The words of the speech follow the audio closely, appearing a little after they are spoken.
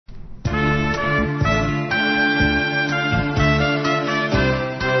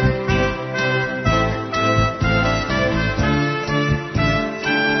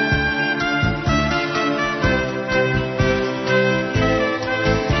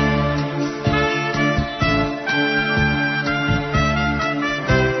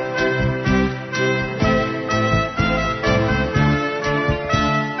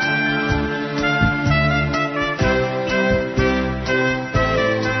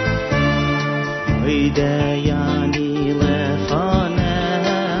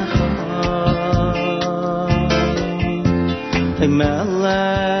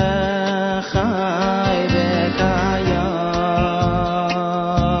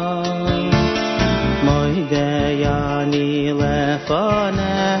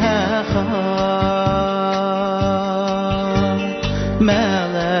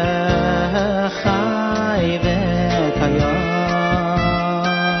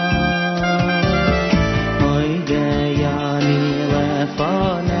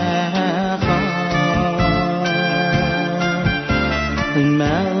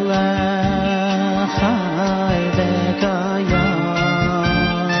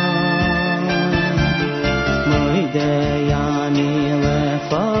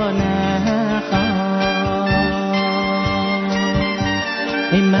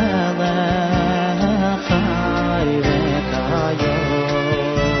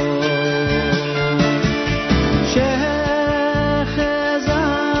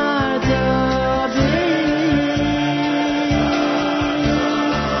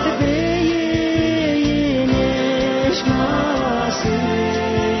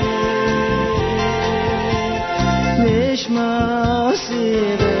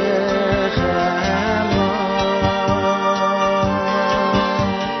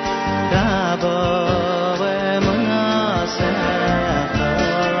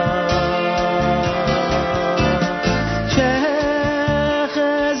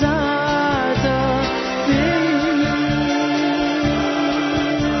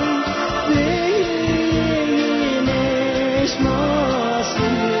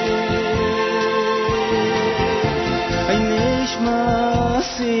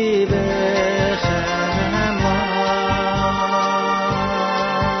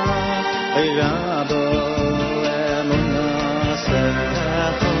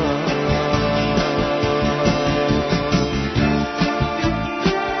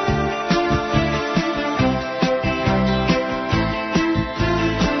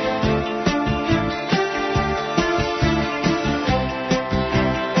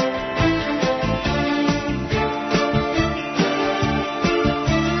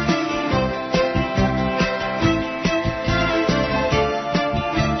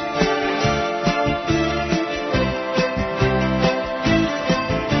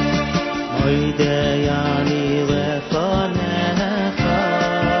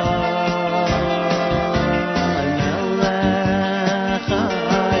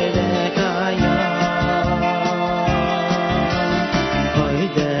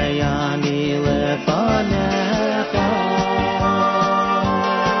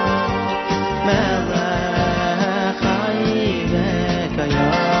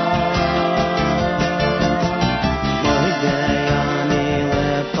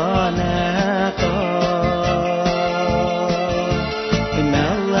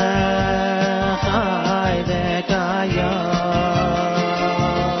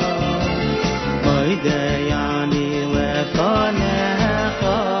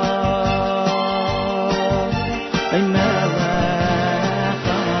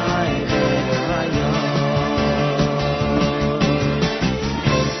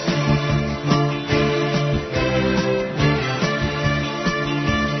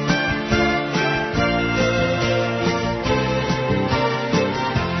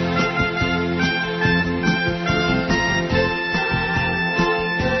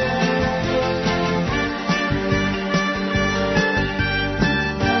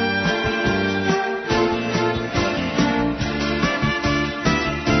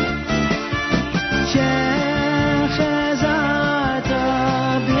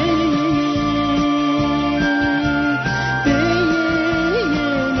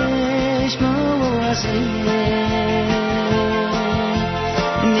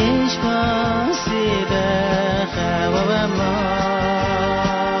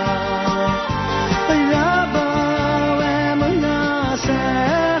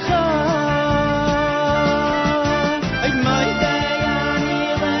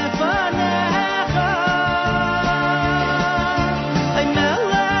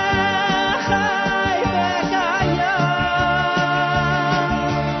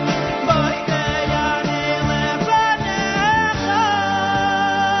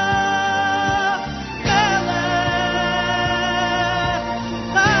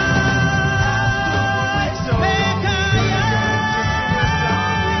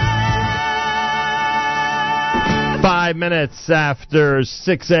Minutes after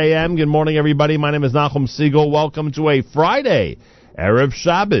 6 a.m. Good morning, everybody. My name is Nachum Siegel. Welcome to a Friday, Erev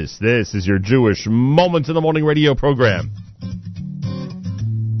Shabbos. This is your Jewish Moments in the Morning radio program.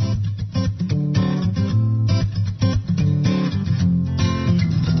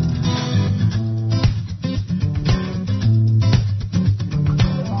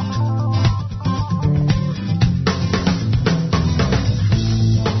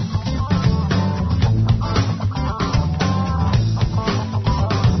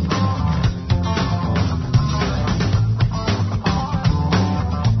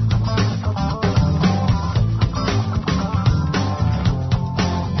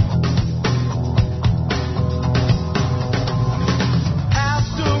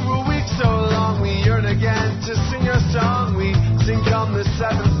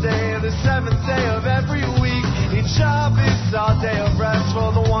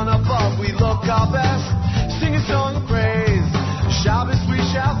 for the one above. We look our best, sing a song of praise. Shabbos we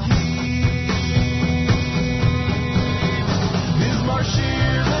shall keep. Mizmar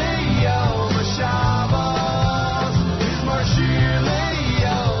shir le'yom HaShabbos. Mizmar shir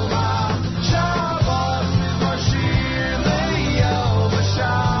le'yom HaShabbos. Mizmar shir le'yom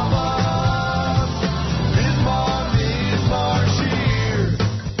HaShabbos. Mizmar shir.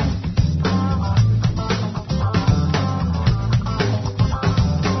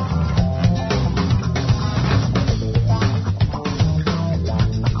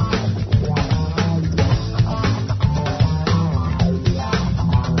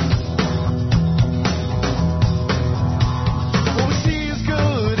 What we see is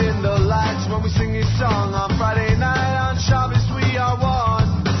good in the lights when we sing this song on Friday night. On Shabbos we are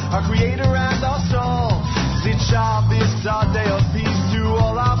one, our Creator and our soul. Zit Shabbos, our day of peace to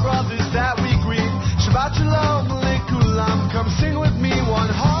all our brothers that we greet. Shabbat Shalom Lekulam, come sing with me, one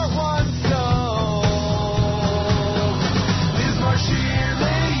heart, one soul. Mizmar shir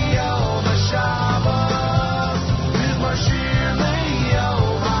le'yom HaShabbos. Mizmar shir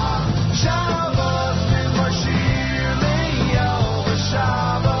le'yom HaShabbos. Mizmar shir le'yom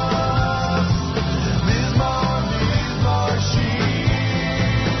HaShabbos. Mizmar shir.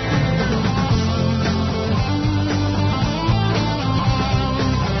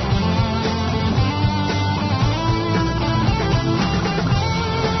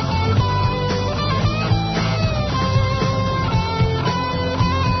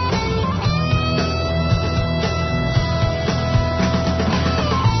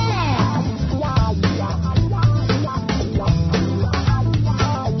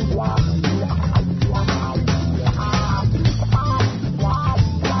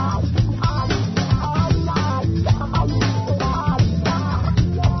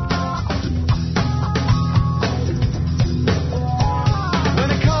 When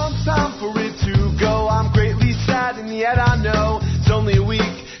it comes time for it to go, I'm greatly sad, and yet I know it's only a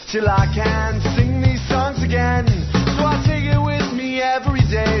week till I can sing these songs again. So I take it with me every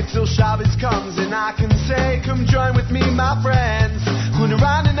day till Shabbos comes, and I can say, come join with me, my friends,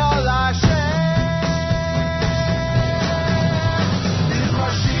 Hoenlein and all I share.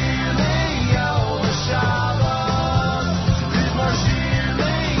 Mizmar shir le'yom HaShabbos. Mizmar shir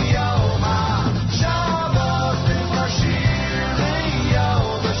le'yom HaShabbos. Mizmar shir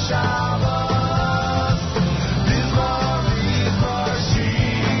le'yom HaShabbos. Mizmar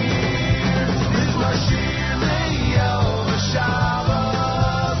shir. Mizmar shir le'yom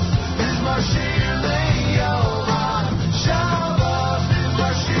HaShabbos. Mizmar shir le'yom HaShabbos.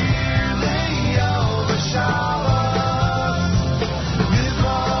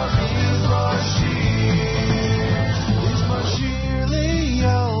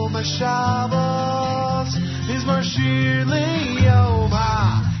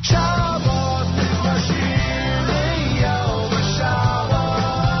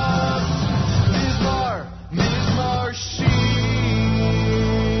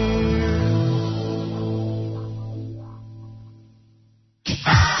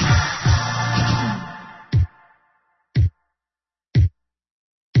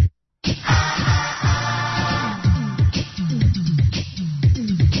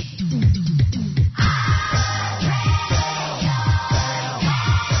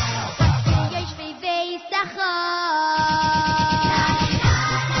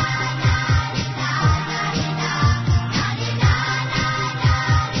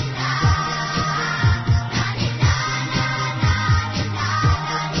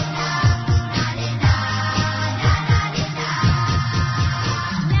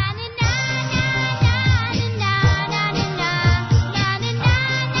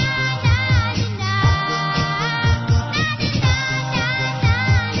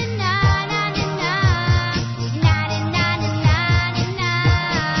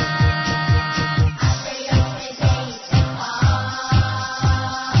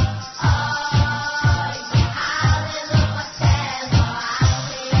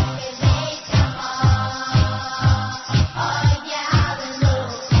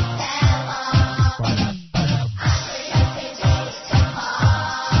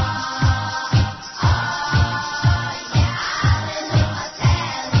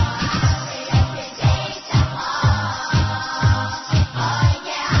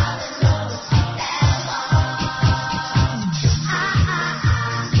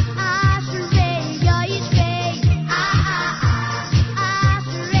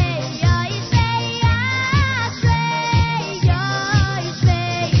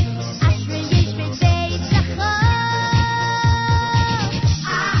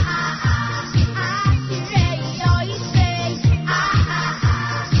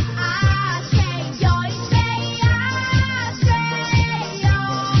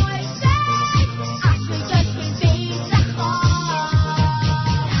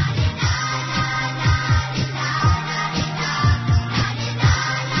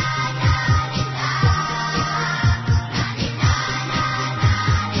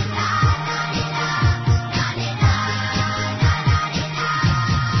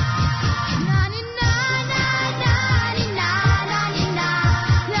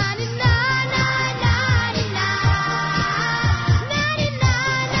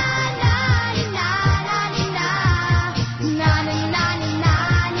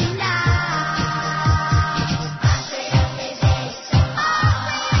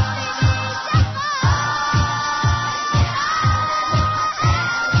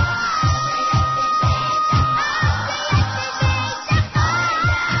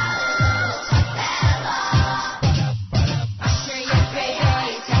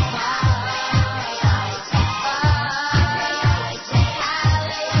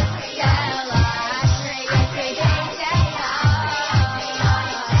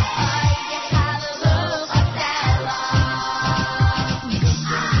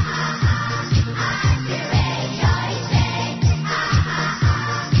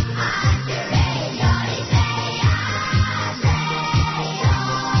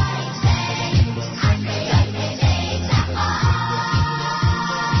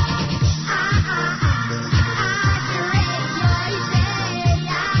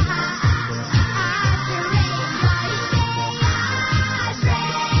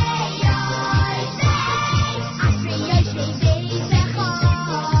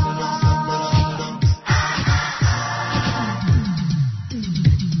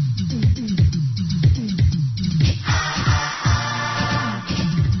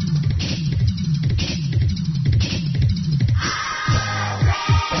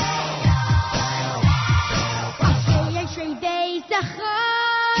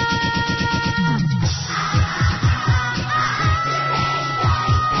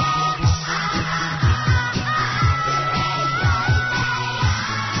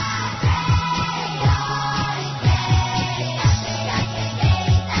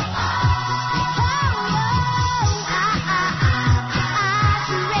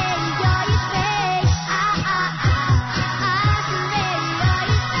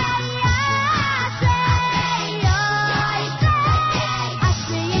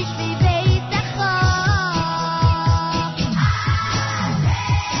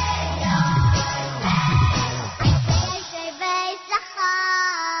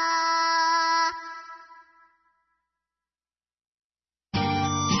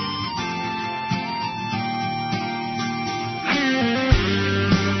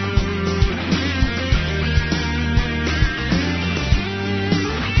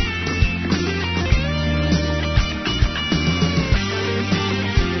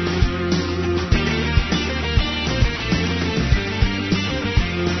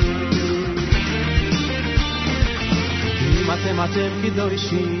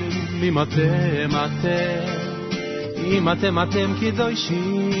 קדושים, אם אתם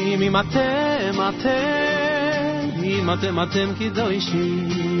קדושים, אם אתם קדושים,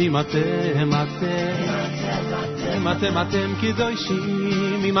 אם אתם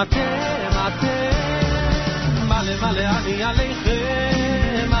קדושים, אם מלא מלא אני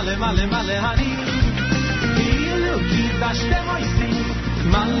עליכם, מלא מלא מלא אני, כאילו קידשתם עושים,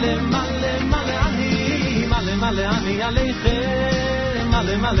 מלא מלא מלא אני, מלא מלא אני עליכם,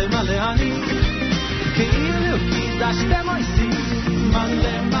 מלא מלא מלא אני, כאילו קידשתם עושים,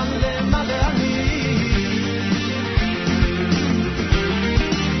 מלא מלא מלא אני.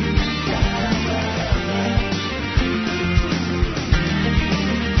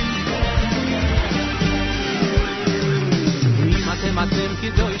 אתם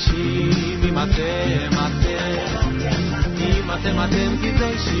קדושים, אם אתם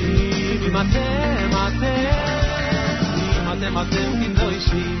קדושים, אם אתם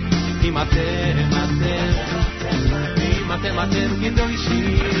קדושים, אם אתם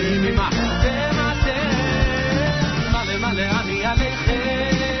קדושים, אם מלא מלא אני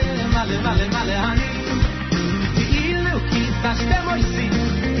עליכם, מלא מלא מלא אני, כאילו קידשתם עושים,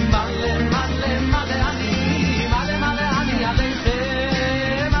 מלא מלא מלא אני, מלא מלא אני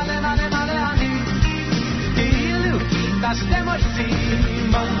עליכם, מלא מלא מלא אני, כאילו קידשתם עושים,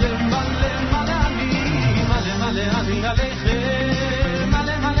 מלא מלא מלא אני, מלא מלא אני עליכם,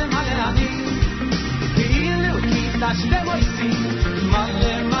 מלא מלא מלא אני, כאילו קידשתם עושים,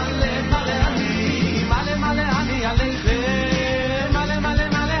 מלא מלא מלא אני, מלא מלא אני עליכם, מלא מלא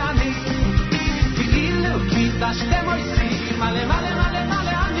מלא אני, כאילו קידשתם עושים, מלא מלא מלא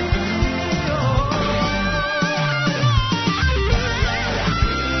מלא אני.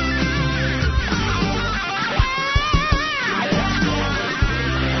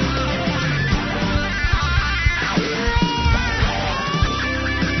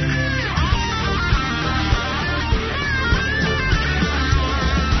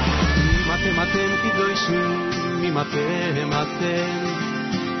 אם אתם קדושים,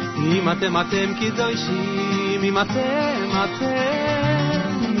 אם אתם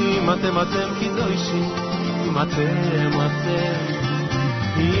קדושים,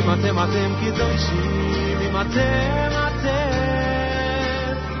 אם אתם קדושים, אם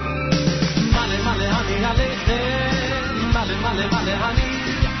מלא מלא אני עליכם, מלא מלא מלא אני,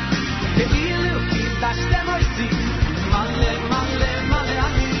 כאילו קידשתם עושים, מלא מלא מלא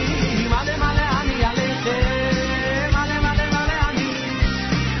אני, מלא מלא אני עליכם,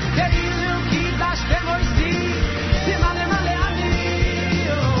 קידשתם עושים, מלא מלא אני,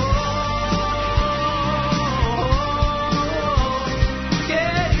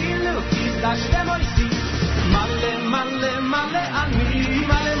 כאילו קידשתם עושים, מלא מלא מלא אני,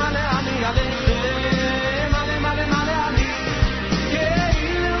 מלא מלא אני עליכם, מלא מלא מלא אני,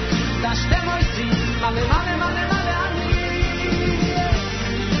 כאילו קידשתם עושים, מלא מלא מלא מלא אני.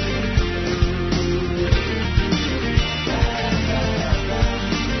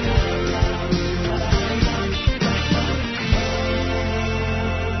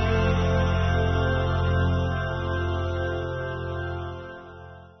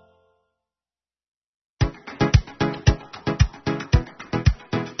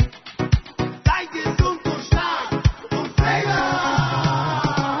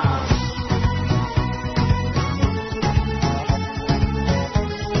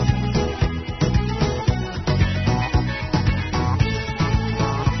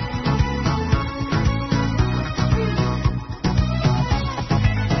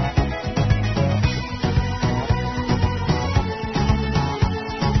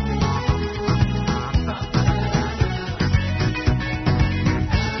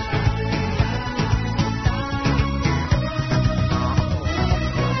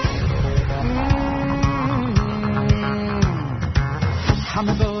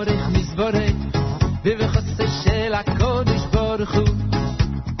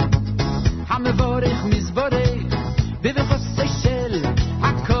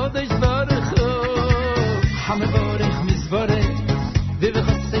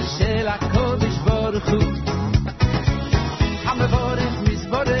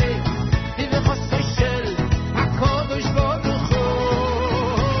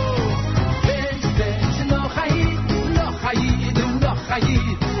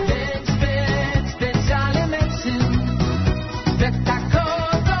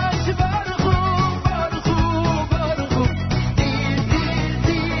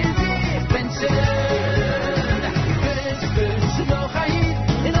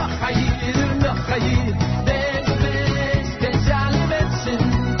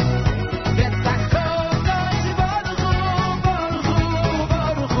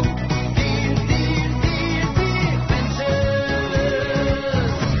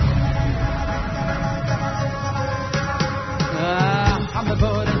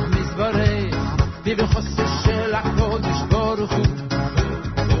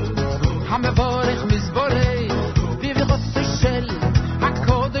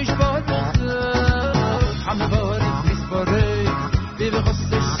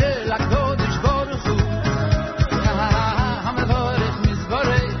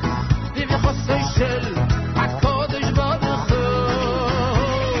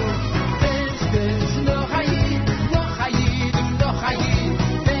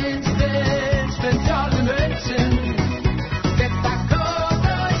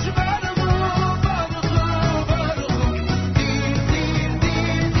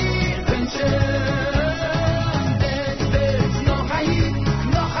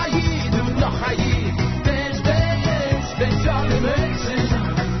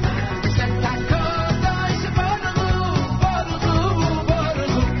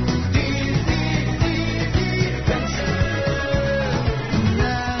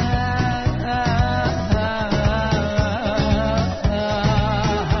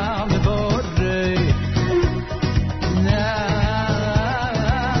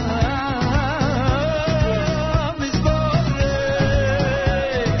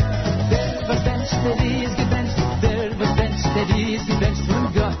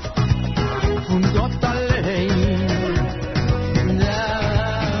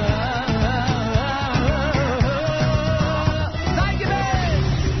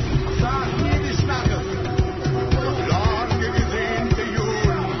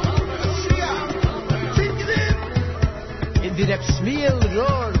 Reb Schmiel,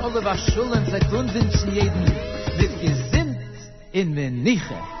 Rohr, Oliver Schulem, Sekunden zu jeden, wird gesinnt in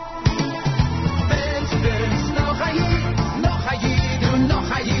Meniche. Benz, Benz, noch ein Jid und noch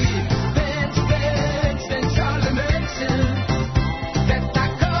ein Jid. Benz, Benz, Benz, alle Menschen.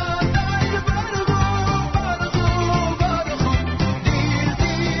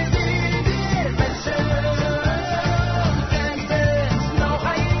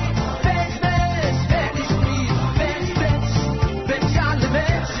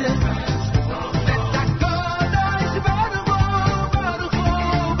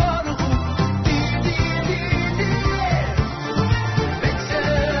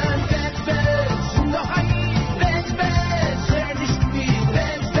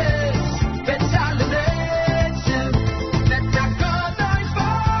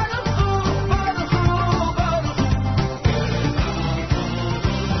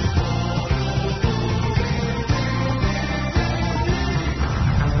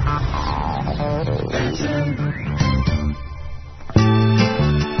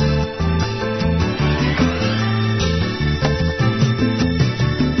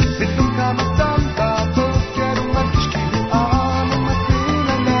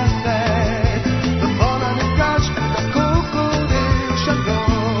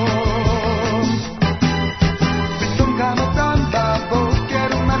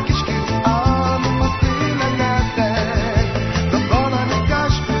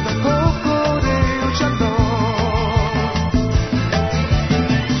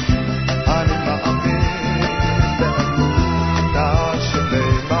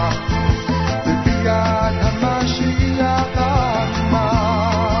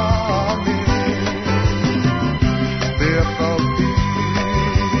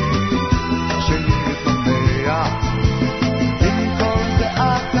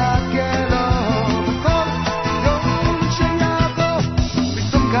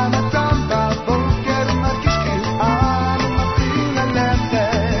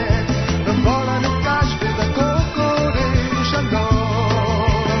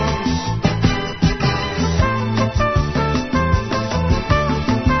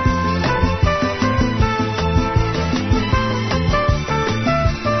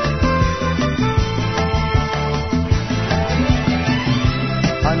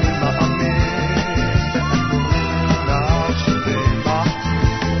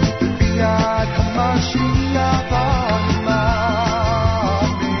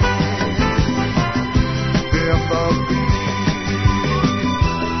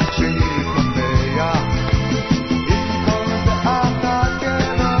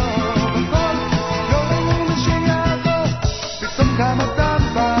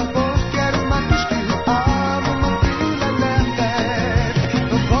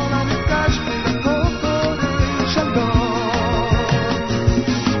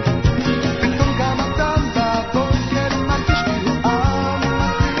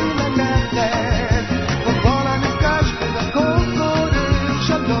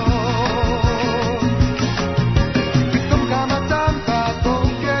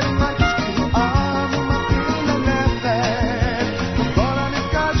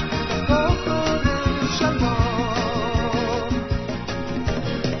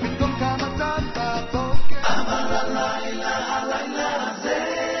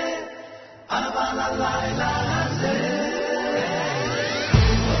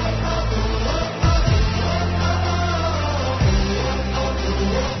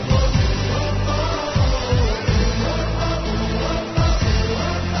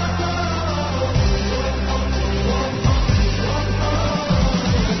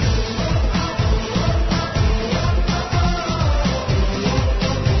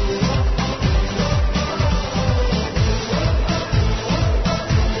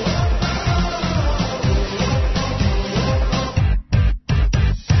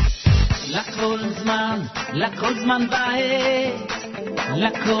 לכל זמן בעת,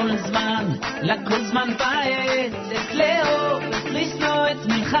 לכל זמן בעת, אצלהו לשנוא את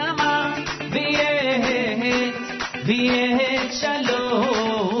מלחמה, ויית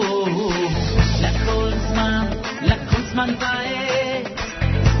שלום. לכל זמן בעת,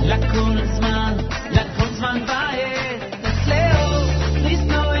 לכל זמן בעת, אצלהו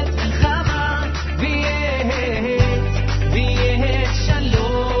לשנוא את מלחמה, ויית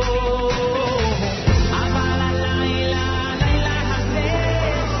שלום.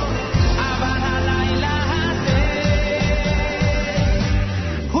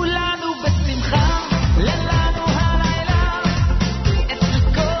 כולנו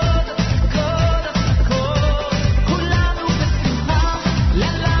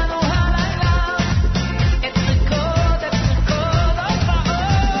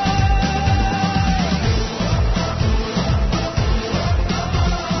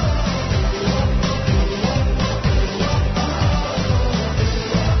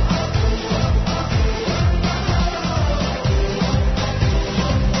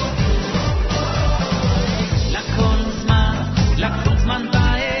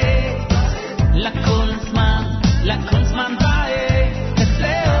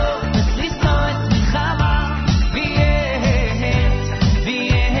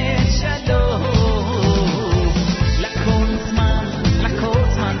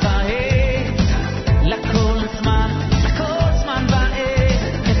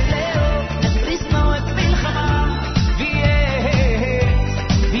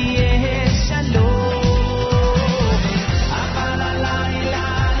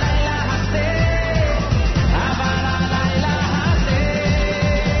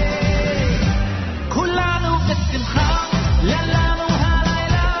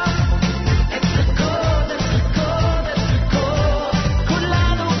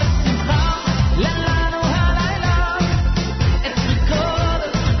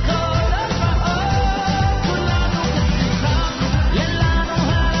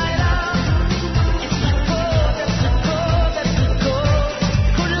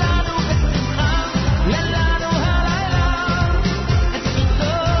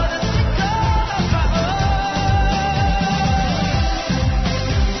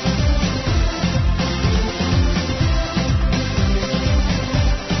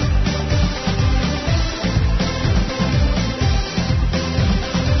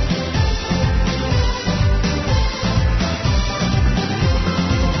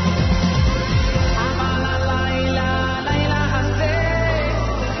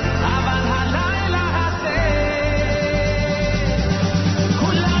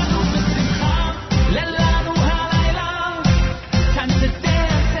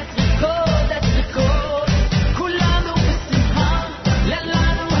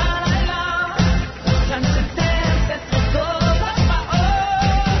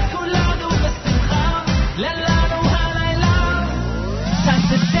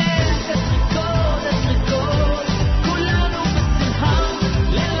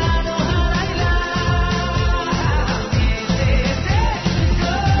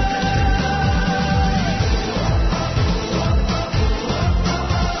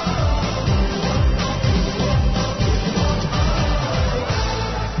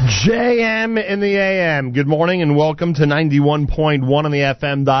JM in the AM. Good morning and welcome to 91.1 on the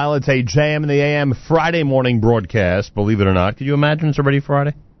FM dial. It's a JM in the AM Friday morning broadcast, believe it or not. Can you imagine it's already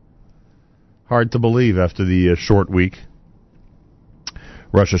Friday? Hard to believe after the short week.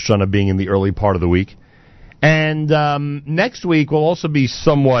 Rosh Hashanah being in the early part of the week. And next week will also be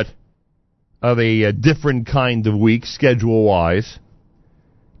somewhat of a different kind of week, schedule-wise.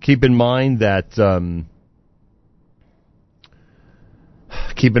 Keep in mind that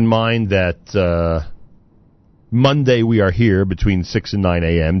Monday we are here between 6 and 9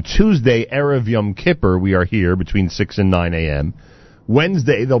 a.m. Tuesday, Erev Yom Kippur, we are here between 6 and 9 a.m.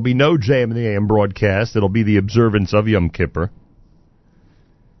 Wednesday, there'll be no JM in the AM broadcast. It'll be the observance of Yom Kippur.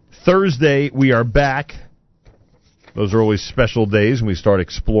 Thursday, we are back. Those are always special days when we start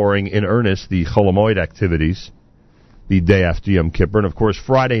exploring in earnest the Chol Hamoed activities the day after Yom Kippur. And, of course,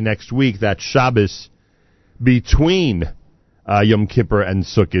 Friday next week, that Shabbos between Yom Kippur and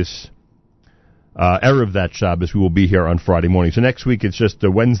Sukkot, Erev that Shabbos, we will be here on Friday morning. So next week, it's just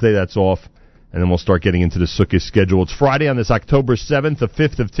Wednesday that's off, and then we'll start getting into the Sukkot schedule. It's Friday on this October 7th, the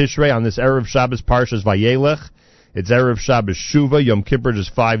 5th of Tishrei, on this Erev Shabbos Parshas Vayelech. It's Erev Shabbos Shuvah, Yom Kippur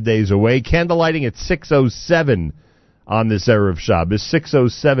just 5 days away. Candlelighting at 6:07 on this Erev Shabbos.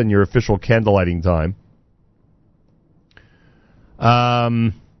 6:07, your official candlelighting time.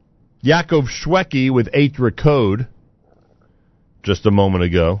 Yaakov Shweki with Eitra Code just a moment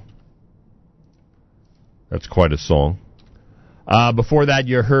ago. That's quite a song. Before that,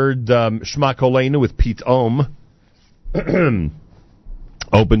 you heard Shema Kolenu with Pete Om.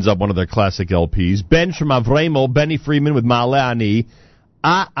 Opens up one of their classic LPs. Ben from Avremel, Benny Freeman with Ma'ale Ani.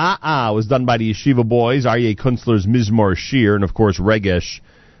 Was done by the Yeshiva Boys. Aryeh Kunstler's Mizmor Shir. And, of course, Regesh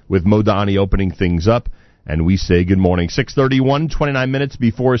with Modani opening things up. And we say good morning. 6:31, 29 minutes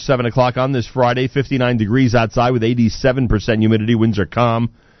before 7 o'clock on this Friday. 59 degrees outside with 87% humidity. Winds are calm.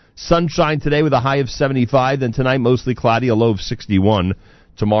 Sunshine today with a high of 75. Then tonight, mostly cloudy, a low of 61.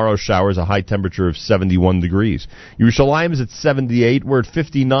 Tomorrow, showers, a high temperature of 71 degrees. Yerushalayim is at 78. We're at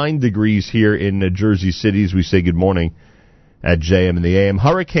 59 degrees here in Jersey City as we say good morning at JM in the AM.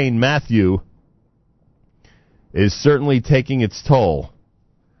 Hurricane Matthew is certainly taking its toll.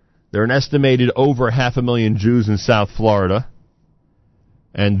 There are an estimated over 500,000 Jews in South Florida,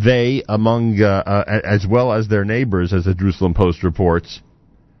 and they, as well as their neighbors, as the Jerusalem Post reports,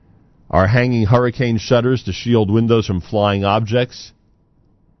 are hanging hurricane shutters to shield windows from flying objects.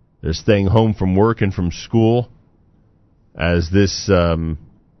 They're staying home from work and from school as this Hurricane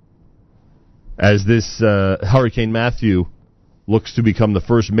Matthew looks to become the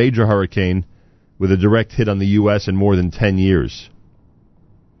first major hurricane with a direct hit on the U.S. in more than 10 years.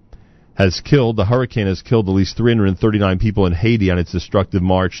 The hurricane has killed at least 339 people in Haiti on its destructive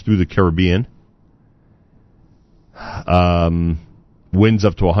march through the Caribbean. Winds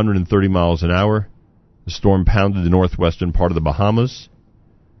up to 130 miles an hour. The storm pounded the northwestern part of the Bahamas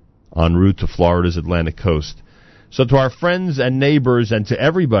en route to Florida's Atlantic coast. So to our friends and neighbors and to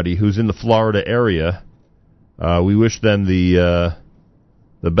everybody who's in the Florida area, we wish them the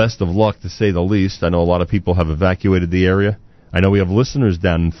best of luck, to say the least. I know a lot of people have evacuated the area. I know we have listeners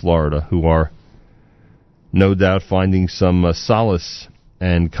down in Florida who are no doubt finding some solace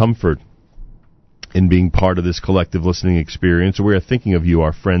and comfort in being part of this collective listening experience. So we are thinking of you,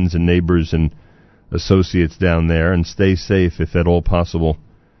 our friends and neighbors and associates down there, and stay safe if at all possible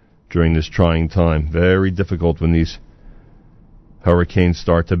during this trying time. Very difficult when these hurricanes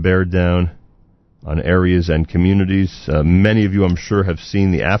start to bear down on areas and communities. Many of you, I'm sure, have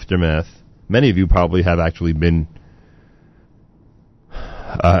seen the aftermath. Many of you probably have actually been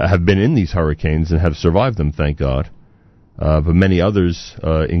in these hurricanes and have survived them, thank God. But many others,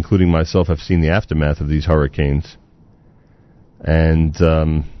 including myself, have seen the aftermath of these hurricanes. And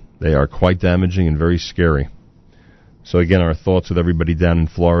they are quite damaging and very scary. So again, our thoughts with everybody down in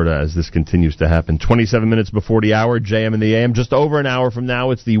Florida as this continues to happen. 27 minutes before the hour, JM in the AM. Just over an hour from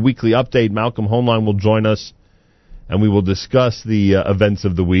now, it's the weekly update. Malcolm Hoenlein will join us, and we will discuss the events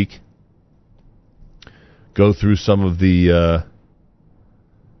of the week. Go through some of the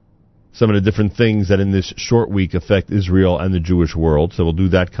different things that in this short week affect Israel and the Jewish world. So we'll do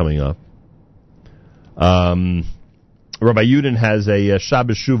that coming up. Rabbi Yudin has a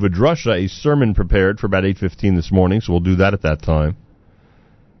Shabbos Shuvah Drasha, a sermon prepared for about 8:15 this morning, so we'll do that at that time.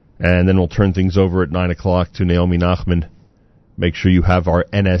 And then we'll turn things over at 9 o'clock to Naomi Nachman. Make sure you have our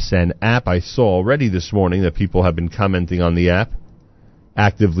NSN app. I saw already this morning that people have been commenting on the app,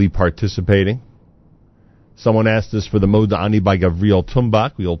 actively participating. Someone asked us for the Moda Ani by Gavriel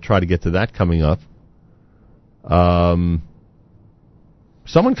Tumbach. We'll try to get to that coming up.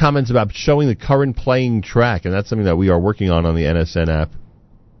 Someone comments about showing the current playing track, and that's something that we are working on the NSN app.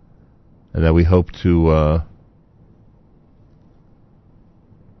 and that we hope to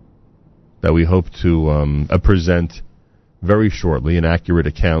present very shortly an accurate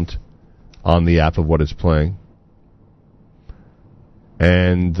account on the app of what is playing.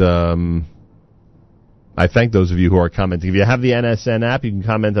 And I thank those of you who are commenting. If you have the NSN app, you can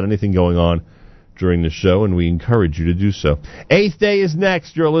comment on anything going on during the show, and we encourage you to do so. Eighth Day is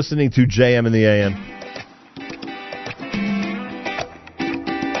next. You're listening to JM in the AM.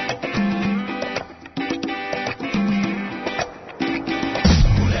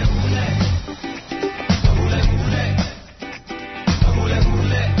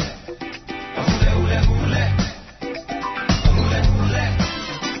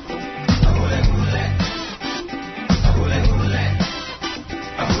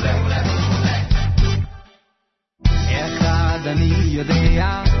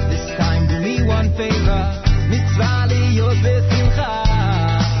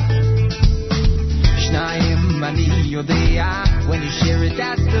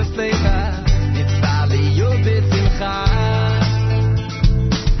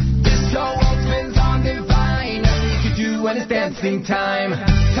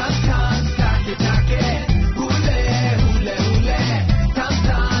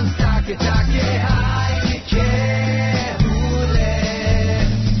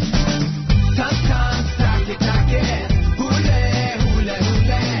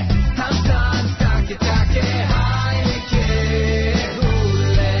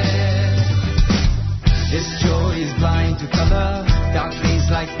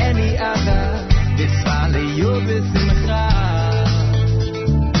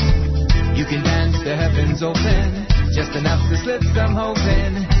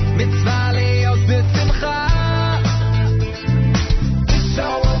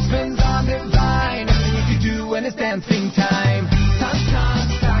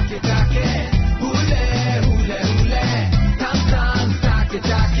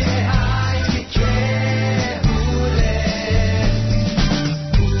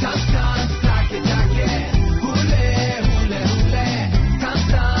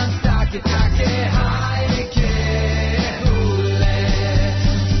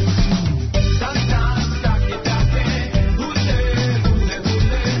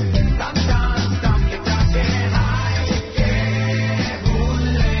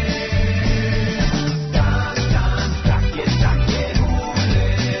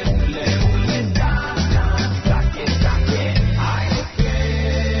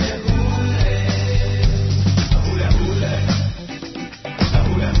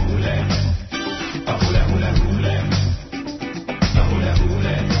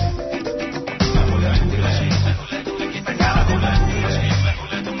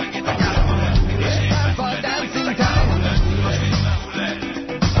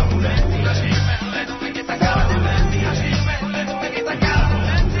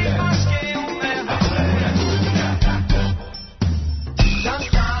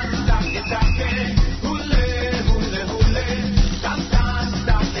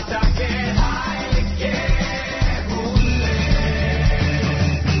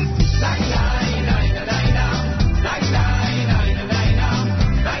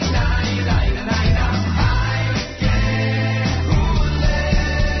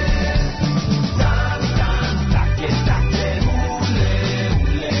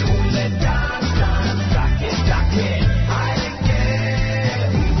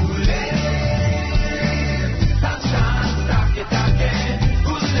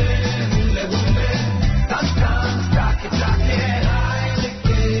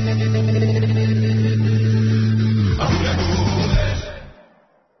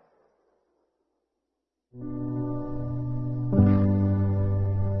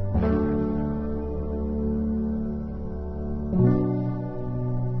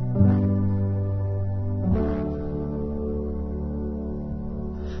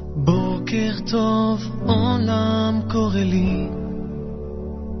 בוקר טוב עולם קורא לי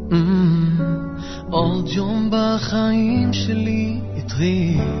עוד יום בחיים שלי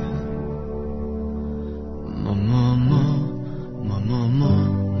התחיל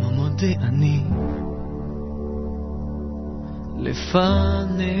מודה אני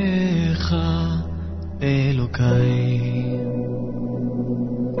לפניך אלוקיי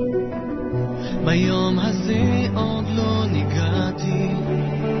ביום הזה עוד לא ניגעתי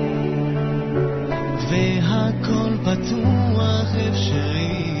והכל פתוח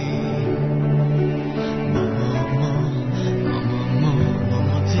אפשרי מודה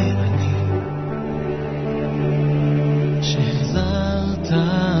אני שהחזרת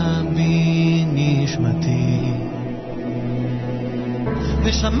בי נשמתי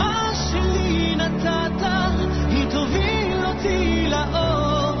נשמה שלי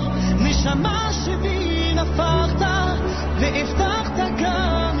נשמה שבי נפחת והבטחת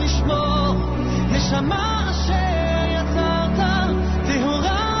גם לשמור נשמה אשר יצרת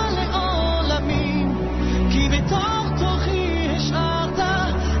טהורה לעולמים כי בתוך תוכי השארת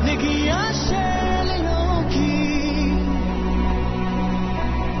נגיעה של אלוקים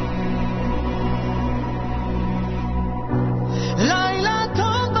לילה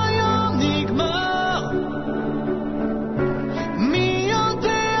טוב ביום נגמר מי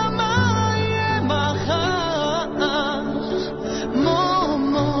יודע מה יהיה מחר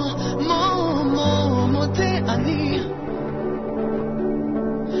מודה אני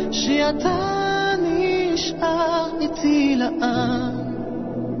שאתה נשאר איתי לעם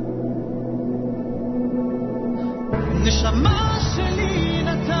נשמה שלי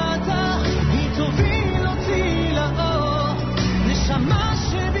נתת היא תוביל אותי לאור נשמה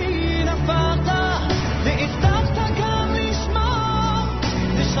שבי נפרת והבטחת גם לשמור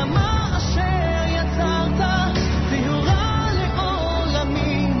נשמה אשר יצרת טהורה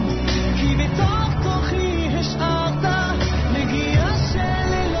לעולמים כי בתוך תוכי השארת נגיעה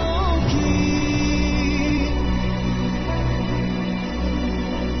של אלוקים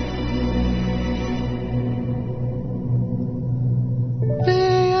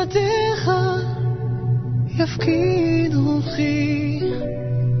בידיך יפקיד רוחי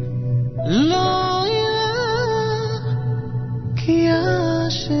לא יראה כי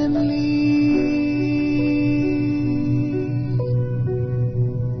השם לי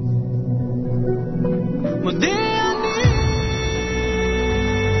מודה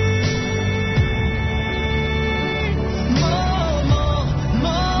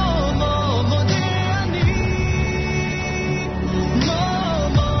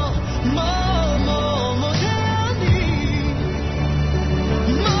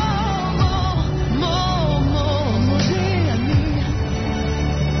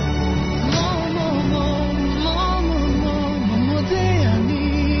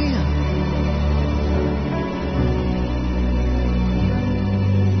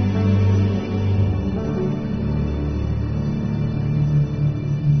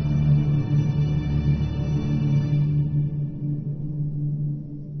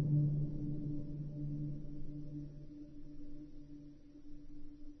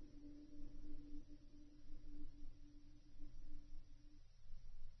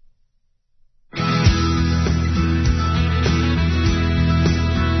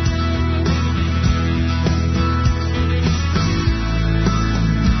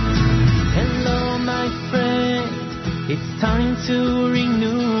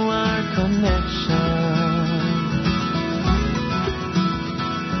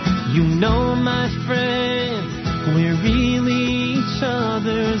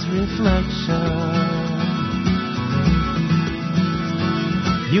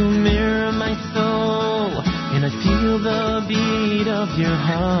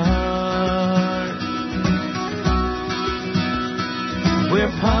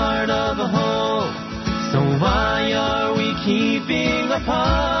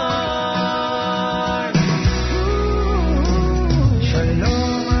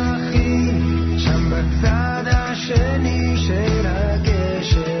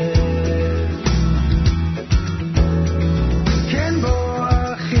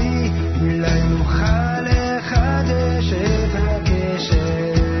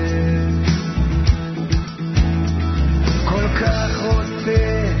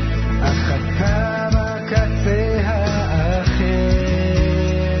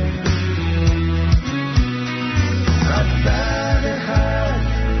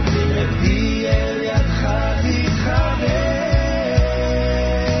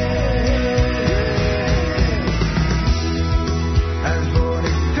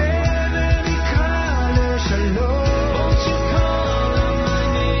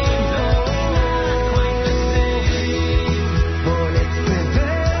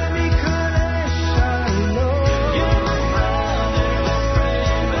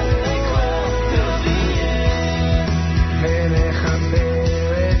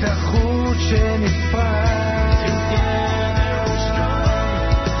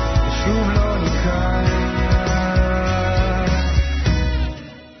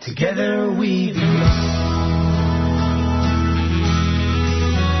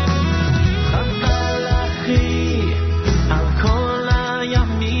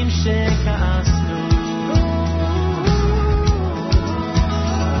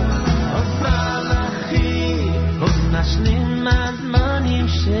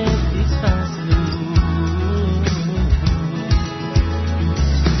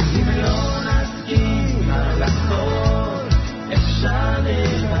אפשר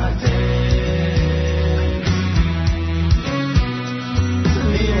לוותר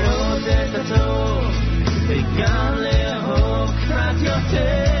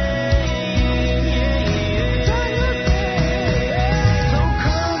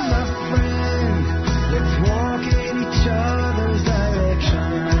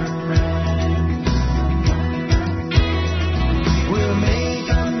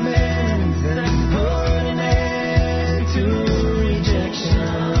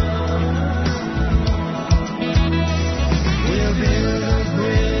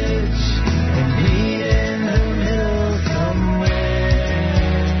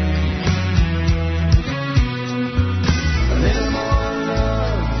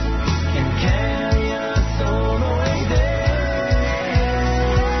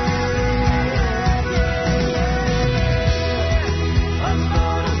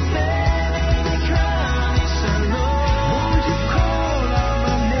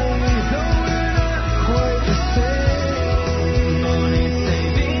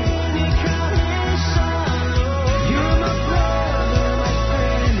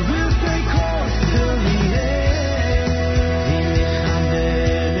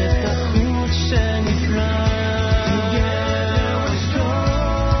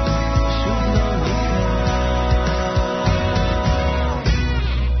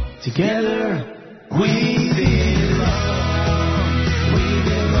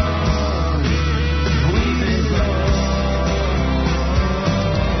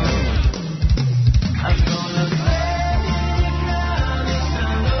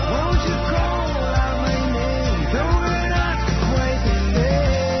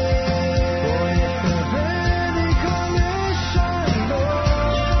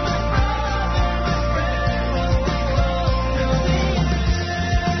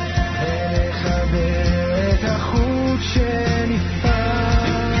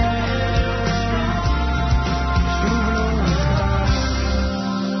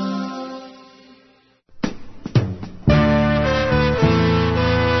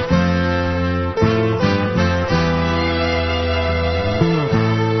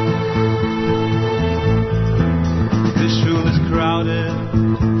The shul is crowded,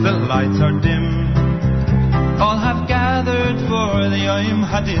 the lights are dim. All have gathered for the Yom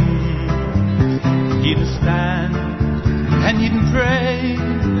Hadin. He'd stand and he'd pray.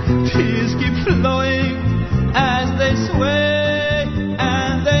 Tears keep flowing as they sway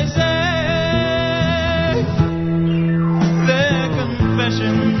and they say their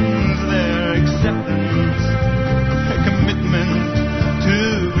confessions, their acceptance, a commitment to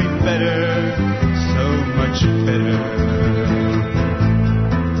be better, so much better.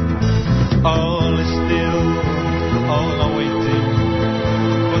 All is still, all are waiting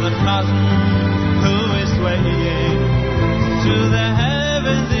for the Chazan who is swaying to the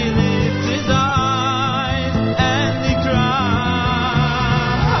heavens. He lifts his eyes and he cries,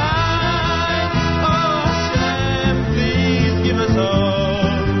 oh Hashem, please give us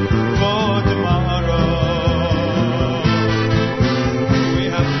hope for tomorrow. We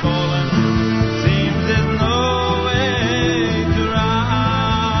have fallen, seems there's no way to rise.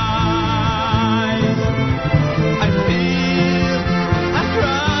 I feel, I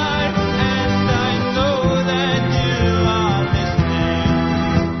cry, and I know that you are listening.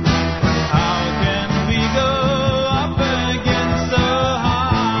 How can we go up again so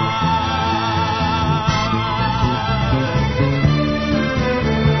high?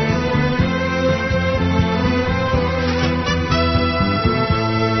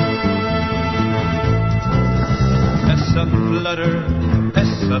 A sudden flutter, a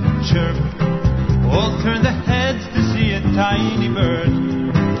sudden chirp, all turn their heads to see a tiny bird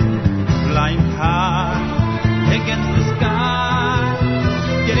flying high against the sky,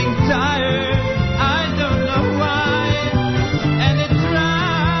 getting tired, I don't know why, and it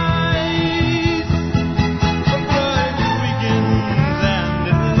tries, but it weakens and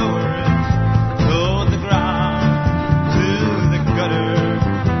it lowers toward the ground, to the gutter,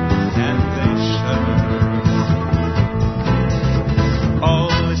 and they shudder.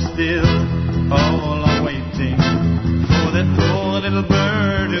 All is still, all are waiting for that poor little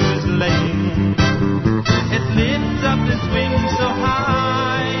bird who is laying. It lifts up its wings so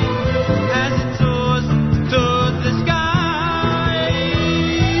high as it soars towards the sky.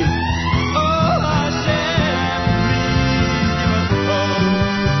 Oh Hashem, please give us hope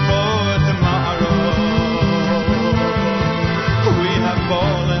for tomorrow. We have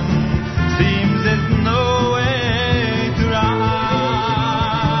fallen, seems there's no way to rise.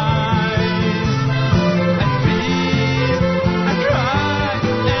 I feel, I cry,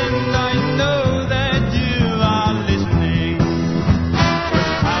 and I know that you are listening.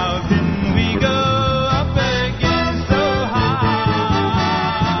 How can we go up again so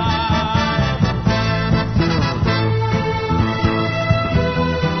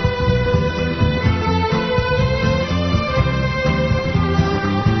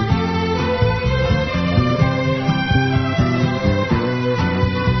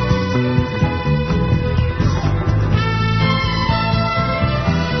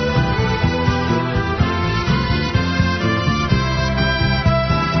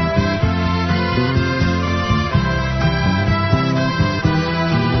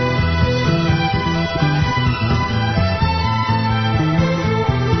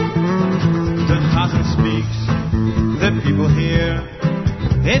the Chazan speaks, the people hear.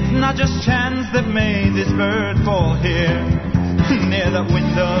 It's not just chance that made this bird fall here, near the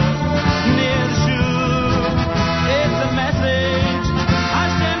window, near the shoe. It's a message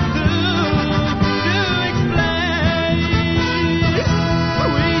Hashem to explain.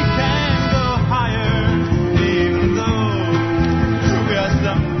 We can go higher, even though we are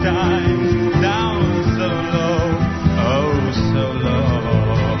sometimes down so low, oh so low.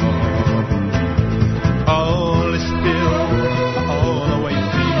 All is still, all are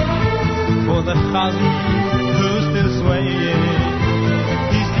waiting for the Chazan who's still swaying.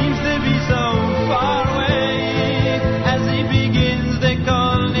 He seems to be so far away as he begins the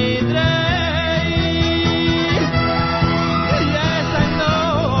Kol Nidrei. Yes, I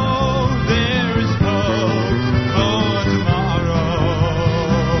know there is hope for tomorrow.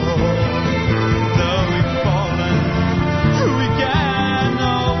 Though we've fallen, we can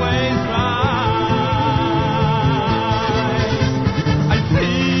always rise. I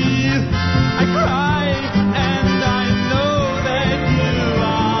feel, I cry, and I know that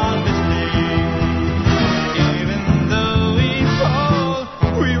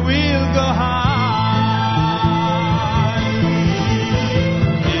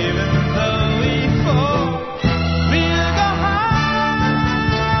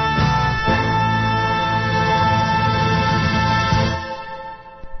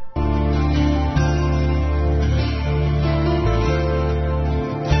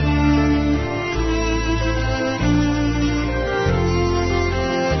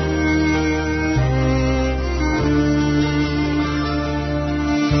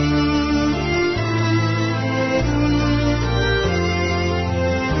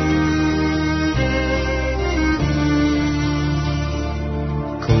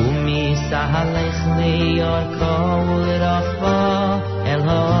sahalech liyorko u'lirachva el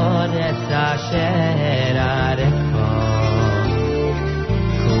ha'aretz asher areka.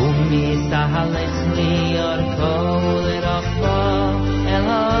 Kumi sahalech liyorko u'lirachva el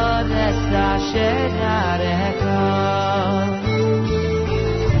ha'aretz asher areka.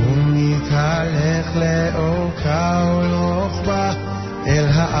 Kumi talech le'orka u'lirachva el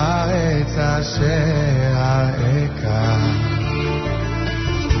ha'aretz asher areka.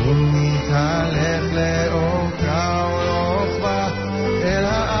 ומתהלך לאורכה ולרוחבה אל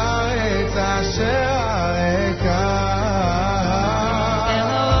הארץ אשר הריקה. אל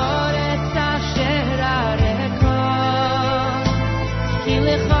הארץ אשר הריקה, כי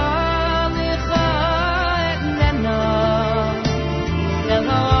לך אתננה. אל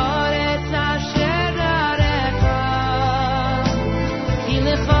הארץ אשר הריקה, כי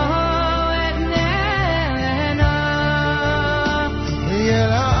לך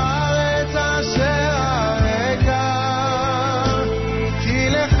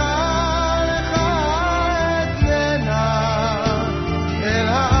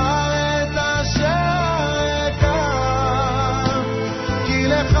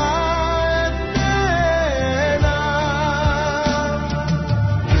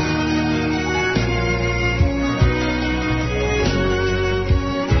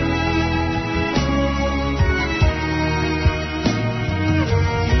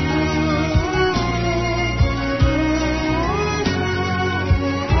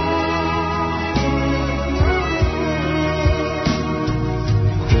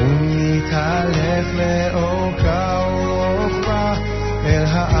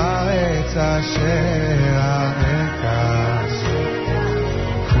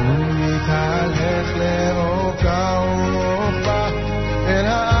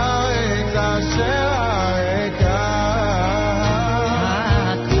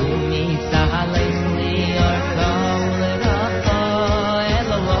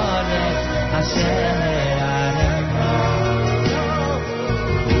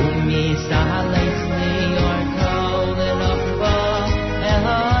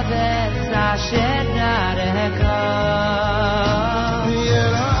Shed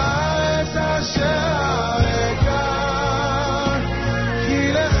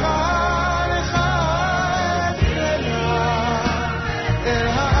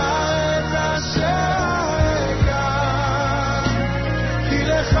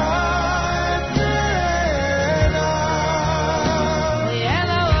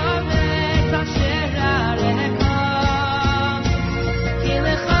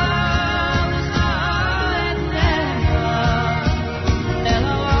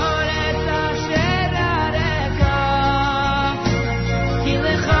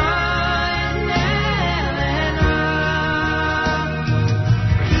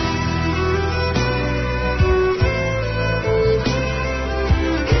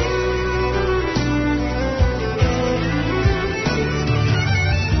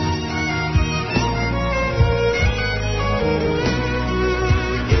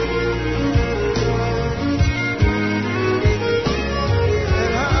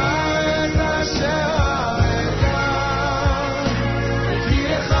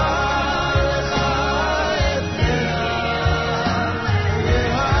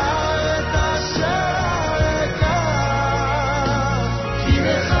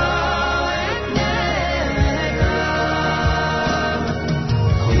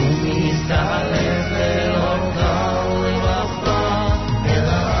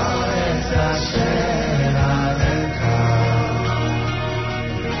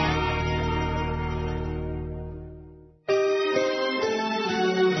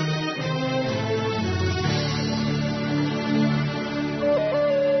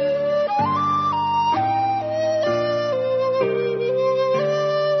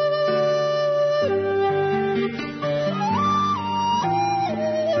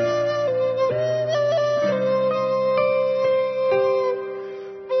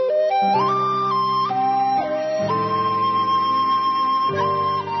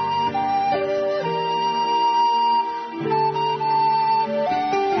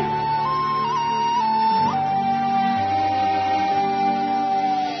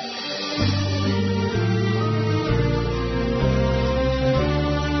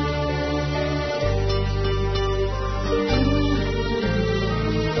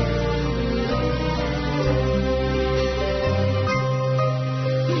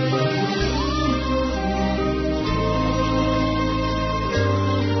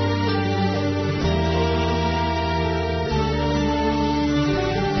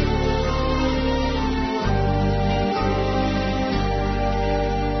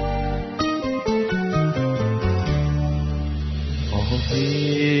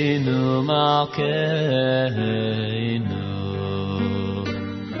malkeinu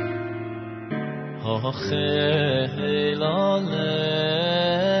hochel aleinu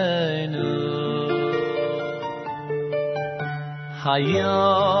hayomim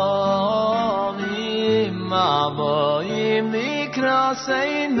avoim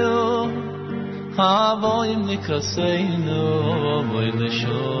nikraseinu avoim nikraseinu voy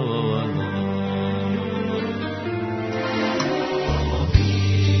leshonu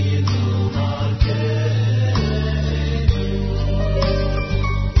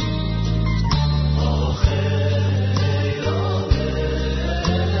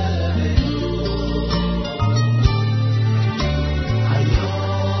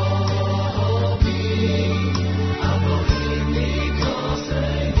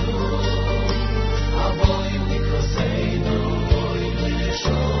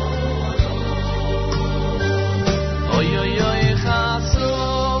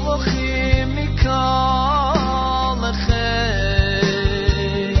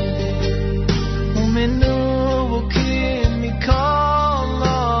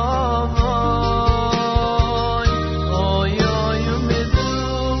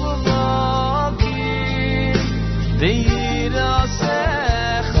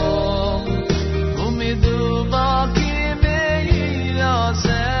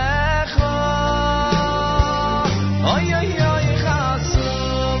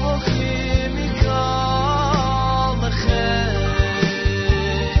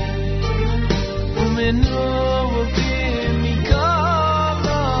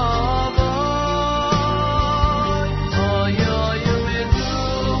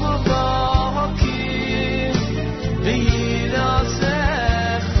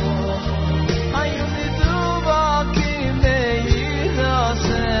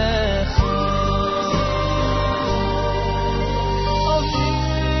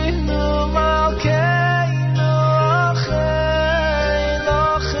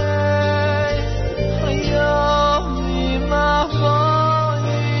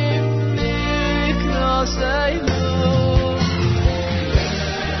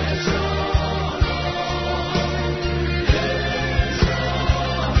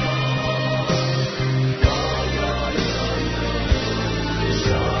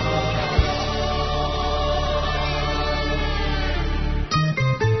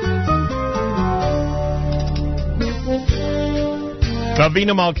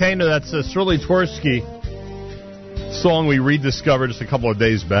Avinu Malkeinu, that's a Shirley Twersky song we rediscovered just a couple of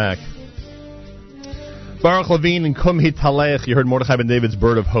days back. Baruch Levine and Kum Hitalech, you heard Mordechai Ben David's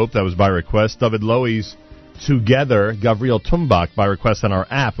Bird of Hope, that was by request. David Lowy's Together, Gavriel Tumbach by request on our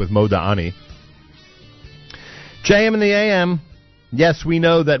app with Moda Ani. JM in the AM, yes, we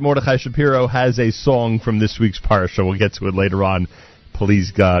know that Mordechai Shapiro has a song from this week's Parsha. We'll get to it later on.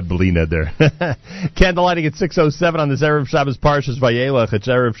 Please God, Belina there. Candlelighting at 6:07 on this Erev Shabbos Parshas Vayelech. It's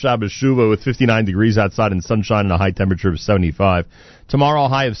Erev Shabbos Shuva with 59 degrees outside and sunshine and a high temperature of 75. Tomorrow, a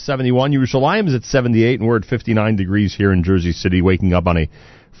high of 71. Yerushalayim is at 78, and we're at 59 degrees here in Jersey City, waking up on a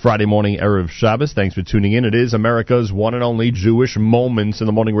Friday morning Erev Shabbos. Thanks for tuning in. It is America's one and only Jewish Moments in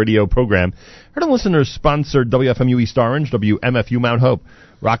the Morning radio program. Heard and listeners sponsored WFMU East Orange, WMFU Mount Hope,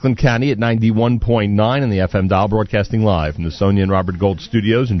 Rockland County at 91.9 in the FM dial, broadcasting live from the Sonia and Robert Gold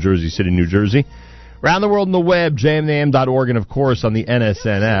studios in Jersey City, New Jersey. Around the world on the web, jmnam.org, and of course on the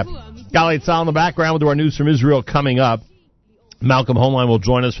NSN app. Galei Tzahal in the background. We'll do our news from Israel coming up. Malcolm Hoenlein will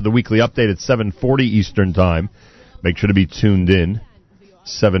join us for the weekly update at 7:40 Eastern Time. Make sure to be tuned in.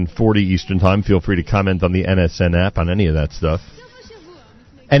 7:40 Eastern Time. Feel free to comment on the NSN app on any of that stuff.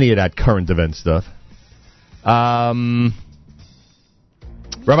 Any of that current event stuff.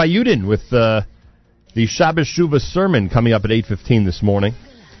 Rabbi Yudin with the Shabbos Shuvah sermon coming up at 8:15 this morning.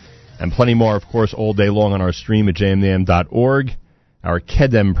 And plenty more, of course, all day long on our stream at jmnam.org. Our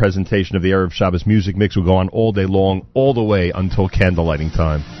Kedem presentation of the Erev Shabbos music mix will go on all day long, all the way until candlelighting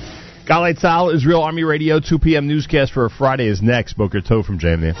time. Galei Tzahal, Israel Army Radio, 2 p.m. newscast for a Friday is next. Boker Tov from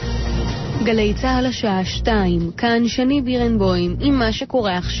JMN. גלי צהל השעה 2, כאן שני בירנבוים עם מה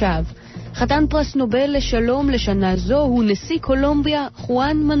שקורה עכשיו. חתן פרס נובל לשלום לשנה זו הוא נשיא קולומביה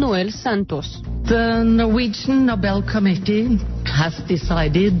חואן מנואל סנטוס. The Norwegian Nobel Committee has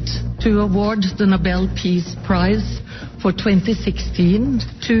decided to award the Nobel Peace Prize for 2016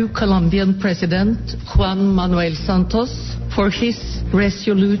 to Colombian President Juan Manuel Santos for his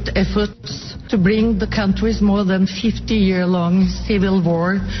resolute efforts to bring the country's more than 50-year-long civil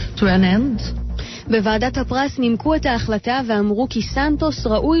war to an end. בוועדת הפרס נימקו את ההחלטה ואמרו כי סנטוס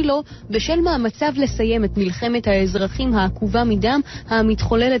ראוי לו בשל מאמציו לסיים את מלחמת האזרחים העקובה מדם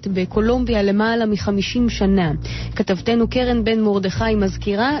המתחוללת בקולומביה למעלה מ-50 שנה. כתבתנו קרן בן מרדכי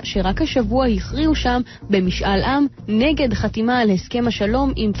מזכירה שרק השבוע הכריעו שם במשאל עם נגד חתימה על הסכם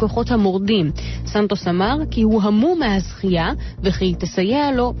השלום עם כוחות המורדים. סנטוס אמר כי הוא המום מהזכייה וכי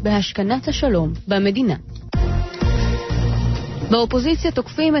תסייע לו בהשכנת השלום במדינה. באופוזיציה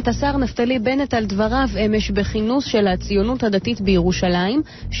תוקפים את השר נפתלי בנט על דבריו אמש בכינוס של הציונות הדתית בירושלים,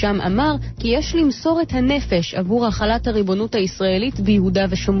 שם אמר כי יש למסור את הנפש עבור החלת הריבונות הישראלית ביהודה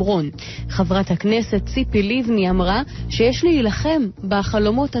ושומרון. חברת הכנסת ציפי לבני אמרה שיש להילחם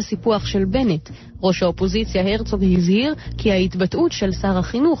בחלומות הסיפוח של בנט. ראש האופוזיציה הרצוג הזהיר כי ההתבטאות של שר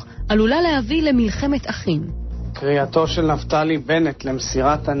החינוך עלולה להביא למלחמת אחים. קריאתו של נפתלי בנט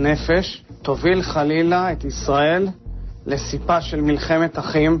למסירת הנפש תוביל חלילה את ישראל לסיפה של מלחמת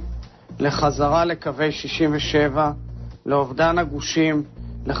אחים, לחזרה לקווי 67, לאובדן הגושים,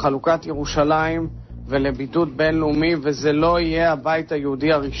 לחלוקת ירושלים ולבידוד בינלאומי, וזה לא יהיה הבית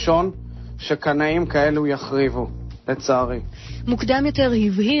היהודי הראשון שקנאים כאלו יחריבו, לצערי. מוקדם יותר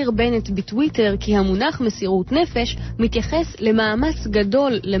הבהיר בנט בטוויטר כי המונח מסירות נפש מתייחס למאמץ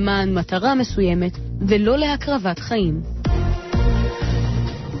גדול למען מטרה מסוימת ולא להקרבת חיים.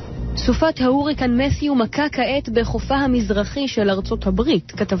 סופת ההוריקן מת'יו מכה כעת בחופה המזרחי של ארצות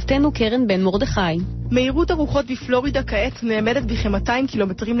הברית. כתבתנו קרן בן מרדכי. מהירות הרוחות בפלורידה כעת נאמדת ב-200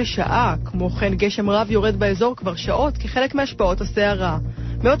 קילומטרים לשעה. כמו כן גשם רב יורד באזור כבר שעות כחלק מהשפעות הסערה.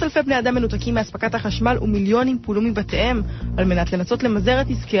 מאות אלפי בני אדם מנותקים מהספקת החשמל ומיליונים פולו מבתיהם על מנת לנסות למזער את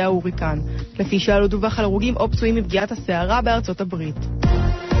נזקי ההוריקן. לפי שלא דווח על הרוגים או פצועים מפגיעת הסערה בארצות הברית.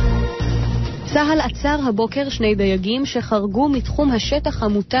 צהל עצר הבוקר 2 דייגים שחרגו מתחום השטח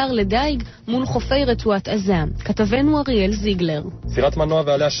המותר לדייג מול חופי רצועת עזה. כתבנו אריאל זיגלר. סירת מנוע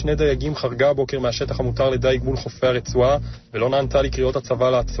ועליה 2 דייגים חרגה הבוקר מהשטח המותר לדייג מול חופי הרצועה ולא נענתה לקריאות הצבא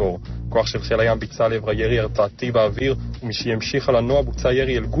לעצור. כוח של חיל הים ביצע לעברה ירי הרתעתי באוויר, ומשהמשיך על הנוע בוצע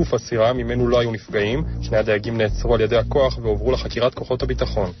ירי אל גוף הסירה, ממנו לא היו נפגעים. 2 הדייגים נעצרו על ידי הכוח והועברו לחקירת כוחות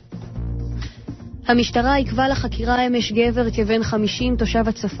הביטחון. המשטרה עיכבה לחקירה אמש גבר כבן 50 תושב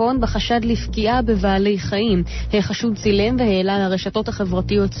הצפון בחשד לפגיעה בבעלי חיים. החשוד צילם והעלה לרשתות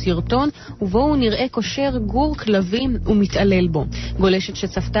החברתיות סרטון ובו הוא נראה קושר גור כלבים ומתעלל בו. גולשת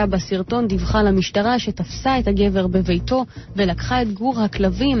שצפתה בסרטון דיווחה למשטרה שתפסה את הגבר בביתו ולקחה את גור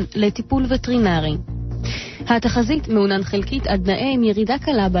הכלבים לטיפול וטרינרי. התחזית מעונן חלקית עד נאה עם ירידה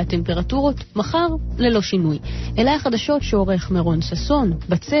קלה בטמפרטורות, מחר ללא שינוי. אלה החדשות שעורך מרון ססון,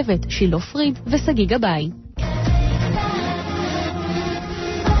 בצוות שילה פריד וסגי גבאי.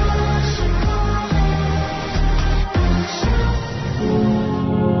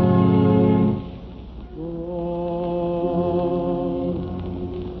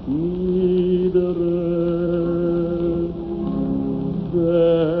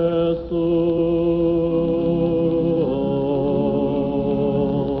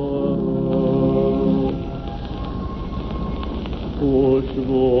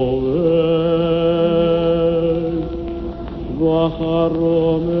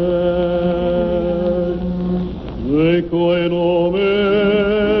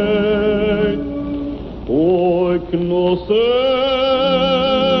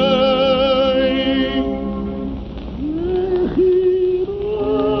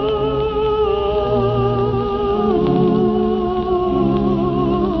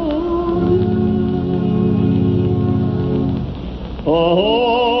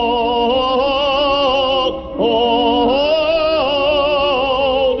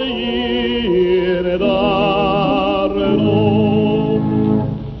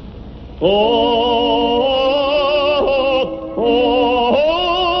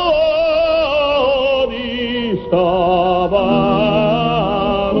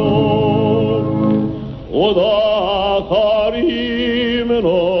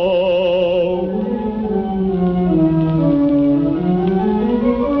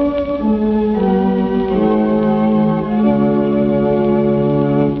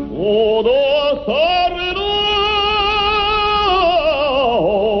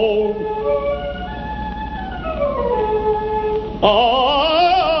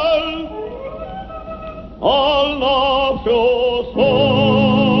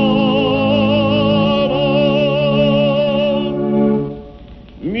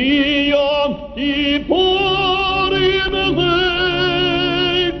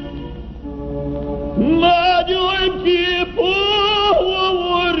 Madre,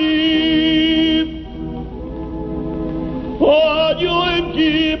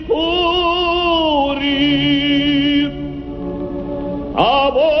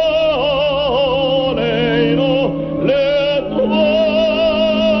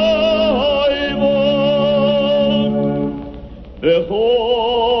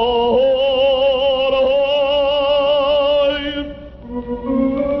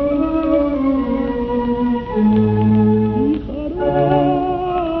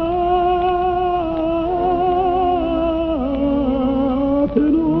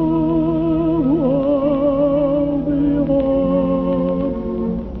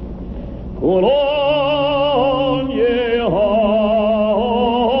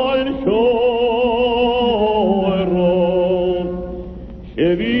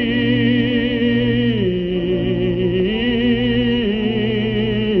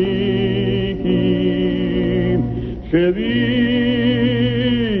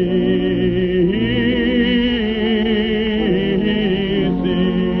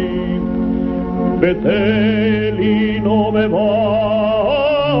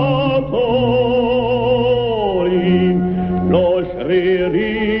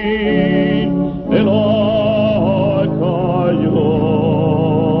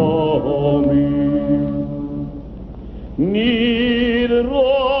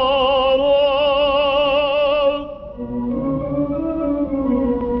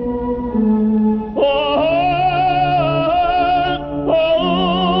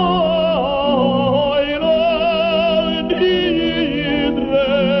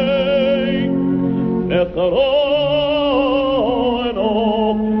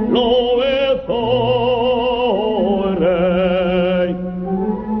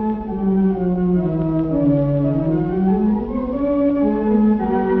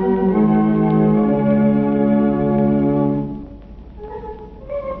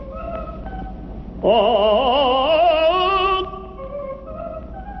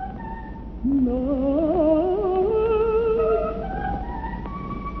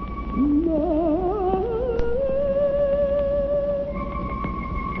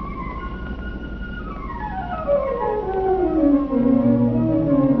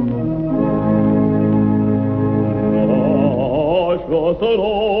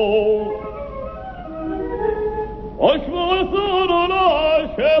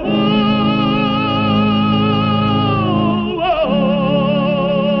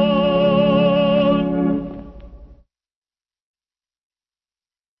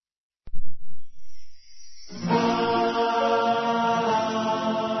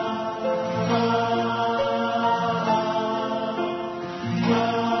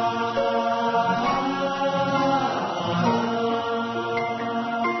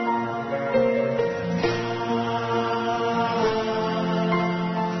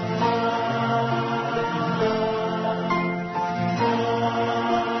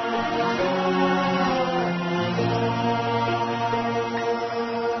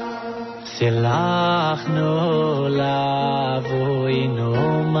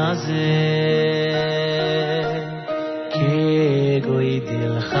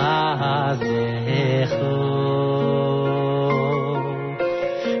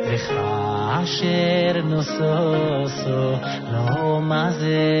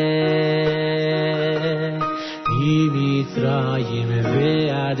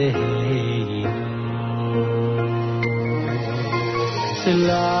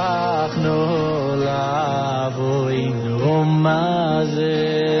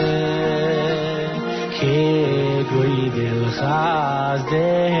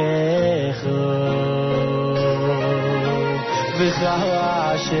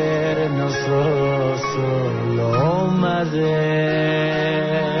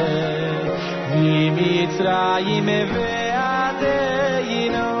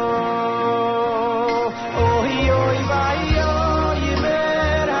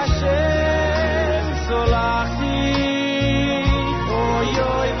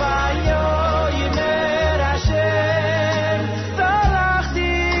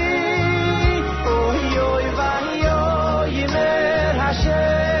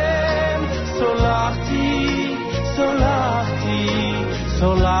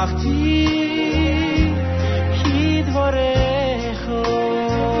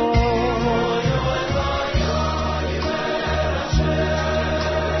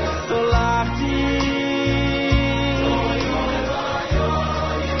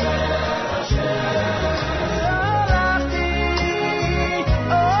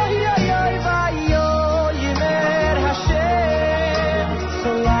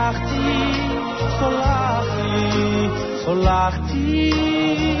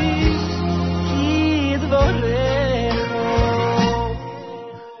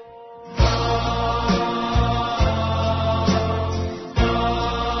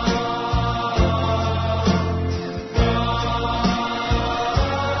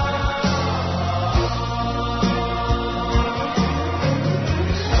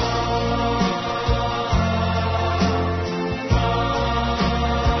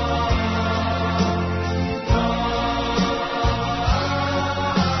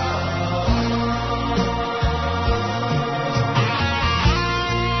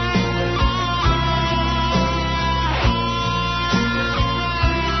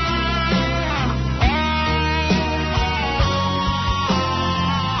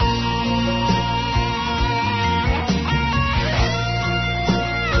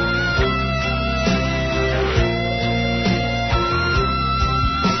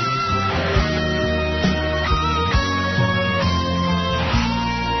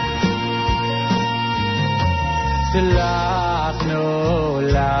 Slachnu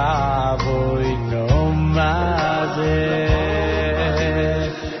lavoinu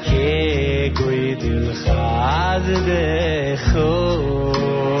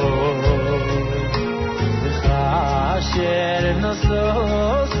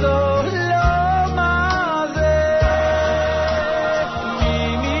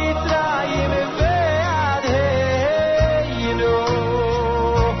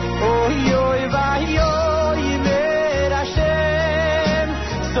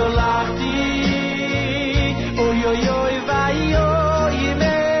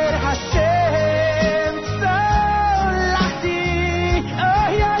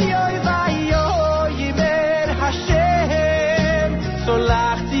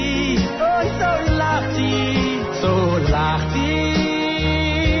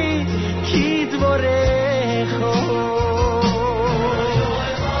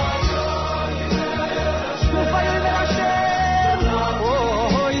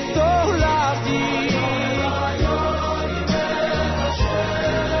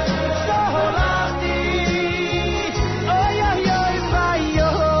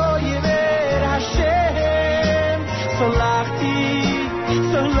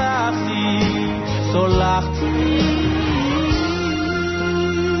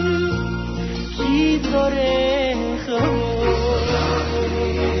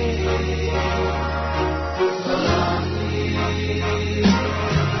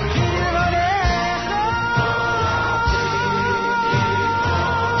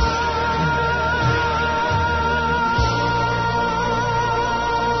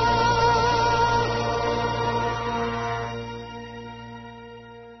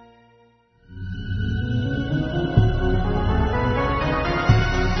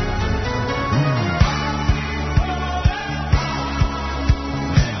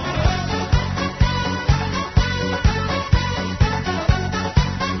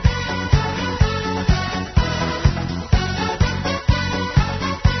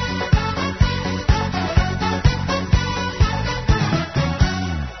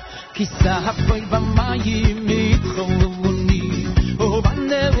Mayim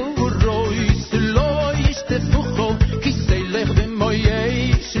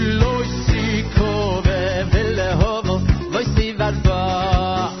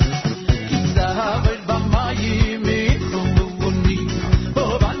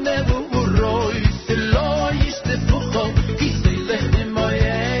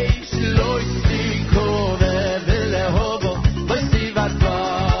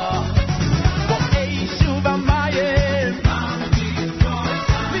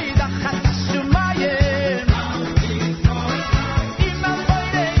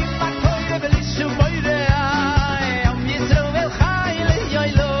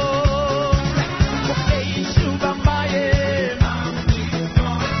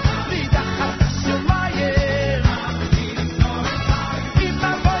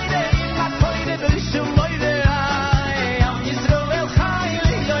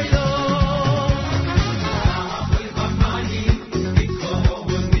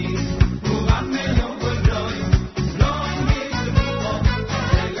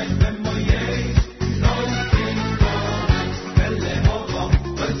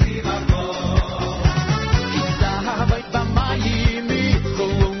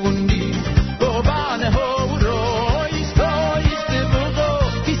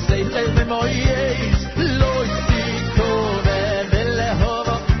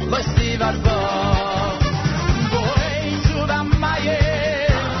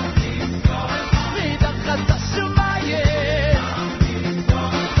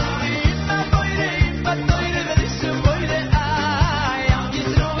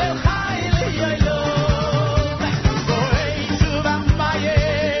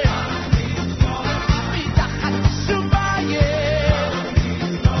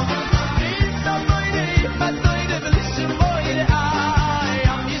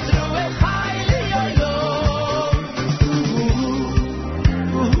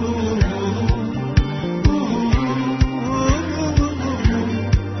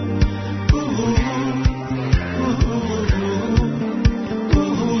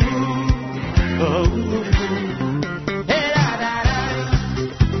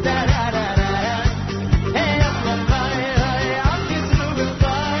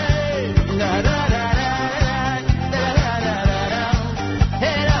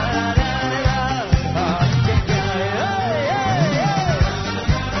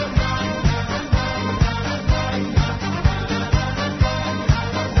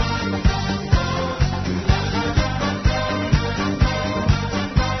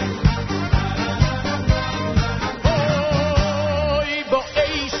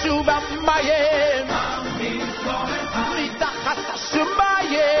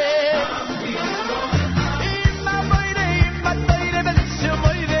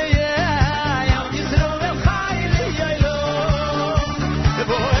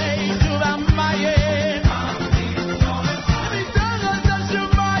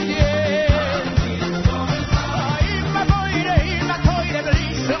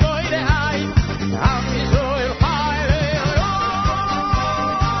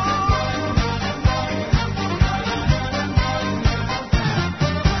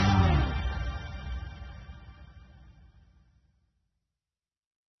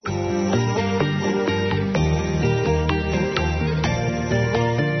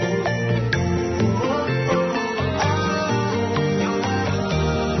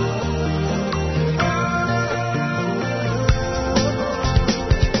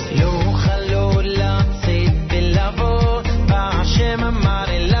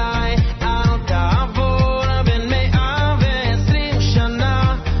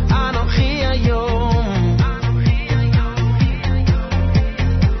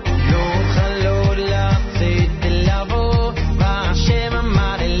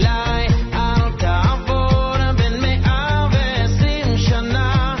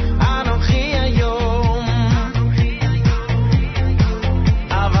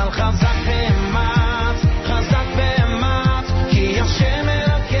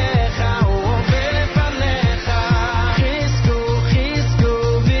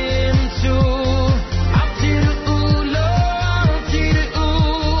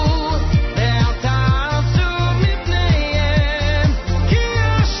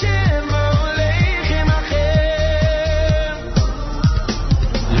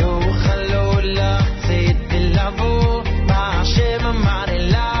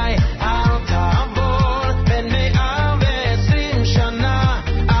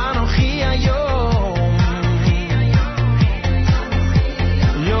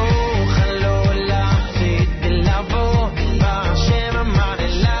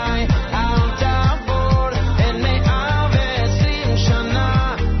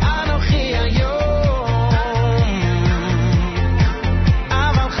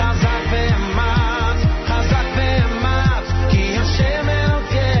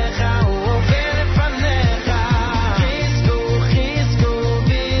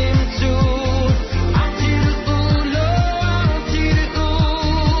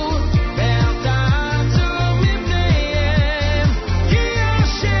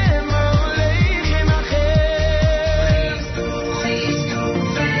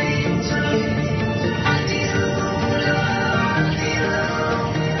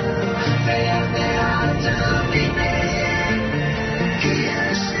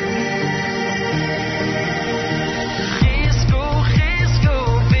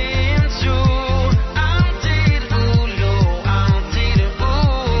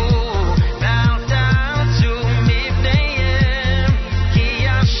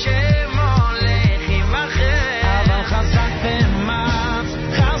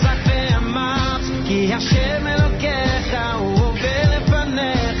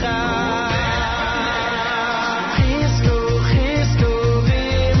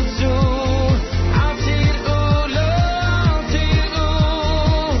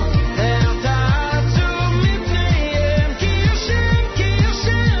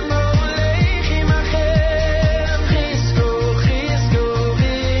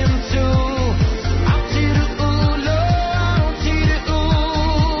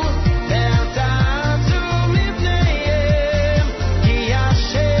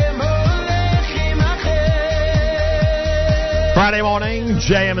morning,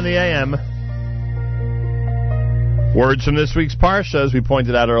 JM in the AM. Words from this week's Parsha, as we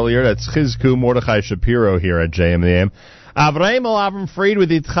pointed out earlier, that's Chizku Mordechai Shapiro here at JM in the AM. Avram Fried with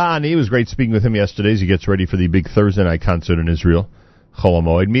Itchani. It was great speaking with him yesterday as he gets ready for the big Thursday night concert in Israel. Chol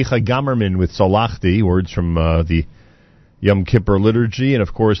HaMoed. Micha Gamerman with Solachti, words from the Yom Kippur liturgy, and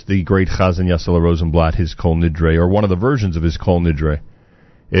of course the great Chazan Yasser Rosenblatt, his Kol Nidre, or one of the versions of his Kol Nidre.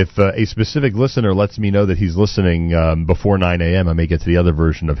 If a specific listener lets me know that he's listening before 9 a.m., I may get to the other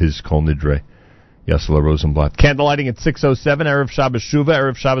version of his Kol Nidre. Yasser Rosenblatt. Candlelighting at 6:07, Erev Shabbos Shuva,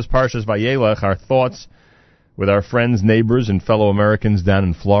 Erev Shabbos Parshas Vayelech. Our thoughts with our friends, neighbors, and fellow Americans down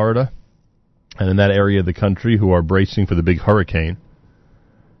in Florida and in that area of the country who are bracing for the big hurricane.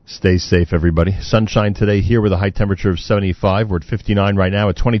 Stay safe, everybody. Sunshine today here with a high temperature of 75. We're at 59 right now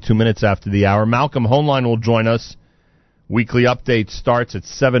at 22 minutes after the hour. Malcolm Hoenlein will join us. Weekly update starts at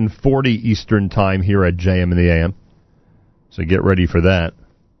 7:40 Eastern Time here at JM in the AM. So get ready for that.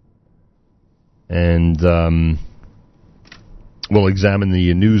 And we'll examine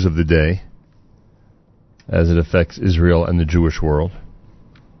the news of the day as it affects Israel and the Jewish world.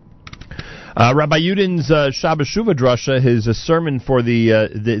 Rabbi Yudin's Shabbos Shuvah drasha, his sermon for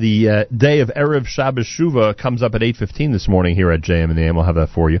the day of Erev Shabbos Shuvah, comes up at 8:15 this morning here at JM in the AM. We'll have that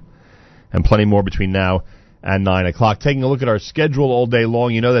for you. And plenty more between now and 9 o'clock. Taking a look at our schedule all day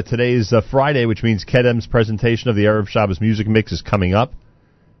long, you know that today is Friday, which means Kedem's presentation of the Erev Shabbos music mix is coming up,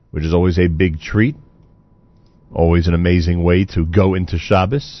 which is always a big treat. Always an amazing way to go into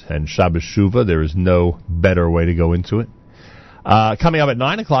Shabbos. And Shabbos Shuvah, there is no better way to go into it. Coming up at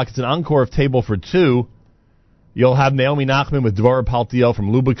 9 o'clock, it's an encore of Table for Two. You'll have Naomi Nachman with Dvorah Paltiel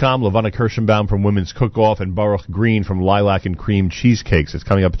from Lubicam, Levana Kirschenbaum from Women's Cook-Off, and Baruch Green from Lilac and Cream Cheesecakes. It's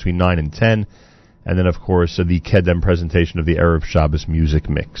coming up between 9 and 10. And then, of course, the Kedem presentation of the Erev Shabbos music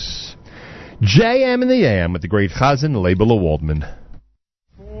mix. JM in the AM with the great Chazan Leibele Waldman.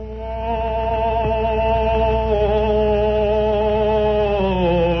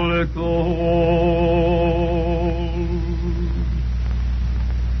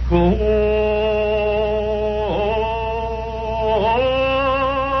 Oh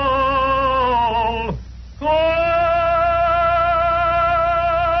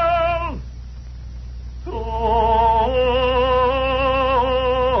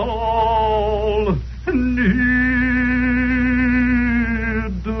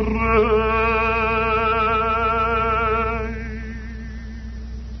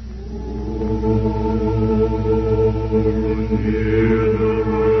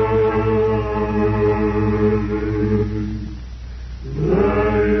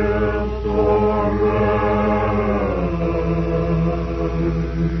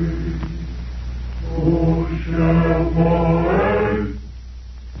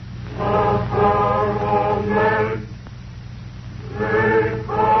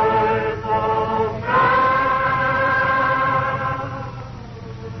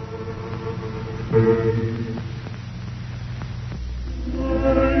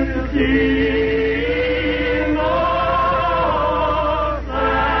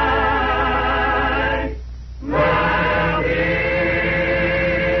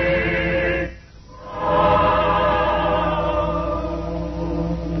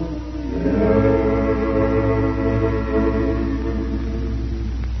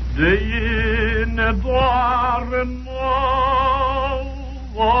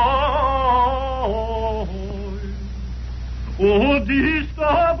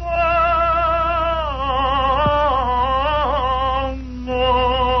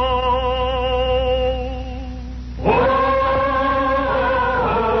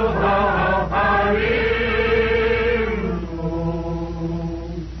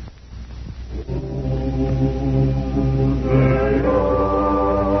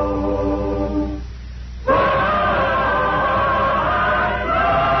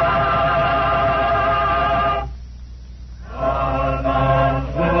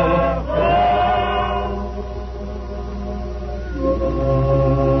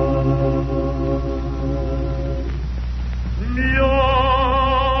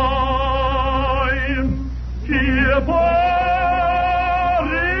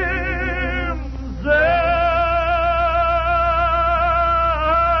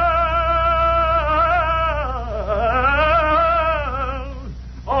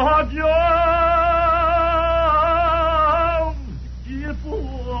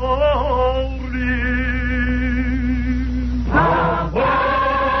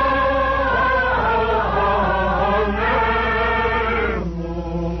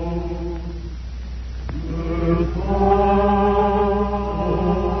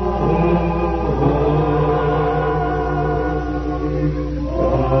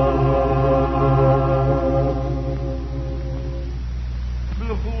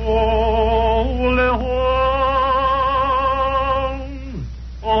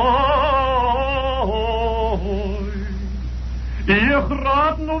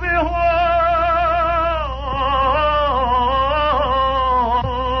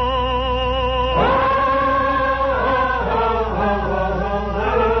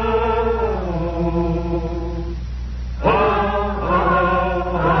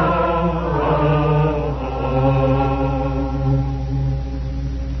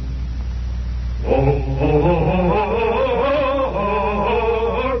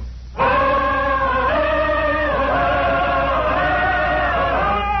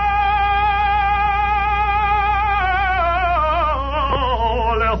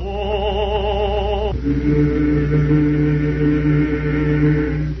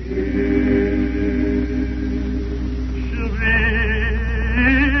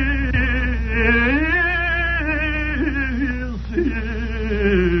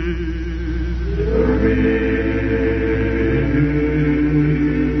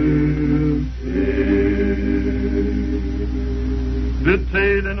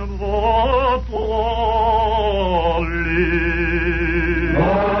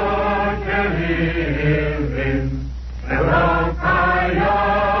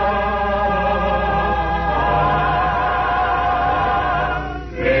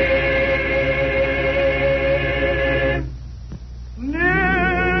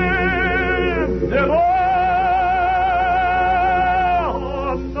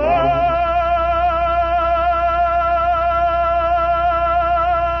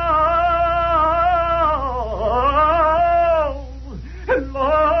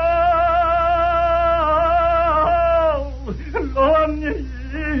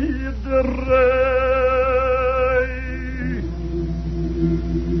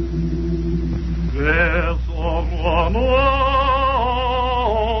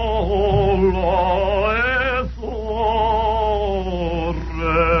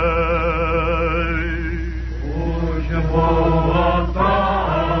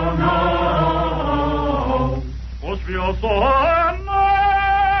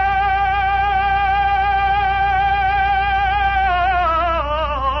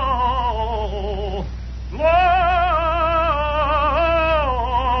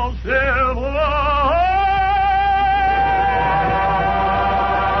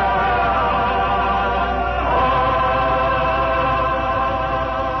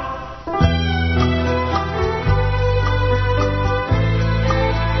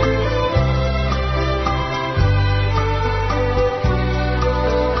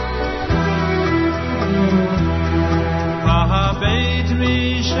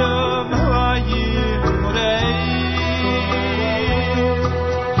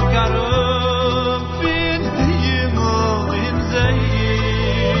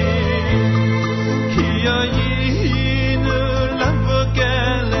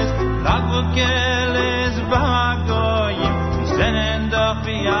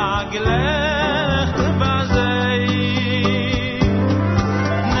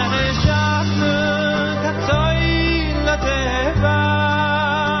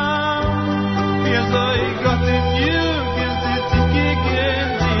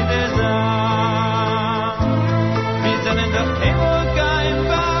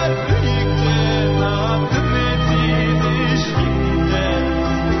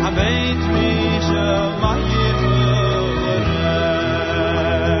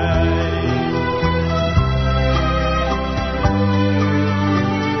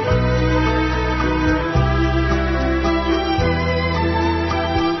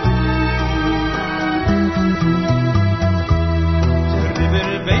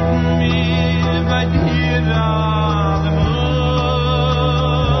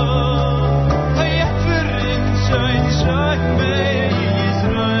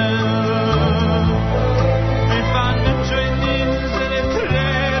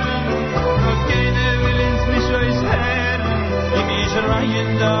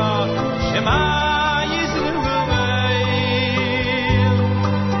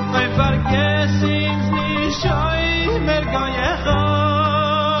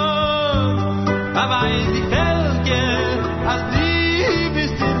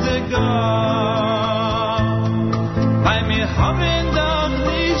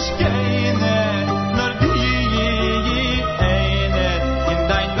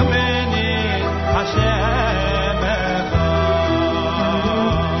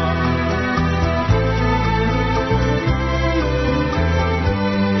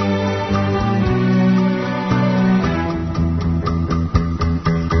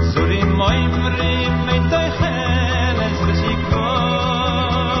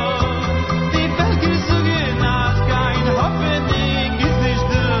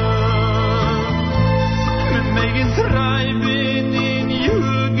Driving in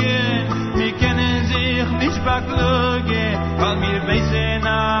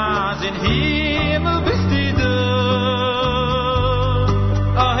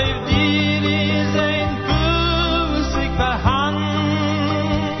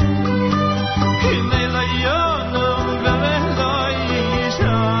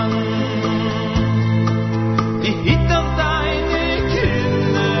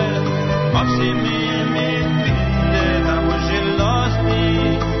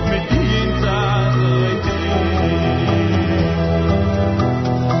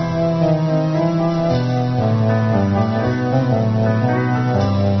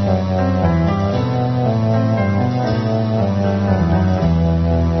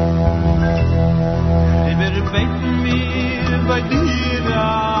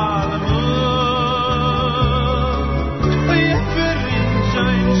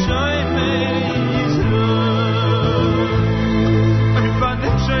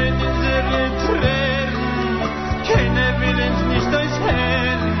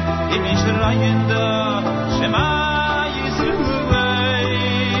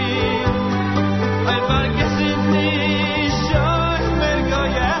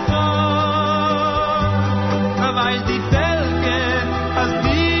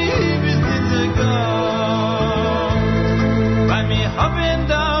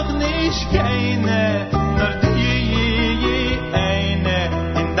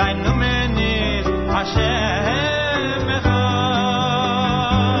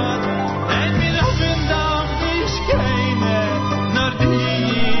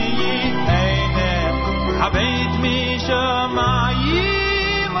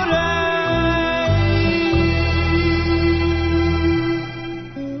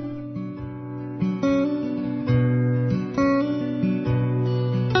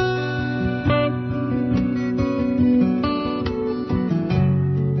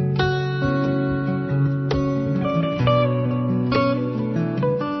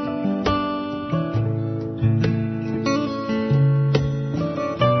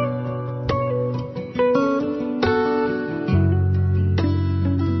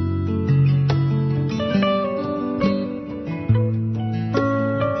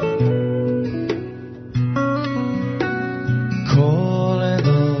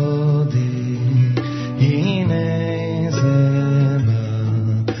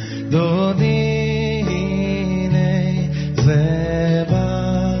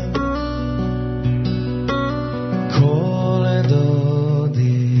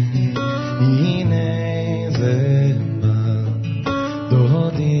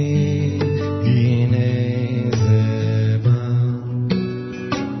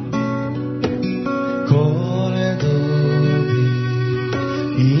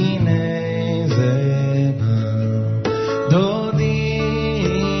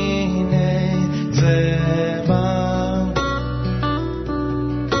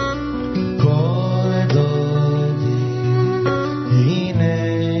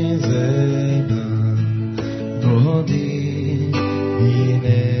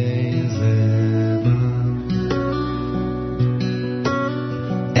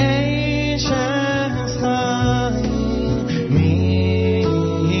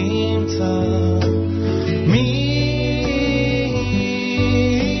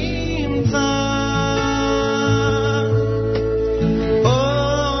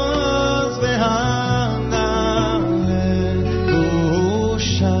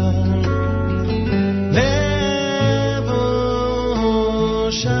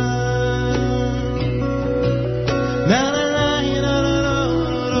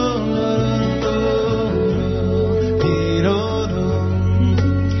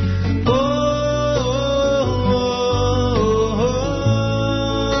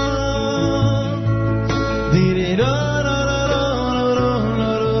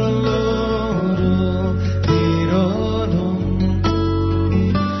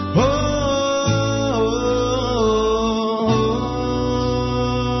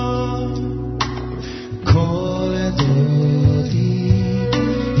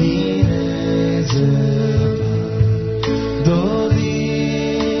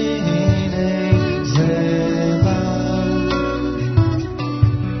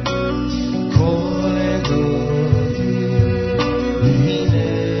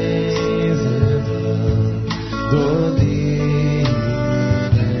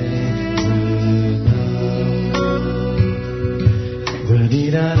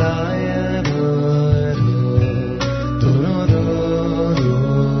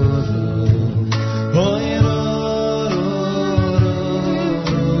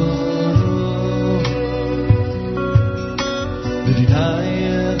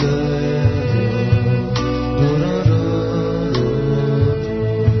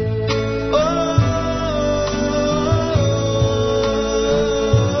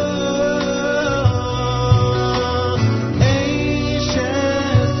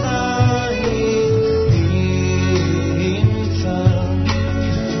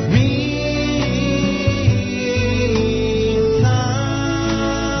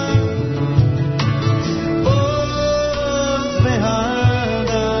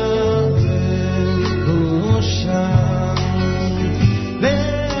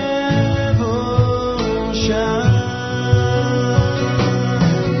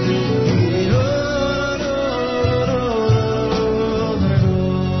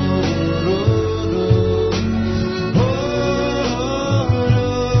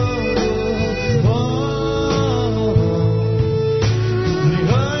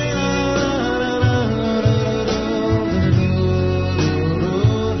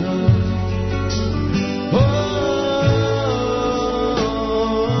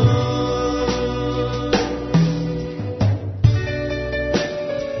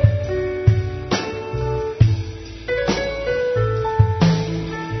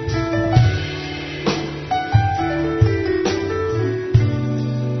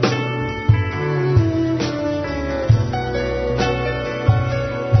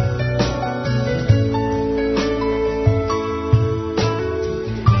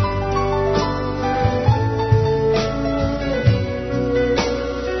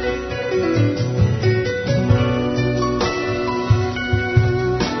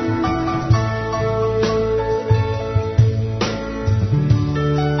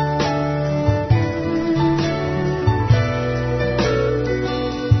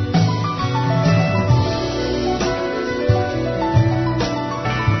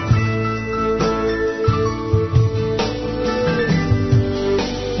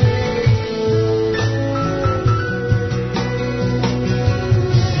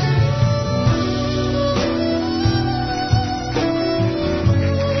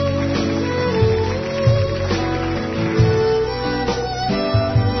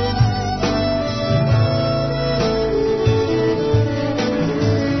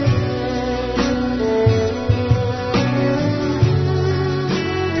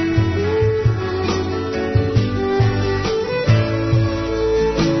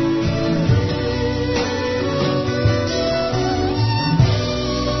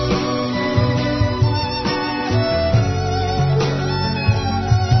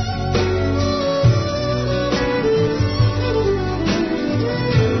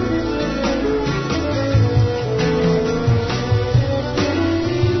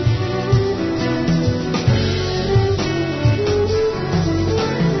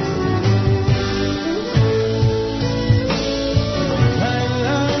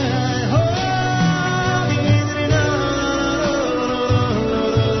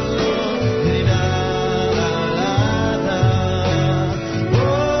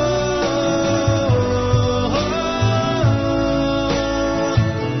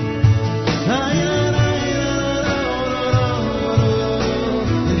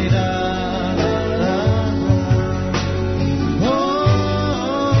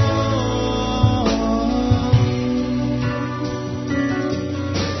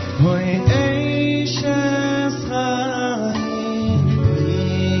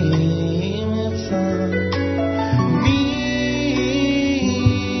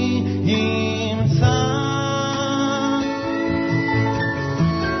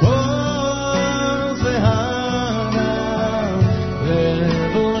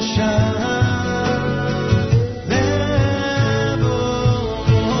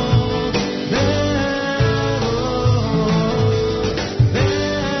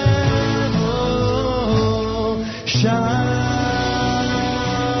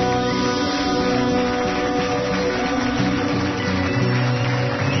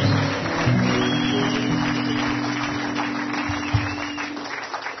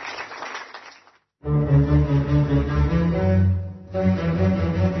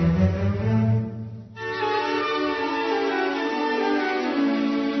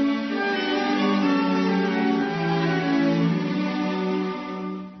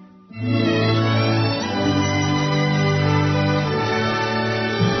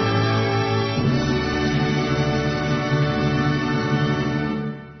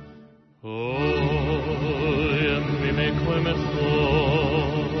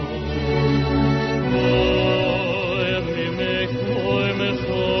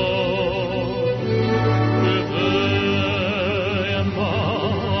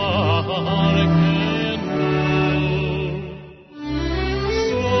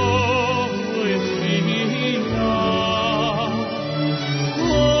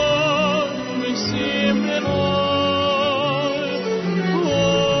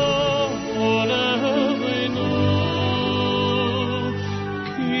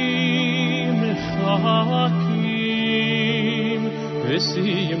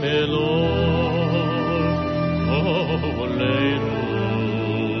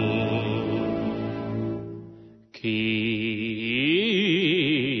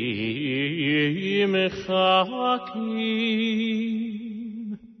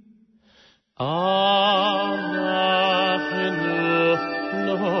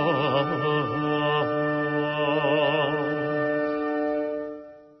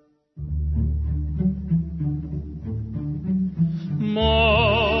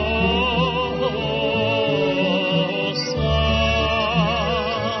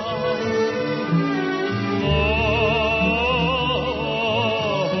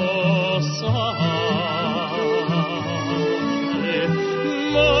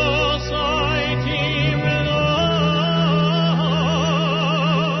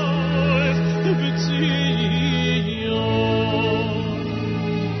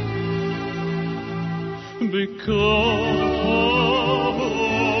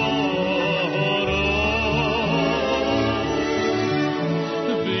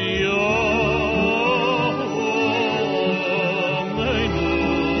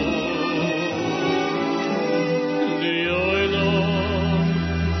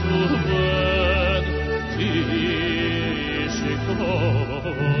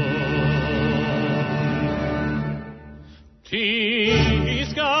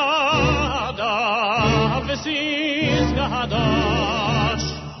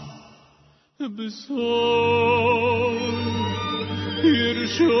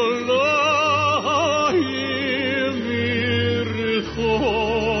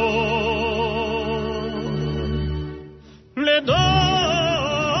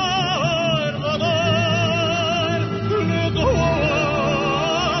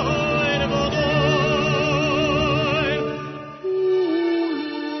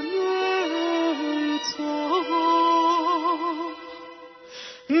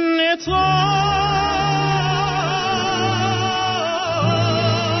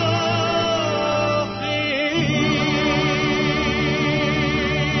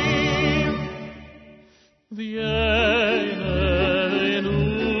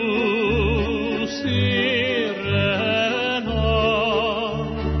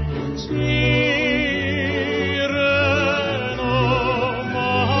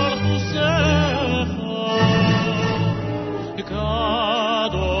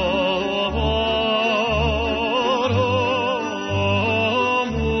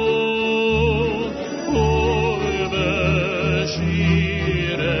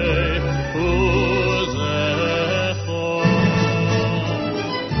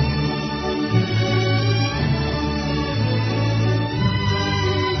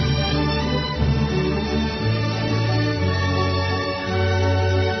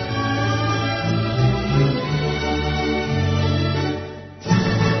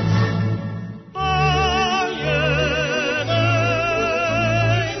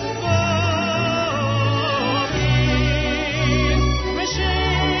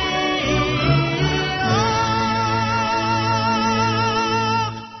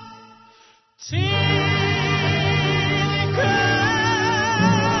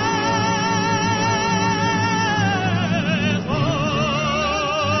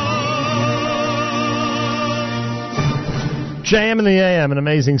JM in the AM, an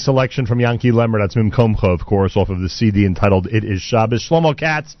amazing selection from Yankee Lemmer. That's Mim Komcha, of course, off of the CD entitled It Is Shabbos. Shlomo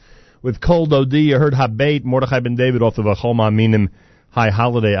Katz with Kol Dodi. You heard Habeit, Mordechai Ben David off of a Chol Ma'aminim High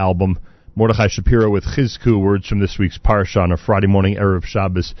Holiday album. Mordechai Shapiro with Chizku, words from this week's Parsha on a Friday morning, Erev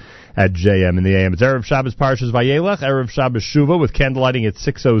Shabbos at JM in the AM. It's Erev Shabbos Parshas Vayelech, Erev Shabbos Shuva, with candlelighting at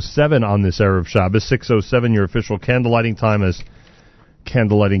 6:07 on this Erev Shabbos. 6:07, your official candlelighting time, as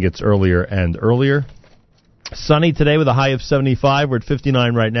candlelighting gets earlier and earlier. Sunny today with a high of 75. We're at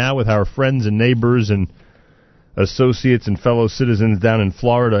 59 right now with our friends and neighbors and associates and fellow citizens down in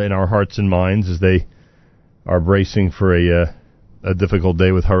Florida in our hearts and minds as they are bracing for a difficult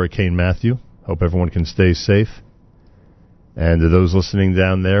day with Hurricane Matthew. Hope everyone can stay safe. And to those listening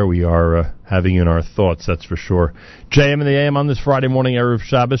down there, we are having you in our thoughts, that's for sure. JM in the AM on this Friday morning, Erev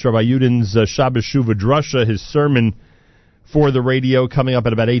Shabbos. Rabbi Yudin's Shabbos Shuvah Drasha, his sermon for the radio, coming up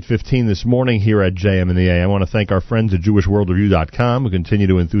at about 8:15 this morning here at JM in the AM. I want to thank our friends at JewishWorldReview.com who continue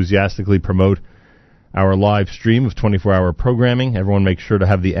to enthusiastically promote our live stream of 24-hour programming. Everyone make sure to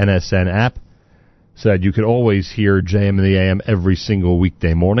have the NSN app so that you can always hear JM in the AM every single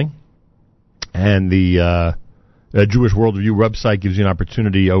weekday morning. And the Jewish World Review website gives you an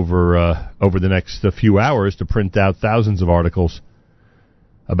opportunity over the next few hours to print out thousands of articles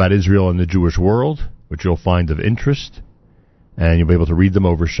about Israel and the Jewish world, which you'll find of interest. And you'll be able to read them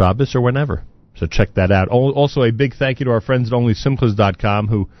over Shabbos or whenever. So check that out. Also, a big thank you to our friends at OnlySimchas.com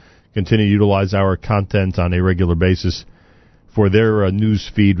who continue to utilize our content on a regular basis for their news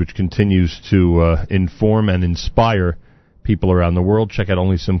feed, which continues to inform and inspire people around the world. Check out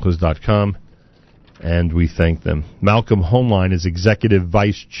OnlySimchas.com, and we thank them. Malcolm Hoenlein is Executive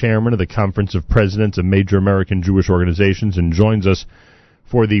Vice Chairman of the Conference of Presidents of Major American Jewish Organizations and joins us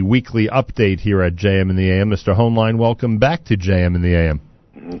for the weekly update here at JM in the AM. Mr. Hoenlein, welcome back to JM in the AM.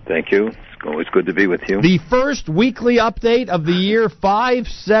 Thank you. It's always good to be with you. The first weekly update of the year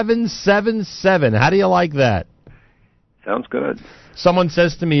 5777. How do you like that? Sounds good. Someone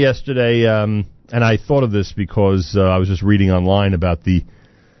says to me yesterday, and I thought of this because I was just reading online about the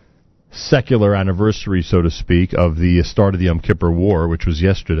secular anniversary, so to speak, of the start of the Yom Kippur War, which was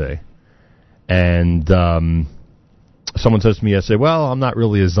yesterday. And someone says to me yesterday, well, I'm not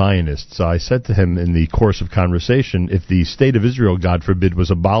really a Zionist. So I said to him in the course of conversation, if the state of Israel, God forbid, was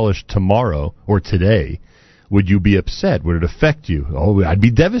abolished tomorrow or today, would you be upset? Would it affect you? Oh, I'd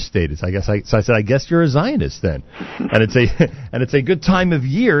be devastated. So I said, I guess you're a Zionist then. And it's a good time of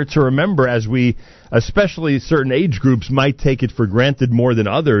year to remember, as we, especially certain age groups, might take it for granted more than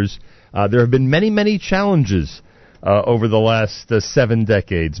others. There have been many, many challenges over the last 7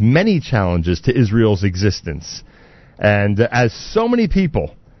 decades, many challenges to Israel's existence. And as so many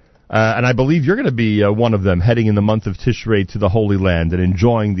people, and I believe you're going to be one of them, heading in the month of Tishrei to the Holy Land and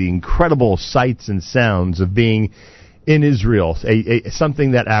enjoying the incredible sights and sounds of being in Israel,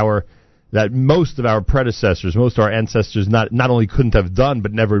 something that most of our predecessors, most of our ancestors not only couldn't have done,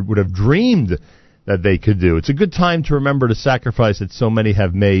 but never would have dreamed that they could do. It's a good time to remember the sacrifice that so many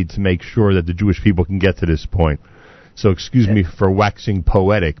have made to make sure that the Jewish people can get to this point. So excuse me for waxing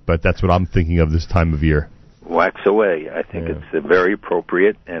poetic, but that's what I'm thinking of this time of year. Wax away. I think it's very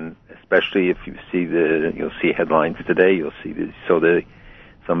appropriate, and especially if you see you'll see headlines today. You'll see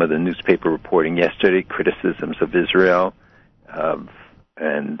some of the newspaper reporting yesterday, criticisms of Israel, and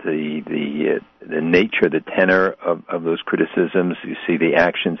the nature, the tenor of those criticisms. You see the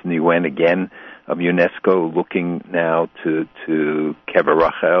actions in the UN again of UNESCO looking now to Kever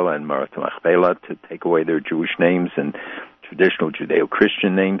Rachel and Marat Machpelah to take away their Jewish names and traditional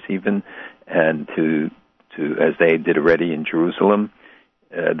Judeo-Christian names even, and to as they did already in Jerusalem.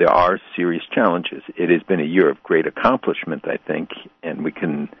 There are serious challenges. It has been a year of great accomplishment, I think, and we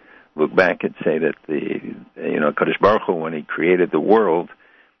can look back and say that Kadosh Baruch Hu, when he created the world,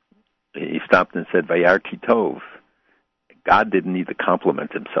 he stopped and said, Vayarti Tov. God didn't need to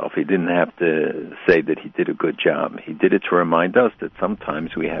compliment himself. He didn't have to say that he did a good job. He did it to remind us that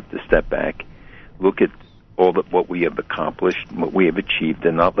sometimes we have to step back, look at what we have accomplished, what we have achieved,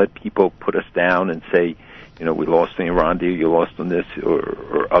 and not let people put us down and say, we lost in Iran, you lost on this,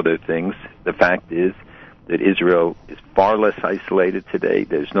 or other things. The fact is that Israel is far less isolated today.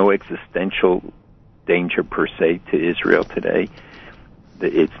 There's no existential danger per se to Israel today.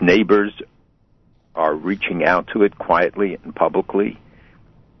 Its neighbors are reaching out to it quietly and publicly.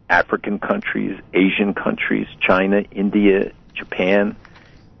 African countries, Asian countries, China, India, Japan,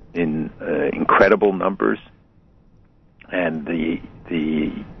 in incredible numbers. And the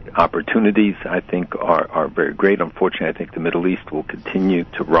opportunities, I think, are very great. Unfortunately, I think the Middle East will continue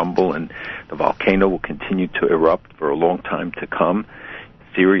to rumble and the volcano will continue to erupt for a long time to come.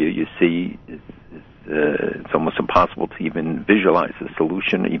 Syria, you see, it's almost impossible to even visualize a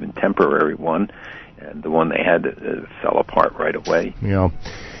solution, even temporary one. And the one they had fell apart right away. Well,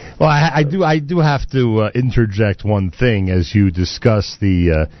 I do have to interject one thing as you discuss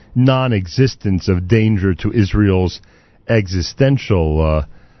the non-existence of danger to Israel's existential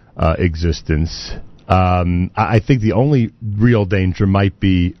existence. I think the only real danger might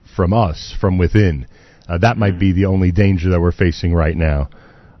be from us, from within. That might be the only danger that we're facing right now.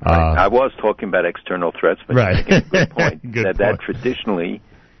 I was talking about external threats, but right. you make a good point. That Traditionally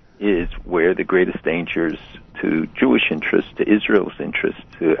is where the greatest dangers to Jewish interests, to Israel's interests,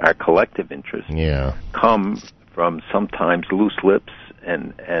 to our collective interests, come from sometimes loose lips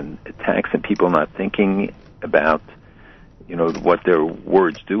and attacks and people not thinking about, what their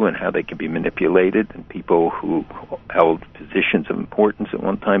words do and how they can be manipulated, and people who held positions of importance at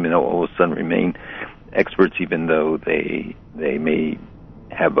one time, all of a sudden remain experts, even though they may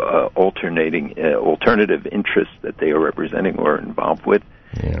have alternative interests that they are representing or involved with.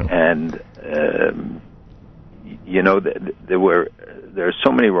 And there are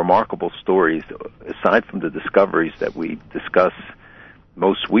so many remarkable stories aside from the discoveries that we discuss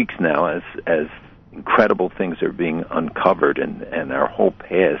most weeks now, as incredible things are being uncovered, and our whole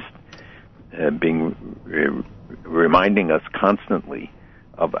past being reminding us constantly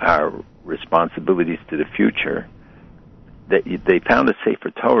of our responsibilities to the future. That they found a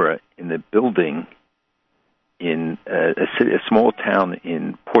Sefer Torah in the building in a small town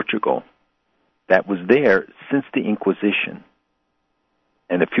in Portugal that was there since the Inquisition.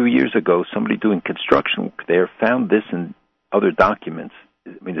 And a few years ago, somebody doing construction work there found this and other documents.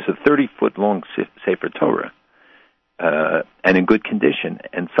 I mean, it's a 30-foot long Sefer Torah, and in good condition.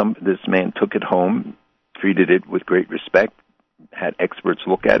 And this man took it home, treated it with great respect, had experts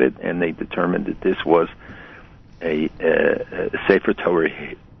look at it, and they determined that this was a Sefer Torah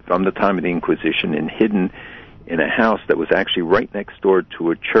from the time of the Inquisition and hidden in a house that was actually right next door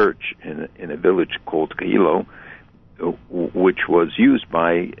to a church in a village called Cailo, which was used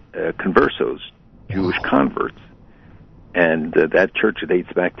by conversos, Jewish converts. And that church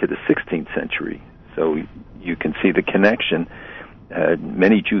dates back to the 16th century. So you can see the connection.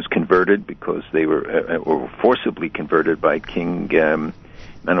 Many Jews converted because they were or forcibly converted by King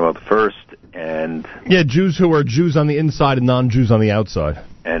Manuel I. And Jews who are Jews on the inside and non-Jews on the outside.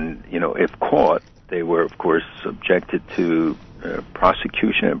 And, if caught, they were, of course, subjected to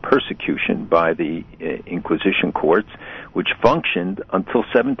prosecution and persecution by the Inquisition courts, which functioned until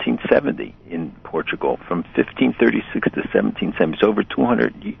 1770 in Portugal, from 1536 to 1770. It's over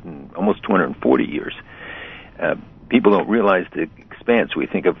almost 240 years. People don't realize the expanse. We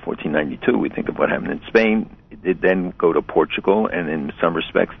think of 1492, we think of what happened in Spain. It did then go to Portugal, and in some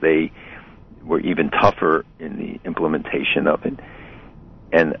respects they were even tougher in the implementation of it.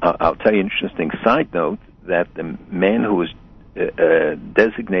 And I'll tell you an interesting side note, that the man who was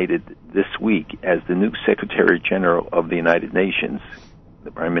designated this week as the new Secretary General of the United Nations,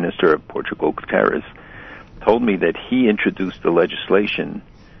 the Prime Minister of Portugal, Guterres, told me that he introduced the legislation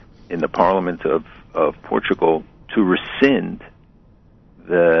in the Parliament of Portugal to rescind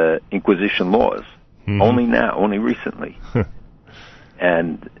the Inquisition laws. Only recently.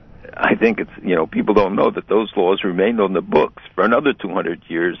 And I think it's, people don't know that those laws remained on the books for another 200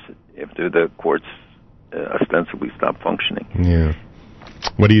 years after the courts ostensibly stopped functioning. Yeah.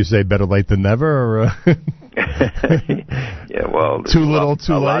 What do you say, better late than never? Or, yeah, well, too little,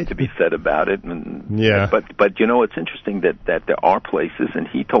 too late. A lot to be said about it. And, but it's interesting that there are places, and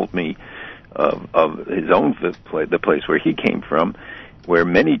he told me of his own the place where he came from, where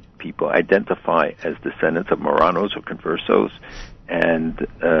many people identify as descendants of Moranos or Conversos, and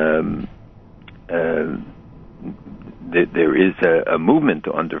there is a movement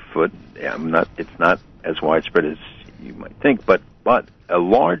underfoot. It's not as widespread as you might think, but a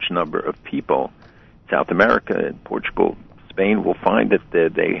large number of people, South America, Portugal, Spain, will find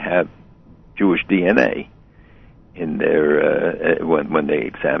that they have Jewish DNA in their when they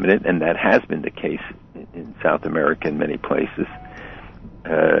examine it, and that has been the case in South America in many places.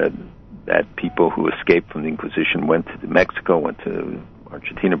 That people who escaped from the Inquisition went to Mexico, went to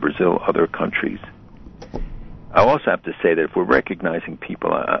Argentina, Brazil, other countries. I also have to say that if we're recognizing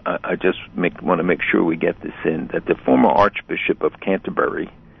people, I just want to make sure we get this in, that the former Archbishop of Canterbury,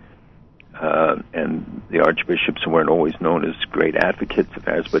 and the archbishops weren't always known as great advocates of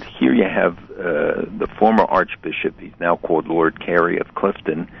ours, but here you have the former Archbishop, he's now called Lord Carey of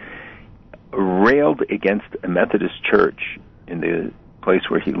Clifton, railed against a Methodist church in the place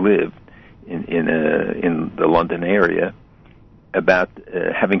where he lived, in the London area, about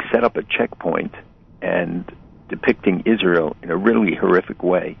having set up a checkpoint and depicting Israel in a really horrific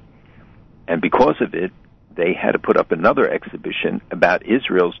way. And because of it, they had to put up another exhibition about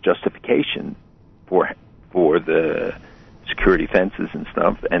Israel's justification for the security fences and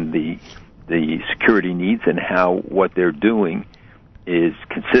stuff, and the security needs, and how what they're doing is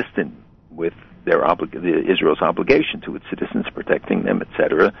consistent with their Israel's obligation to its citizens, protecting them,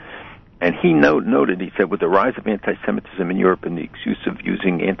 etc. And he noted, he said, with the rise of anti-Semitism in Europe and the excuse of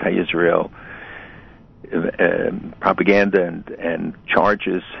using anti-Israel propaganda and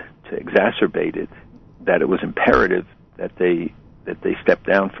charges to exacerbate it, that it was imperative that they step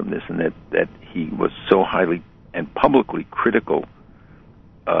down from this, and that he was so highly and publicly critical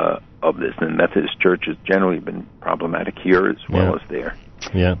of this. And the Methodist Church has generally been problematic here as well as there.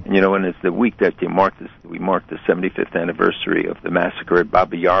 Yeah. And, and it's the week that we marked the 75th anniversary of the massacre at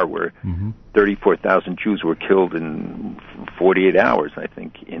Babi Yar, where 34,000 Jews were killed in 48 hours, I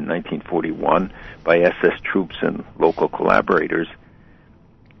think, in 1941 by SS troops and local collaborators.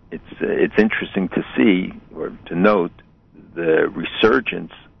 It's interesting to see or to note the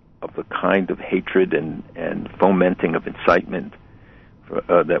resurgence of the kind of hatred and fomenting of incitement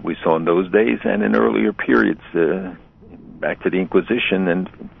that we saw in those days and in earlier periods, back to the Inquisition and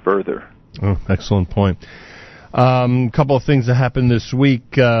further. Oh, excellent point. Couple of things that happened this week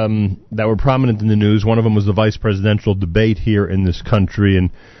that were prominent in the news. One of them was the vice presidential debate here in this country,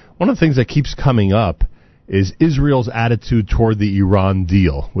 and one of the things that keeps coming up is Israel's attitude toward the Iran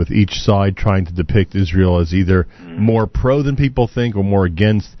deal, with each side trying to depict Israel as either more pro than people think or more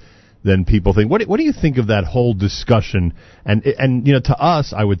against than people think. What do you think of that whole discussion? And to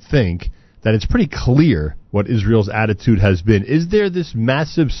us, I would think that it's pretty clear what Israel's attitude has been. Is there this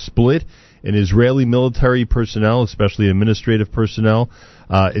massive split in Israeli military personnel, especially administrative personnel,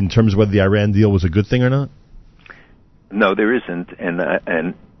 in terms of whether the Iran deal was a good thing or not? No, there isn't,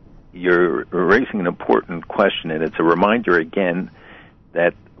 and you're raising an important question, and it's a reminder again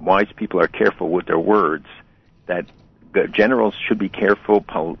that wise people are careful with their words, that generals should be careful,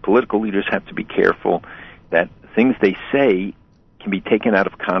 political leaders have to be careful, that things they say can be taken out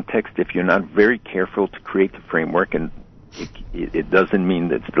of context if you're not very careful to create the framework, and it doesn't mean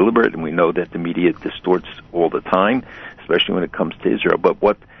that it's deliberate, and we know that the media distorts all the time, especially when it comes to Israel. But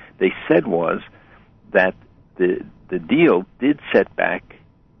what they said was that the deal did set back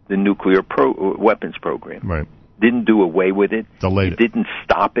the nuclear weapons program. Right. Didn't do away with it. Delayed it. Didn't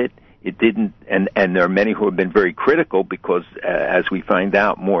stop it. It didn't, and there are many who have been very critical because, as we find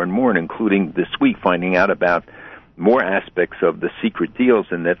out more and more, and including this week, finding out about more aspects of the secret deals,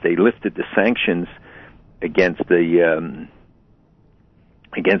 and that they lifted the sanctions against the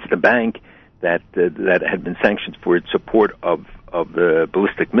bank that had been sanctioned for its support of the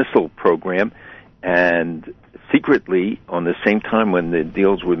ballistic missile program, and secretly, on the same time when the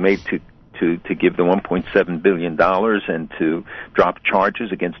deals were made to give the $1.7 billion and to drop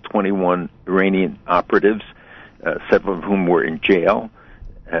charges against 21 Iranian operatives, several of whom were in jail,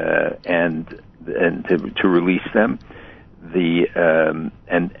 and to release them.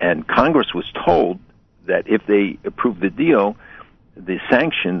 And Congress was told that if they approved the deal, the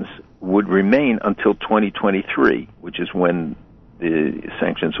sanctions would remain until 2023, which is when the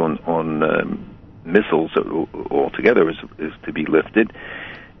sanctions on missiles altogether is to be lifted.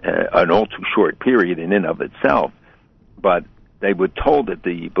 An all too short period in and of itself, but they were told that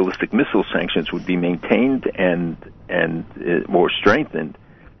the ballistic missile sanctions would be maintained and more strengthened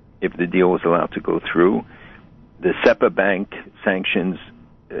if the deal was allowed to go through. The SEPA Bank sanctions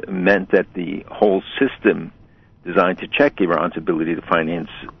meant that the whole system designed to check Iran's ability to finance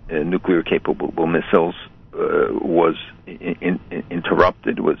nuclear-capable missiles was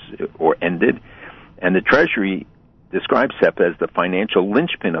interrupted, or ended, and the Treasury describes SEPA as the financial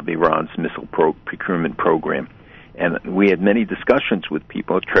linchpin of Iran's missile procurement program. And we had many discussions with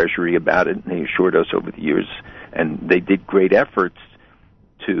people at Treasury about it, and they assured us over the years, and they did great efforts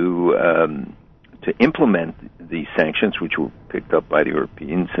to implement these sanctions, which were picked up by the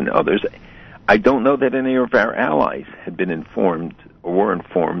Europeans and others. I don't know that any of our allies had been informed or were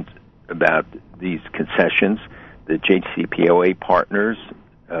informed about these concessions. The JCPOA partners,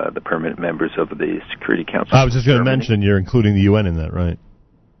 the permanent members of the Security Council. I was just going to mention you're including the UN in that, right?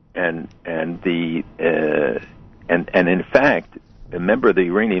 And in fact, a member of the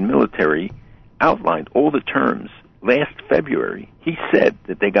Iranian military outlined all the terms last February. He said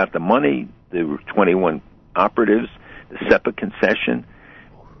that they got the money, the 21 operatives, the SEPA concession,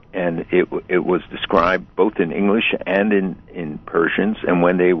 and it was described both in English and in Persian. And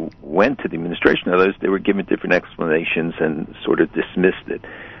when they went to the administration of those, they were given different explanations and sort of dismissed it.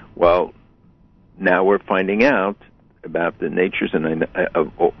 Well, now we're finding out about the natures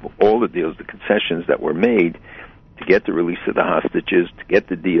of all the deals, the concessions that were made to get the release of the hostages, to get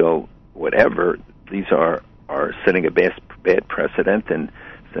the deal, whatever. These are setting a bad precedent and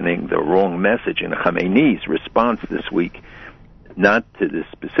sending the wrong message. And Khamenei's response this week, not to this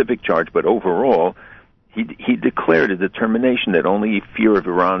specific charge, but overall, he declared a determination that only fear of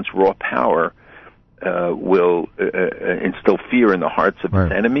Iran's raw power will instill fear in the hearts of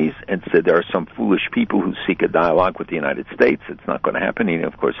its enemies, and said there are some foolish people who seek a dialogue with the United States. It's not going to happen. He,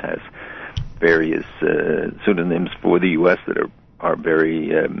 of course, has various pseudonyms for the U.S. that are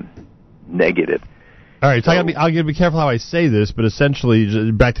very negative. All right, so I got to be careful how I say this, but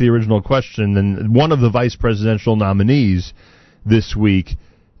essentially, back to the original question, then one of the vice presidential nominees this week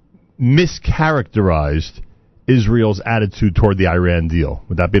mischaracterized Israel's attitude toward the Iran deal.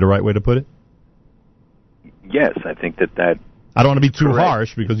 Would that be the right way to put it? Yes, I think that. I don't want to be too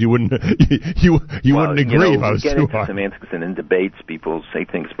harsh because you wouldn't you wouldn't agree if I was too harsh. Semantics and in debates, people say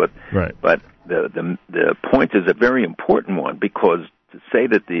things, but right. But the point is a very important one, because to say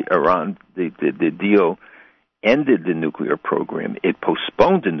that the deal ended the nuclear program, it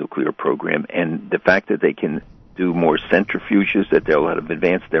postponed the nuclear program, and the fact that they can do more centrifuges, that they'll have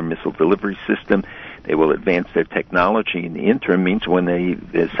advanced their missile delivery system, they will advance their technology in the interim, means when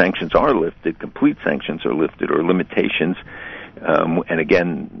the sanctions are lifted, complete sanctions are lifted, or limitations, and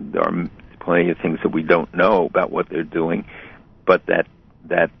again, there are plenty of things that we don't know about what they're doing, but that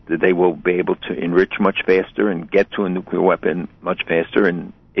they will be able to enrich much faster and get to a nuclear weapon much faster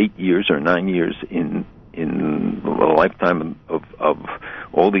in 8 years or 9 years in the lifetime of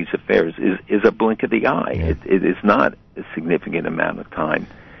all these affairs is a blink of the eye. Yeah. It is not a significant amount of time.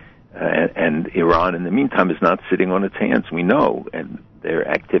 And Iran, in the meantime, is not sitting on its hands, we know, and their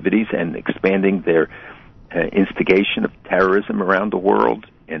activities and expanding their instigation of terrorism around the world,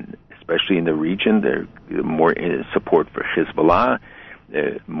 and especially in the region. They're more support for Hezbollah,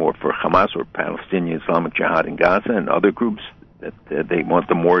 more for Hamas or Palestinian Islamic Jihad in Gaza and other groups that they want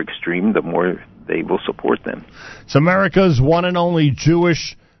the more extreme, the more they will support them. It's America's one and only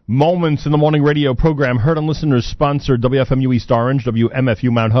Jewish Moments in the Morning radio program, heard on listeners sponsored WFMU East Orange, WMFU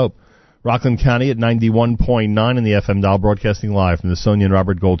Mount Hope, Rockland County at 91.9 in the FM dial, broadcasting live from the Sonia and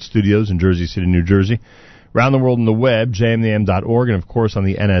Robert Gold studios in Jersey City, New Jersey. Around the world on the web, jmam.org, and of course on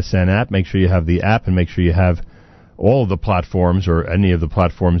the NSN app. Make sure you have the app, and make sure you have all of the platforms, or any of the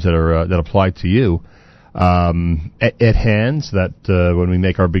platforms that are that apply to you at hand, so that when we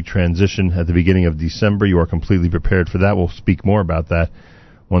make our big transition at the beginning of December, you are completely prepared for that. We'll speak more about that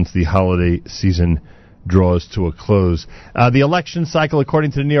once the holiday season draws to a close. The election cycle,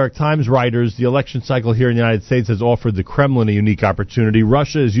 according to the New York Times writers, the election cycle here in the United States has offered the Kremlin a unique opportunity.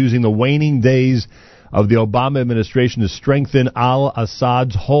 Russia is using the waning days of the Obama administration to strengthen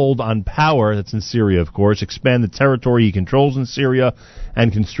al-Assad's hold on power, that's in Syria, of course, expand the territory he controls in Syria,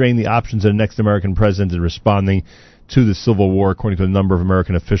 and constrain the options of the next American president in responding to the civil war, according to a number of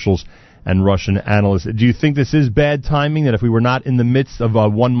American officials and Russian analysts. Do you think this is bad timing, that if we were not in the midst of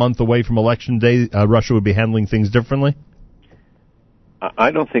 1 month away from Election Day, Russia would be handling things differently?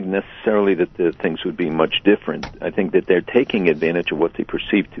 I don't think necessarily that the things would be much different. I think that they're taking advantage of what they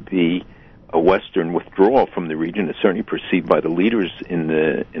perceive to be a Western withdrawal from the region. Is certainly perceived by the leaders in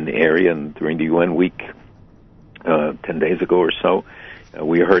the area, and during the UN week 10 days ago or so,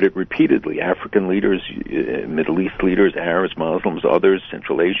 we heard it repeatedly. African leaders, Middle East leaders, Arabs, Muslims, others,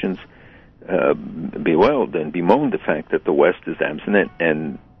 Central Asians, bewailed and bemoaned the fact that the West is absent,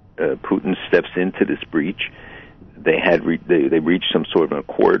 and Putin steps into this breach. They reached some sort of an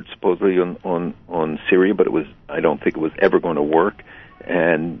accord supposedly on Syria, but I don't think it was ever going to work,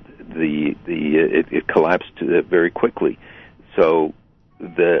 and it collapsed very quickly. So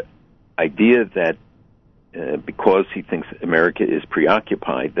the idea that because he thinks America is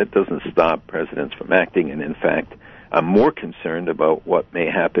preoccupied, that doesn't stop presidents from acting. And in fact, I'm more concerned about what may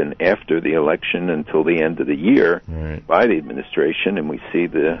happen after the election until the end of the year by the administration. And we see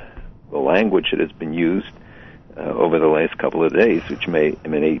the language that has been used over the last couple of days, which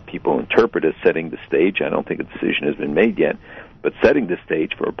many people interpret as setting the stage. I don't think a decision has been made yet, but setting the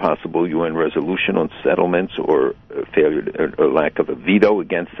stage for a possible UN resolution on settlements, or failure or lack of a veto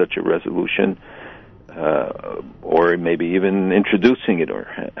against such a resolution, or maybe even introducing it, or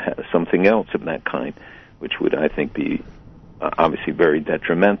something else of that kind, which would, I think, be obviously very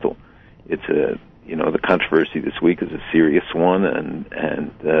detrimental. It's the controversy this week is a serious one, and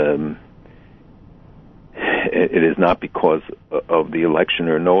it is not because of the election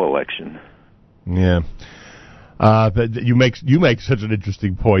or no election. Yeah. But you make such an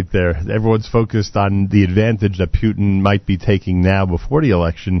interesting point there. Everyone's focused on the advantage that Putin might be taking now before the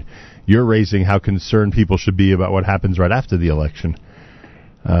election. You're raising how concerned people should be about what happens right after the election.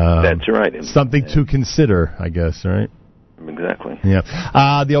 That's right. Something to consider, I guess, right? Exactly. Yeah.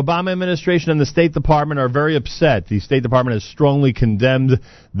 The Obama administration and the State Department are very upset. The State Department has strongly condemned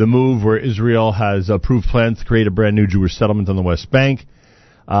the move where Israel has approved plans to create a brand new Jewish settlement on the West Bank.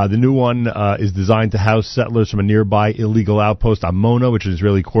 The new one is designed to house settlers from a nearby illegal outpost, Amona, which an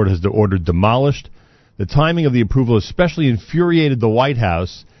Israeli court has ordered demolished. The timing of the approval especially infuriated the White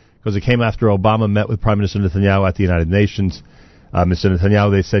House because it came after Obama met with Prime Minister Netanyahu at the United Nations. Mr.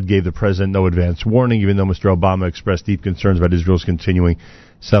 Netanyahu, they said, gave the president no advance warning, even though Mr. Obama expressed deep concerns about Israel's continuing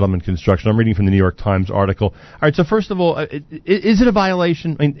settlement construction. I'm reading from the New York Times article. All right, so first of all, is it a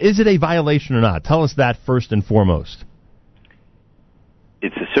violation? I mean, is it a violation or not? Tell us that first and foremost.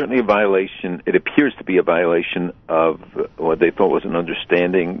 It's certainly a violation. It appears to be a violation of what they thought was an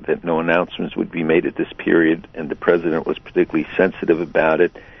understanding that no announcements would be made at this period, and the president was particularly sensitive about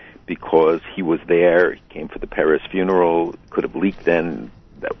it because he was there. He came for the Peres funeral. Could have leaked then,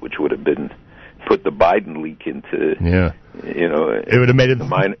 which would have been put the Biden leak into. Yeah. You know, it would have made it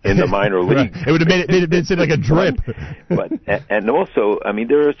in the minor league. It would have made it seem like a drip. But and also, I mean,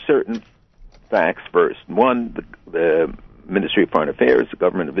 there are certain facts. First, one, the Ministry of Foreign Affairs, the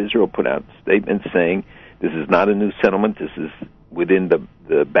government of Israel, put out statements saying this is not a new settlement. This is within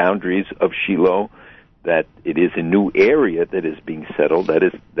the boundaries of Shiloh. That it is a new area that is being settled. That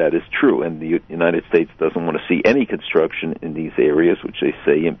is true, and the United States doesn't want to see any construction in these areas, which they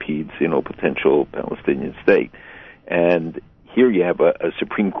say impedes, potential Palestinian state. And here you have a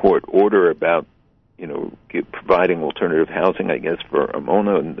Supreme Court order about, providing alternative housing, I guess, for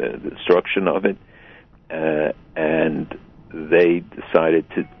Amona and the destruction of it, and they decided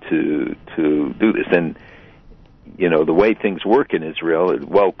to do this. And the way things work in Israel,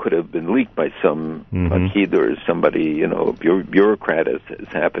 it could have been leaked by some kid or somebody, bureaucrat, as has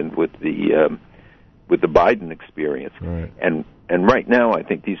happened with the Biden experience. Right. And right now, I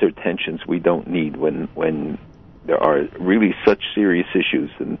think these are tensions we don't need when there are really such serious issues.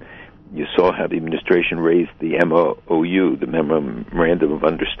 And you saw how the administration raised the MOU, the Memorandum of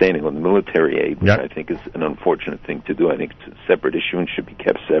Understanding on the military aid, which I think is an unfortunate thing to do. I think it's a separate issue and should be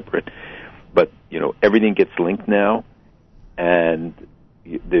kept separate. But, everything gets linked now, and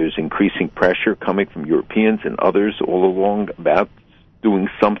there's increasing pressure coming from Europeans and others all along about doing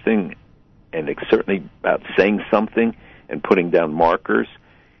something, and it's certainly about saying something and putting down markers.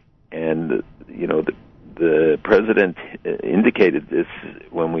 And, the president indicated this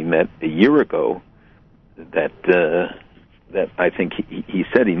when we met a year ago, that I think he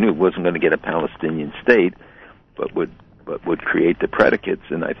said he knew it wasn't going to get a Palestinian state, but would create the predicates,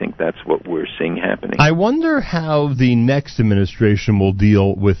 and I think that's what we're seeing happening. I wonder how the next administration will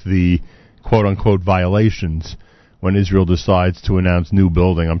deal with the quote-unquote violations when Israel decides to announce new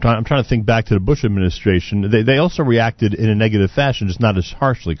building. I'm trying to think back to the Bush administration. They also reacted in a negative fashion, just not as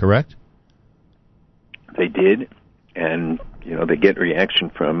harshly, correct? They did, and they get reaction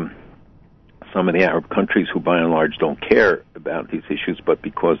from some of the Arab countries who, by and large, don't care about these issues, but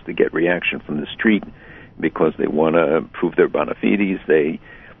because they get reaction from the street, because they want to prove their bona fides, they,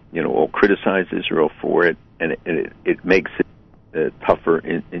 all criticize Israel for it, and it makes it tougher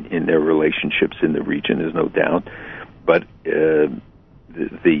in their relationships in the region, there's no doubt. But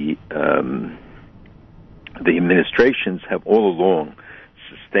the administrations have all along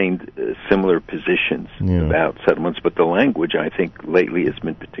sustained similar positions about settlements, but the language, I think, lately has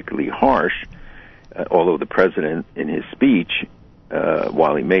been particularly harsh, although the president, in his speech,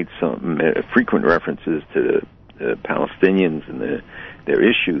 while he made some frequent references to the Palestinians and their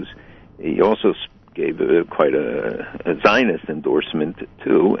issues, he also gave quite a Zionist endorsement,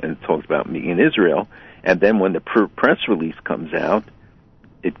 too, and talked about meeting in Israel. And then when the press release comes out,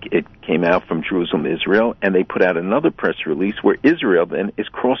 it came out from Jerusalem, Israel, and they put out another press release where Israel then is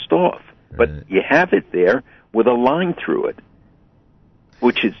crossed off. But you have it there with a line through it,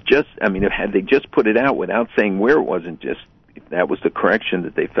 which is just, had they just put it out without saying where it wasn't just, that was the correction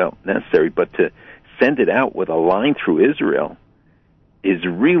that they felt necessary, but to send it out with a line through Israel is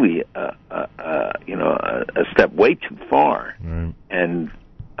really a step way too far, and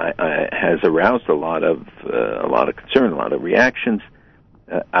has aroused a lot of concern, a lot of reactions.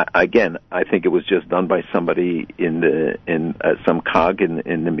 Again, I think it was just done by somebody in some cog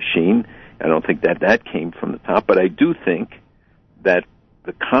in the machine. I don't think that came from the top, but I do think that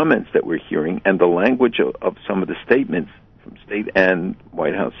the comments that we're hearing and the language of some of the statements from state and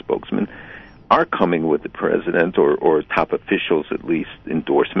White House spokesmen are coming with the president or top officials, at least,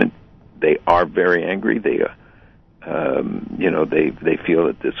 endorsement. They are very angry. They feel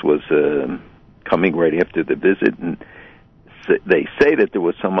that this was coming right after the visit, and they say that there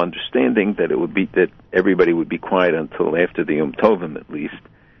was some understanding that it would be that everybody would be quiet until after the Yom Tovim, at least,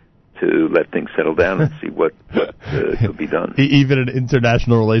 to let things settle down and see what could be done. Even in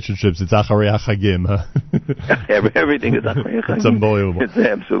international relationships, it's Acharei HaChagim, huh? Everything is Acharei HaChagim. It's unbelievable. It's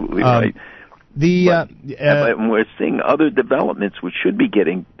absolutely right. But we're seeing other developments which should be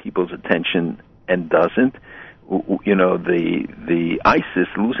getting people's attention and doesn't. The ISIS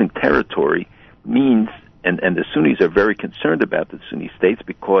losing territory means, and the Sunnis are very concerned about the Sunni states,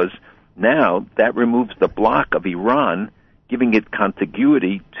 because now that removes the block of Iran giving it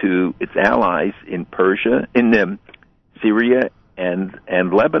contiguity to its allies in Persia, in Syria,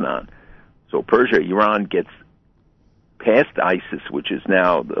 and Lebanon. So Persia, Iran gets past ISIS, which is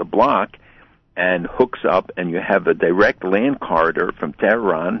now the bloc, and hooks up, and you have a direct land corridor from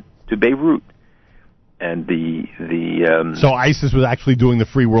Tehran to Beirut. And so ISIS was actually doing the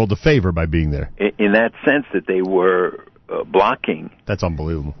free world a favor by being there. In that sense, that they were blocking. That's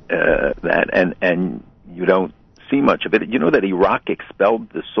unbelievable. That and you don't see much of it. You know that Iraq expelled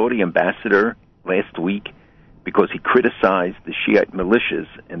the Saudi ambassador last week because he criticized the Shiite militias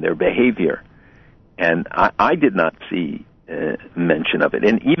and their behavior. And I did not see mention of it.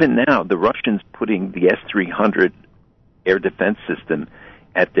 And even now, the Russians putting the S-300 air defense system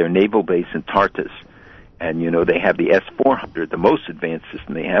at their naval base in Tartus. And, you know, they have the S-400, the most advanced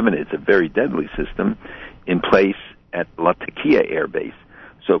system they have, and it's a very deadly system, in place at Latakia Air Base.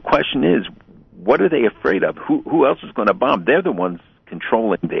 So the question is, what are they afraid of? Who else is going to bomb? They're the ones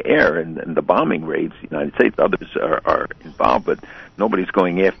controlling the air and the bombing raids. The United States, others are involved, but nobody's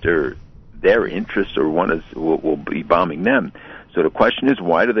going after their interests or will be bombing them. So the question is,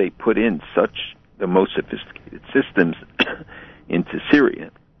 why do they put in the most sophisticated systems into Syria?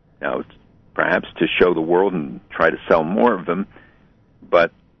 Now, it's perhaps to show the world and try to sell more of them,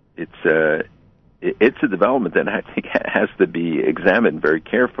 but it's a development that I think has to be examined very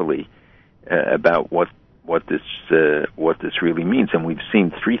carefully about what this really means. And we've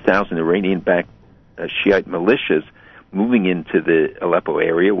seen 3,000 Iranian-backed Shiite militias moving into the Aleppo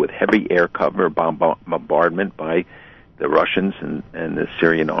area with heavy air cover bombardment by the Russians and the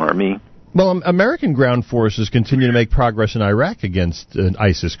Syrian army. Well, American ground forces continue to make progress in Iraq against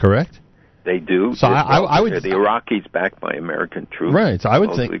ISIS, correct? They do. So I would the Iraqis backed by American troops. Right. So I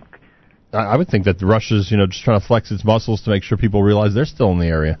would think that Russia's just trying to flex its muscles to make sure people realize they're still in the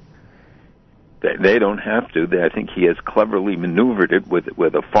area. They don't have to. I think he has cleverly maneuvered it with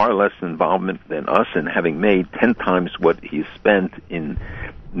a far less involvement than us, and having made 10 times what he's spent in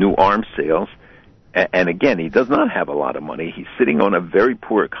new arms sales. And again, he does not have a lot of money. He's sitting on a very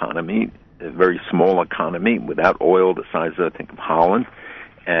poor economy, a very small economy without oil, the size of Holland.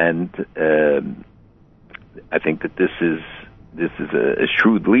 And I think that this is a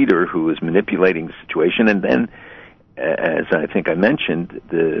shrewd leader who is manipulating the situation. And then, as I think I mentioned,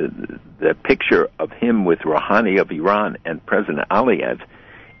 the picture of him with Rouhani of Iran and President Aliyev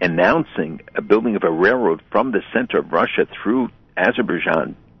announcing a building of a railroad from the center of Russia through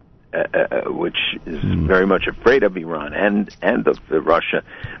Azerbaijan, which is very much afraid of Iran and of Russia,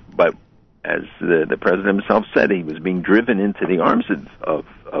 but as the president himself said, he was being driven into the arms of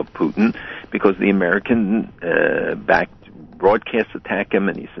Putin because the American backed broadcasts attack him,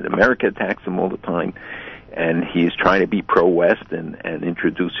 and he said America attacks him all the time, and he's trying to be pro-West and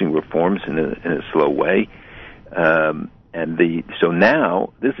introducing reforms in a slow way. So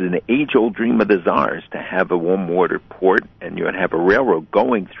now this is an age-old dream of the czars to have a warm water port, and you would have a railroad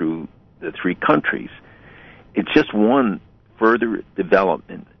going through the three countries. It's just one further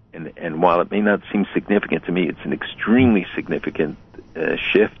development. And while it may not seem significant to me, it's an extremely significant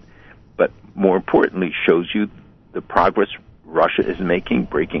shift, but more importantly shows you the progress Russia is making,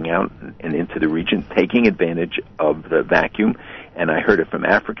 breaking out and into the region, taking advantage of the vacuum. And I heard it from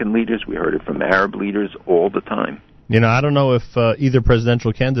African leaders, we heard it from Arab leaders all the time. I don't know if either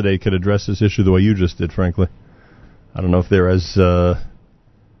presidential candidate could address this issue the way you just did, frankly. I don't know if they're as well,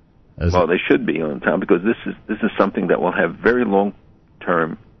 they should be on time, because this is something that will have very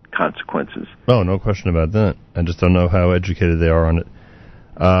long-term consequences. Oh, no question about that. I just don't know how educated they are on it.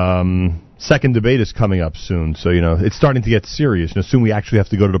 Second debate is coming up soon, so it's starting to get serious. Soon we actually have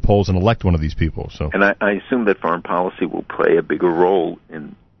to go to the polls and elect one of these people. So, and I assume that foreign policy will play a bigger role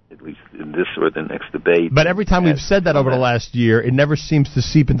in at least in this or the next debate. But every time we've said that over the last year, it never seems to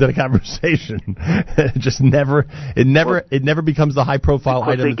seep into the conversation. It never becomes the high-profile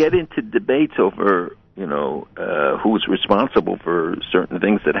item. Because they get into debates over who's responsible for certain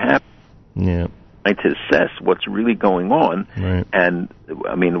things that happen. Yeah. To assess what's really going on. Right. And,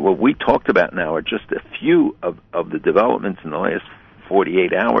 what we talked about now are just a few of the developments in the last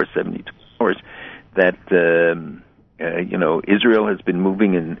 48 hours, 72 hours, that, Israel has been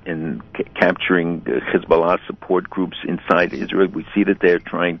moving in capturing Hezbollah support groups inside Israel. We see that they're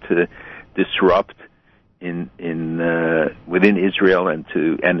trying to disrupt within Israel and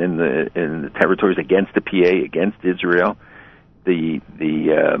in the territories against the PA, against Israel. These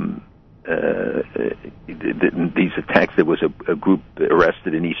attacks. There was a group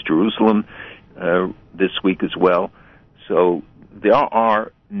arrested in East Jerusalem this week as well. So there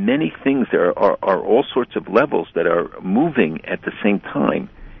are many things. There are all sorts of levels that are moving at the same time,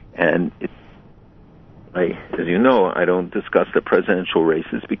 and as you know, I don't discuss the presidential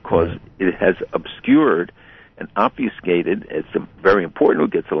races because it has obscured and obfuscated. It's very important who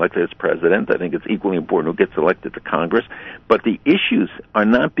gets elected as president. I think it's equally important who gets elected to Congress. But the issues are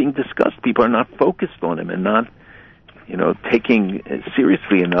not being discussed. People are not focused on them and not, taking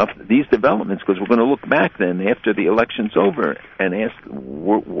seriously enough these developments, because we're going to look back then after the election's over and ask,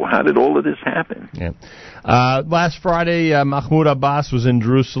 how did all of this happen? Yeah. Last Friday, Mahmoud Abbas was in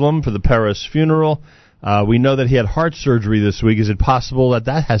Jerusalem for the Peres funeral. We know that he had heart surgery this week. Is it possible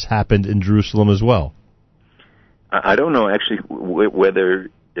that has happened in Jerusalem as well? I don't know, actually, whether...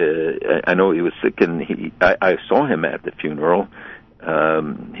 I know he was sick, and I saw him at the funeral. I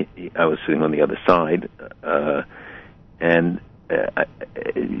was sitting on the other side.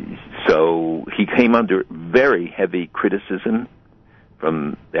 So he came under very heavy criticism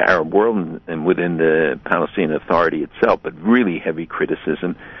from the Arab world and within the Palestinian Authority itself, but really heavy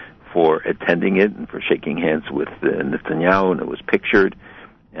criticism for attending it and for shaking hands with Netanyahu, and it was pictured,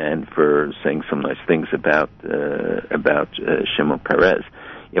 and for saying some nice things about Shimon Peres.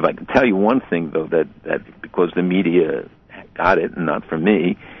 If I can tell you one thing, though, that because the media got it, and not from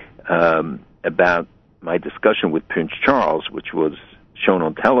me, about my discussion with Prince Charles, which was shown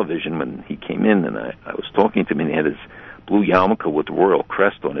on television when he came in, and I was talking to him, and he had his blue yarmulke with the royal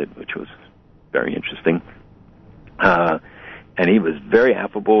crest on it, which was very interesting. And he was very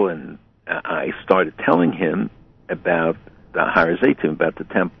affable, and I started telling him about the Har Zaytim, about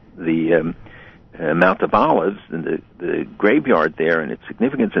the Mount of Olives and the graveyard there and its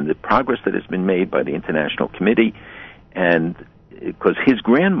significance and the progress that has been made by the International Committee, and because his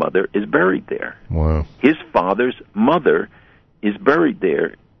grandmother is buried there. Wow. His father's mother is buried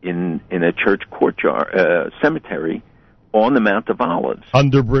there in a church courtyard, cemetery on the Mount of Olives.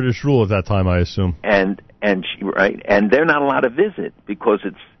 Under British rule at that time, I assume. And they're not allowed to visit because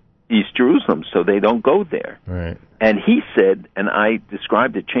it's East Jerusalem, so they don't go there. Right. And he said, and I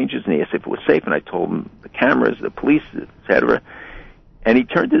described the changes, and he asked if it was safe, and I told him the cameras, the police, etc. And he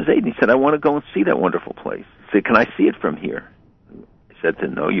turned to his aide and he said, I want to go and see that wonderful place. He said, can I see it from here? I said to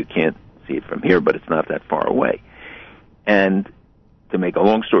him, no, you can't see it from here, but it's not that far away. And to make a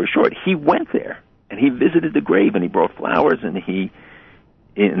long story short, he went there, and he visited the grave, and he brought flowers, and he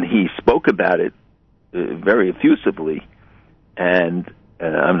spoke about it very effusively, and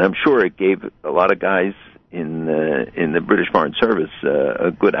I'm sure it gave a lot of guys in the British Foreign Service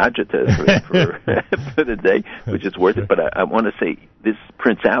a good adjective for the day, which is worth it. But I want to say this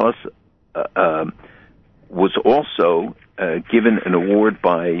Prince Alice was also given an award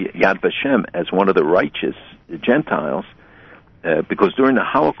by Yad Vashem as one of the righteous Gentiles, because during the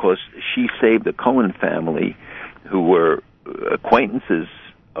Holocaust she saved the Cohen family, who were acquaintances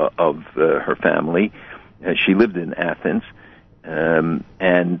of her family. She lived in Athens.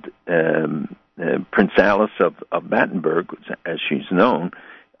 Prince Alice of Battenberg, as she's known,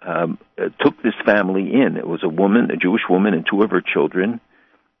 took this family in. It was a Jewish woman, and two of her children,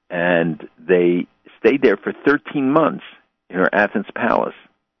 and they stayed there for 13 months in her Athens palace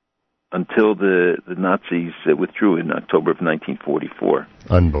until the Nazis withdrew in October of 1944.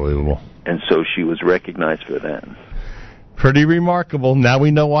 Unbelievable. And so she was recognized for that. Pretty remarkable. Now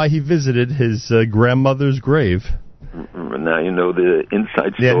we know why he visited his grandmother's grave. Now you know the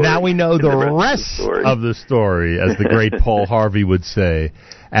inside story. Yeah, now we know the rest of the story, as the great Paul Harvey would say.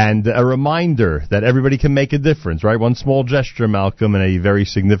 And a reminder that everybody can make a difference, right? One small gesture, Malcolm, and a very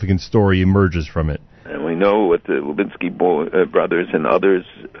significant story emerges from it. And we know what the Lubinsky brothers and others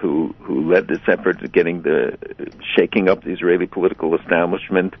who led this effort to shaking up the Israeli political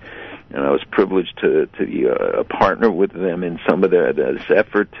establishment. And I was privileged to be a partner with them in some of this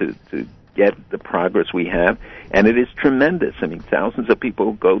effort to get the progress we have, and it is tremendous. I mean, thousands of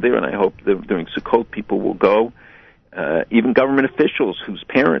people go there, and I hope that during Sukkot people will go. Even government officials whose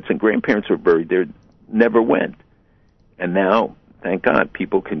parents and grandparents were buried there never went. And now, thank God,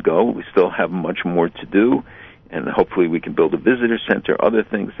 people can go. We still have much more to do, and hopefully we can build a visitor center, other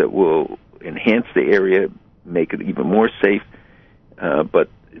things that will enhance the area, make it even more safe. But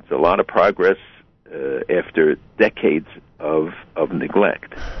it's a lot of progress after decades of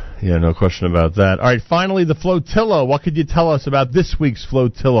neglect. Yeah, no question about that. All right, finally, the flotilla. What could you tell us about this week's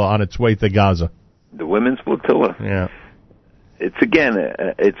flotilla on its way to Gaza? The women's flotilla. Yeah. It's, again,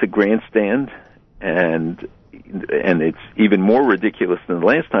 it's a grandstand, and it's even more ridiculous than the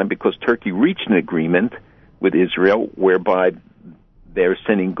last time because Turkey reached an agreement with Israel whereby they're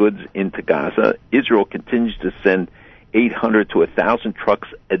sending goods into Gaza. Israel continues to send 800 to 1,000 trucks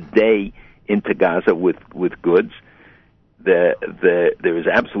a day into Gaza with goods. there is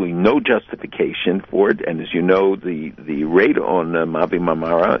absolutely no justification for it, and as you know, the raid on Mavi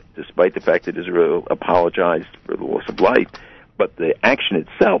Marmara, despite the fact that Israel apologized for the loss of life, but the action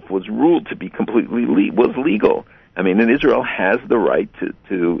itself was ruled to be completely was legal. I mean, and Israel has the right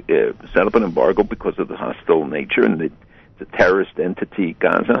to set up an embargo because of the hostile nature and the terrorist entity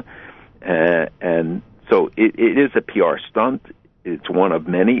Gaza, and so it is a PR stunt. It's one of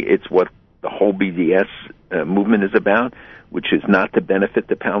many. It's what the whole BDS movement is about, which is not to benefit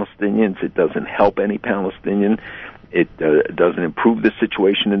the Palestinians. It doesn't help any Palestinian. It doesn't improve the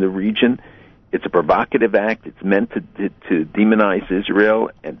situation in the region. It's a provocative act. It's meant to demonize Israel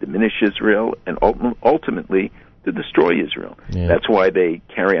and diminish Israel and ultimately to destroy Israel. Yeah. That's why they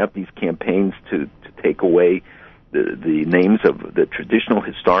carry out these campaigns to take away the names of the traditional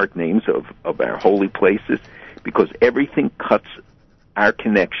historic names of our holy places, because everything cuts our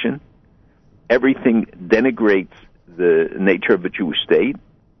connection. Everything denigrates the nature of a Jewish state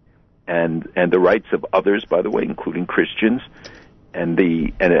and the rights of others, by the way, including Christians, and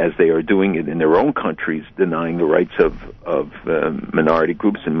as they are doing it in their own countries, denying the rights of minority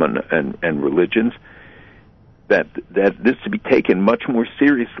groups and religions. That this to be taken much more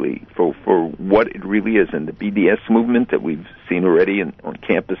seriously for what it really is, and the BDS movement that we've seen already on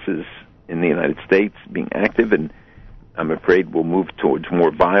campuses in the United States being active, and I'm afraid will move towards more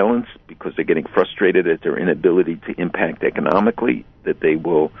violence because they're getting frustrated at their inability to impact economically, that they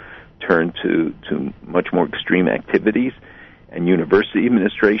will turn to much more extreme activities. And university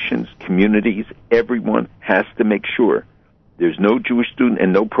administrations, communities, everyone has to make sure there's no Jewish student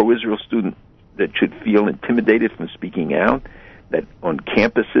and no pro-Israel student that should feel intimidated from speaking out, that on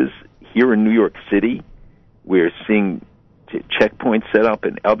campuses here in New York City, we're seeing checkpoints set up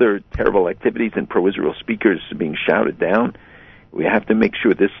and other terrible activities and pro-Israel speakers being shouted down. We have to make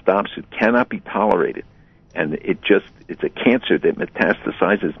sure this stops. It cannot be tolerated. And it's a cancer that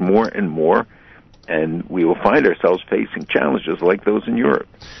metastasizes more and more, and we will find ourselves facing challenges like those in Europe.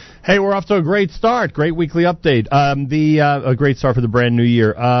 Hey, we're off to a great start. Great weekly update. A great start for the brand new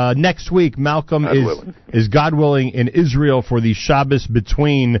year. Next week, Malcolm is God willing in Israel for the Shabbos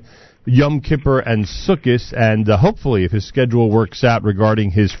between Yom Kippur and Sukkot, and hopefully, if his schedule works out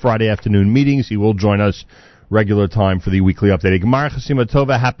regarding his Friday afternoon meetings, he will join us regular time for the weekly update. Gemara Chasima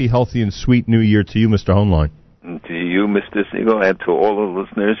Tova, happy, healthy, and sweet New Year to you, Mr. Hoenlein. To you, Mr. Siegel, and to all the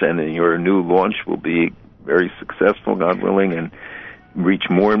listeners, and your new launch will be very successful, God willing, and reach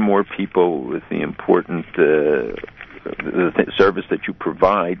more and more people with the important service that you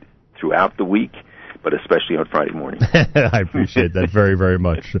provide throughout the week, but especially on Friday morning. I appreciate that very, very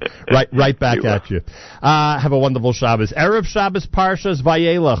much. Right back at you. Have a wonderful Shabbos. Erev Shabbos Parshas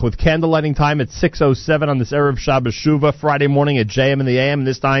Vayelach with candlelighting time at 6:07 on this Erev Shabbos Shuva, Friday morning at JM in the AM,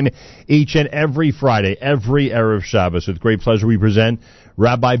 this time each and every Friday, every Erev Shabbos. With great pleasure we present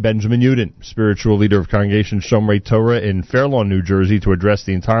Rabbi Benjamin Yudin, spiritual leader of Congregation Shomrei Torah in Fair Lawn, New Jersey, to address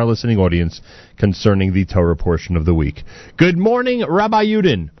the entire listening audience concerning the Torah portion of the week. Good morning, Rabbi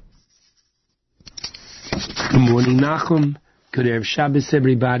Yudin. Good morning, Nachum. Good Erev Shabbos,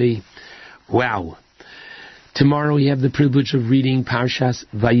 everybody. Wow. Tomorrow we have the privilege of reading Parshas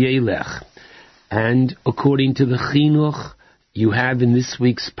Vayelech. And according to the Chinuch, you have in this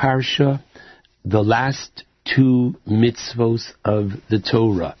week's Parsha the last two mitzvos of the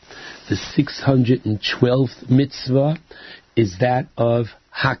Torah. The 612th mitzvah is that of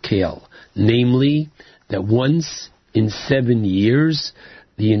Hakel, namely that once in 7 years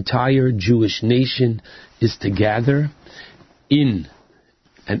the entire Jewish nation is to gather in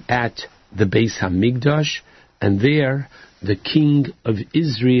and at the Beis Hamikdash, and there the king of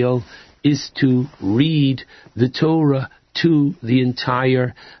Israel is to read the Torah to the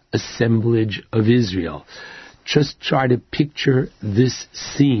entire assemblage of Israel. Just try to picture this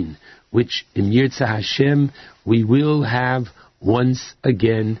scene, which in Yirtzeh Hashem we will have once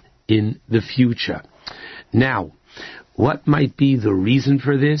again in the future. Now, what might be the reason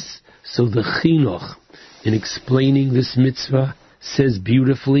for this? So the Chinuch, in explaining this mitzvah, says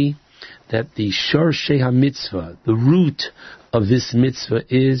beautifully that the Shorshei HaMitzvah, the root of this mitzvah,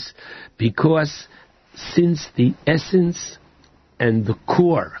 is because since the essence and the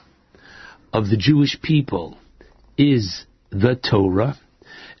core of the Jewish people is the Torah,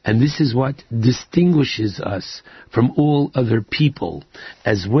 and this is what distinguishes us from all other people,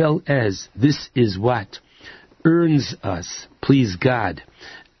 as well as this is what earns us, please God,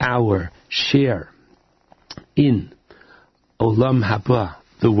 our share in Olam Haba,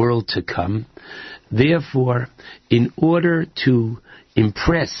 the world to come. Therefore, in order to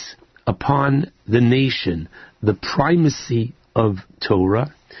impress upon the nation the primacy of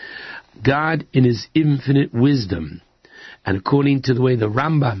Torah, God in His infinite wisdom And according to the way the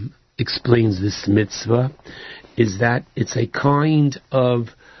Rambam explains this mitzvah, is that it's a kind of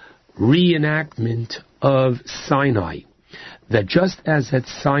reenactment of Sinai. That just as at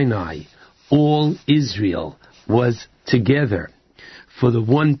Sinai, all Israel was together for the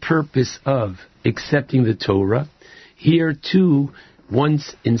one purpose of accepting the Torah, here too,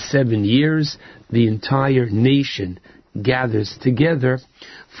 once in 7 years, the entire nation gathers together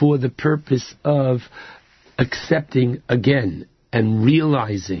for the purpose of accepting again and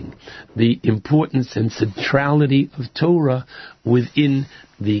realizing the importance and centrality of Torah within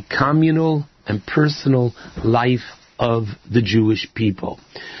the communal and personal life of the Jewish people.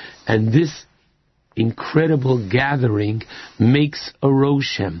 And this incredible gathering makes a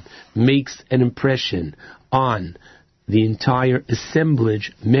roshem, makes an impression on the entire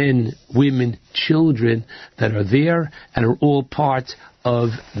assemblage, men, women, children that are there and are all part of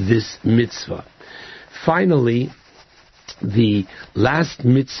this mitzvah. Finally, the last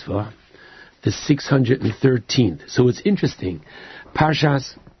mitzvah, the 613th. So it's interesting.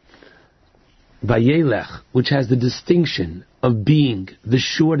 Parshas Vayelech, which has the distinction of being the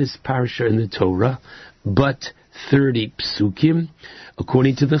shortest parsha in the Torah, but 30 psukim,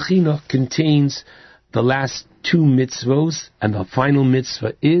 according to the Chinuch, contains the last 2 mitzvos, and the final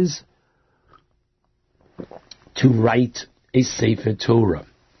mitzvah is to write a Sefer Torah.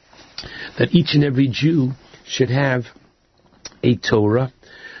 That each and every Jew should have a Torah,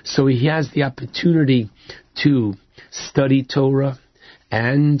 so he has the opportunity to study Torah,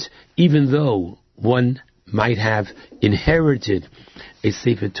 and even though one might have inherited a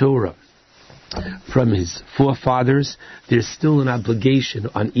Sefer Torah from his forefathers, there's still an obligation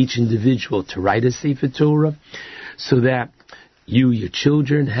on each individual to write a Sefer Torah, so that you, your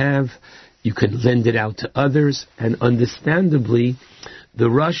children you can lend it out to others, and understandably, the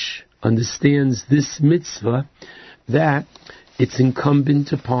Rosh understands this mitzvah, that it's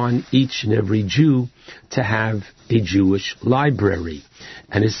incumbent upon each and every Jew to have a Jewish library.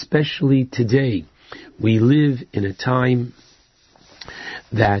 And especially today, we live in a time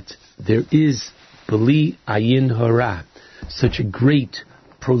that there is, b'li ayin hara, such a great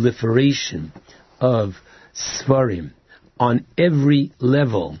proliferation of svarim on every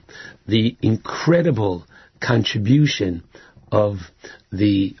level. The incredible contribution of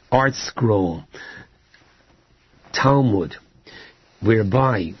the art scroll, Talmud,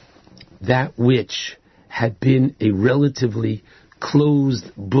 whereby that which had been a relatively closed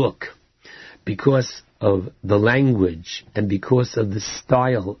book because of the language and because of the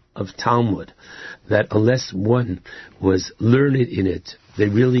style of Talmud, that unless one was learned in it, they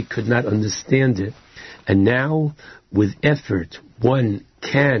really could not understand it. And now, with effort, one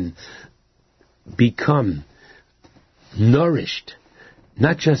can become nourished,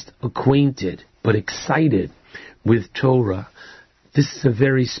 not just acquainted, but excited with Torah. This is a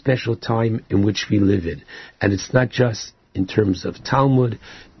very special time in which we live in. And it's not just in terms of Talmud,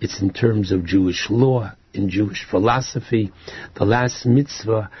 it's in terms of Jewish law, in Jewish philosophy. The last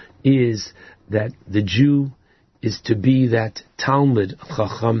mitzvah is that the Jew is to be that Talmud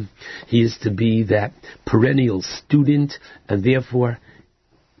Chacham, he is to be that perennial student, and therefore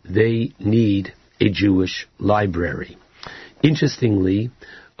they need a Jewish library. Interestingly,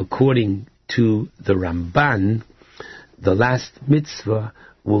 according to the Ramban, the last mitzvah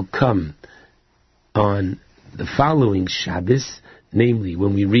will come on the following Shabbos, namely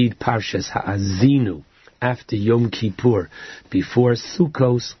when we read Parshas Ha'azinu after Yom Kippur, before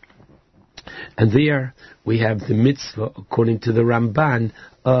Sukkos, and there we have the mitzvah, according to the Ramban,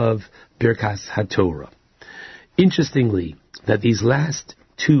 of Birkas HaTorah. Interestingly, that these last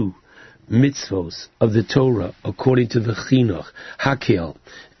 2 mitzvos of the Torah, according to the Chinuch, Hakel,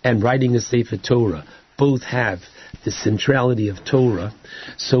 and writing a Sefer Torah, both have the centrality of Torah.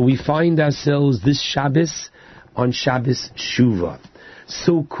 So we find ourselves this Shabbos on Shabbos Shuvah,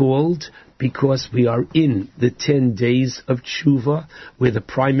 so called because we are in the 10 days of Tshuva, where the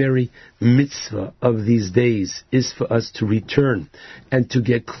primary mitzvah of these days is for us to return and to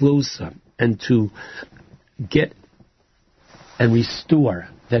get closer and to get and restore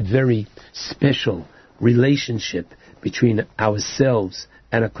that very special relationship between ourselves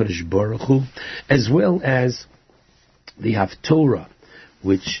and HaKadosh Baruch Hu, as well as the Haftorah,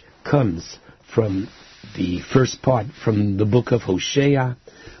 which comes from the first part from the book of Hosea,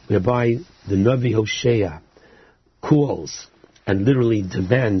 whereby the Navi Hosea calls and literally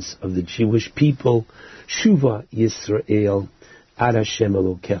demands of the Jewish people, Shuva Yisrael ad Hashem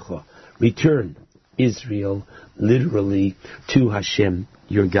Elokecha, return Israel literally to Hashem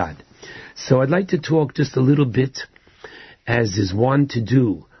your God. So I'd like to talk just a little bit, as is wont to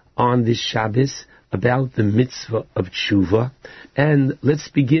do on this Shabbos, about the mitzvah of tshuva. And let's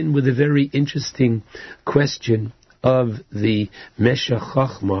begin with a very interesting question of the Meshech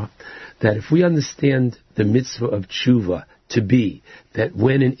Chochmah, that if we understand the mitzvah of tshuva to be that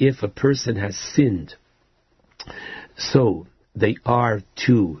when and if a person has sinned, so they are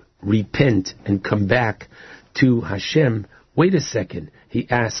to repent and come back to Hashem. Wait a second, he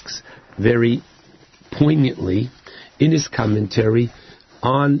asks very poignantly in his commentary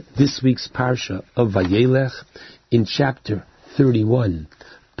on this week's Parsha of Vayelech in chapter 31,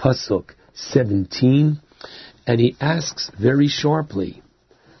 Pasuk 17, and he asks very sharply,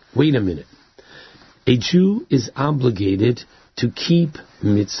 wait a minute, a Jew is obligated to keep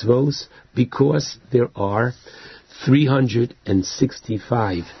mitzvos because there are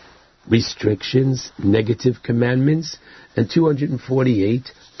 365 restrictions, negative commandments, and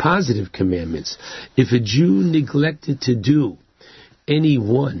 248 positive commandments. If a Jew neglected to do any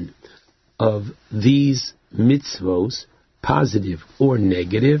one of these mitzvos, positive or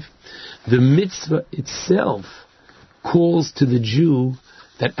negative, the mitzvah itself calls to the Jew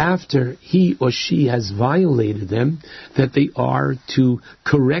that after he or she has violated them, that they are to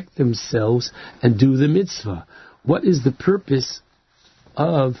correct themselves and do the mitzvah. What is the purpose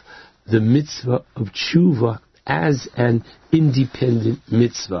of the mitzvah of tshuva as an independent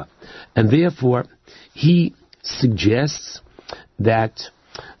mitzvah? And therefore, he suggests that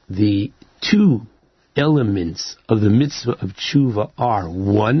the two elements of the mitzvah of tshuva are,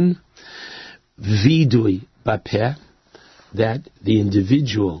 one, vidui bapeh, that the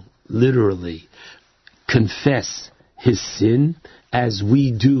individual literally confess his sin, as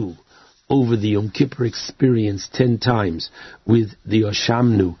we do over the Yom Kippur experience 10 times with the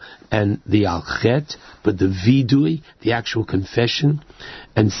Oshamnu and the Al-Chet, but the vidui, the actual confession.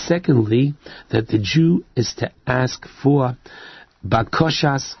 And secondly, that the Jew is to ask for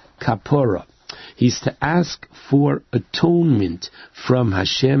bakoshas kapora. He's to ask for atonement from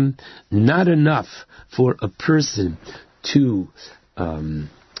Hashem. Not enough for a person to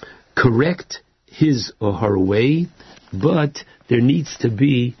correct his or her way, but there needs to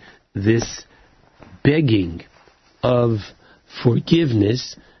be this begging of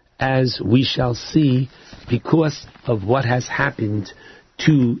forgiveness, as we shall see, because of what has happened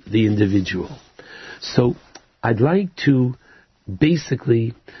to the individual. So I'd like to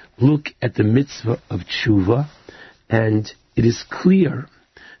basically look at the mitzvah of tshuva, and it is clear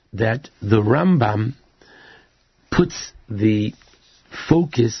that the Rambam puts the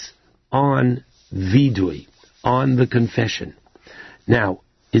focus on vidui, on the confession. Now,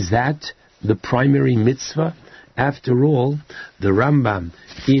 is that the primary mitzvah? After all, the Rambam,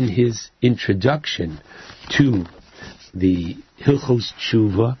 in his introduction to the Hilchos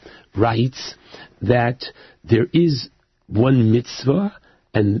Tshuva, writes that there is one mitzvah,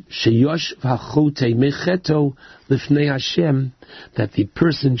 and sheyosh v'achotei mecheto lifnei Hashem, that the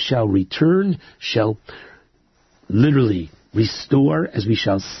person shall return, shall literally restore, as we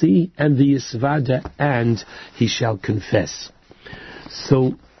shall see, and the yisvada, and he shall confess.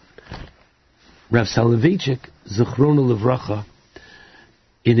 So, Rav Soloveitchik, Zichrono Livracha,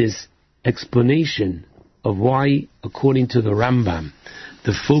 in his explanation of why, according to the Rambam,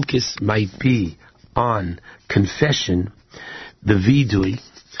 the focus might be on confession, the vidui,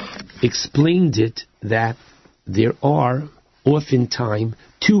 explained it that there are oftentimes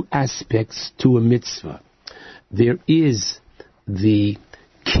two aspects to a mitzvah. There is the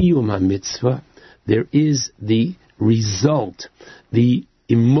kiyum mitzvah, there is the result, the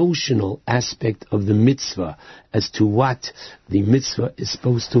emotional aspect of the mitzvah as to what the mitzvah is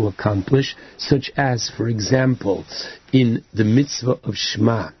supposed to accomplish, such as, for example, in the mitzvah of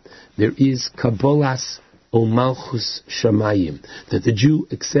Shema, there is Kabbalas o Malchus Shamayim, that the Jew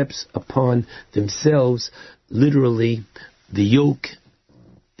accepts upon themselves literally the yoke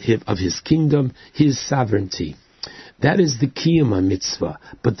of his kingdom, his sovereignty. That is the Kiyama mitzvah.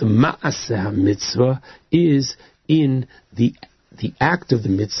 But the Ma'aseh mitzvah is in the act of the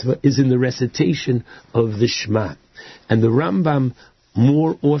mitzvah, is in the recitation of the Shema. And the Rambam,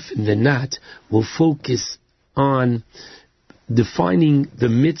 more often than not, will focus on defining the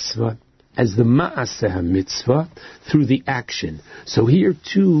mitzvah as the Ma'aseh mitzvah through the action. So here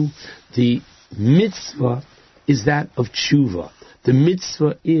too, the mitzvah is that of tshuva. The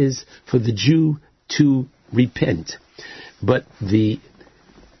mitzvah is for the Jew to repent. But the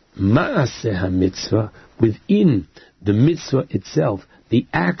Ma'aseh mitzvah, within the mitzvah itself, the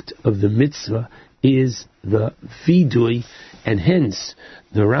act of the mitzvah is the vidui, and hence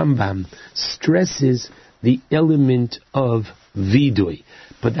the Rambam stresses the element of vidui.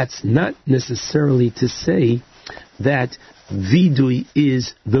 But that's not necessarily to say that vidui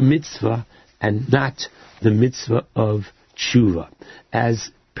is the mitzvah and not the mitzvah of tshuva,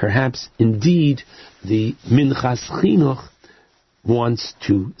 as perhaps indeed the Minchas Chinuch wants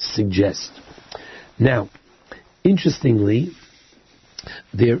to suggest. Now, interestingly,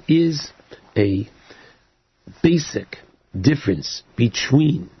 there is a basic difference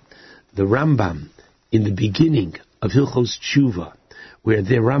between the Rambam in the beginning of Hilchos Tshuva, where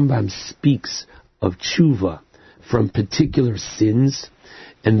the Rambam speaks of tshuva from particular sins,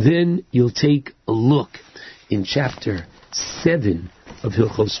 and then you'll take a look in chapter 7 of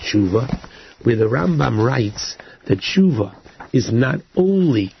Hilchos Tshuva, where the Rambam writes that tshuva is not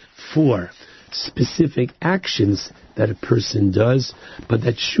only for specific actions that a person does, but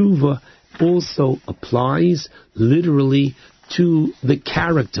that tshuva also applies literally to the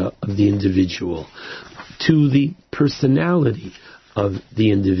character of the individual, to the personality of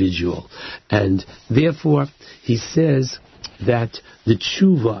the individual. And therefore, he says that the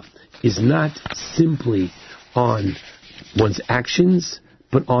tshuva is not simply on one's actions,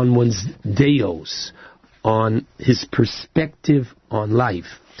 but on one's deos, on his perspective on life.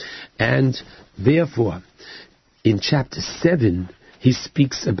 And therefore, in chapter 7, he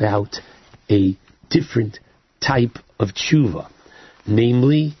speaks about a different type of tshuva,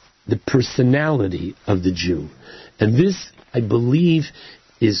 namely the personality of the Jew. And this, I believe,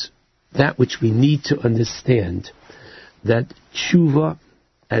 is that which we need to understand, that tshuva,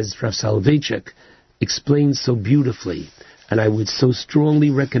 as Rav Soloveitchik explains so beautifully, and I would so strongly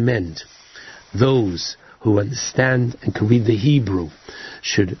recommend those who understand and can read the Hebrew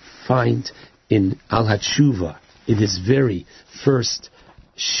should find in Al HaTshuva, in his very first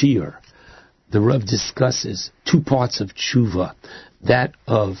shiur, the Rav discusses two parts of tshuva, that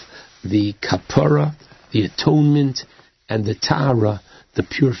of the kapara, the atonement, and the tahara, the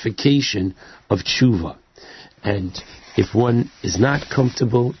purification of tshuva. And if one is not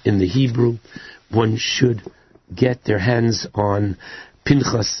comfortable in the Hebrew, one should get their hands on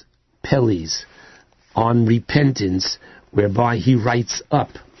Pinchas Peli's on repentance, whereby he writes up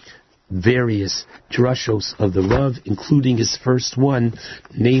various drushos of the Rav, including his first one,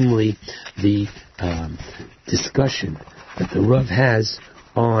 namely the discussion that the Rav has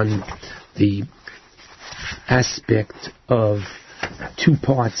on the aspect of two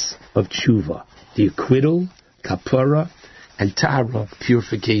parts of tshuva, the acquittal, kapara, and tahara,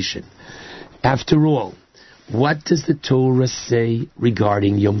 purification. After all, what does the Torah say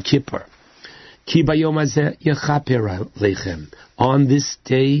regarding Yom Kippur? Ki bayom hazeh yechaper aleichem. On this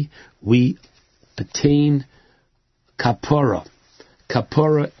day we attain kapara.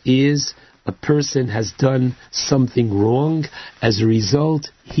 Kapara is a person has done something wrong. As a result,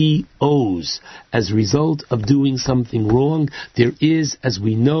 he owes. As a result of doing something wrong, there is, as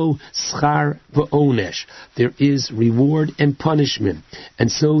we know, schar v'onesh. There is reward and punishment.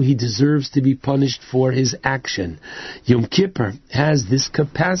 And so he deserves to be punished for his action. Yom Kippur has this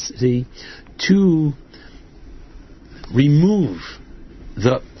capacity to remove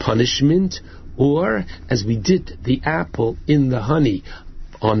the punishment, or, as we did the apple in the honey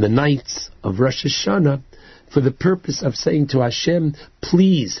on the nights of Rosh Hashanah, for the purpose of saying to Hashem,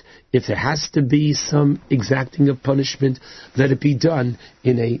 please, if there has to be some exacting of punishment, let it be done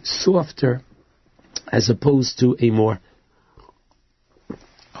in a softer as opposed to a more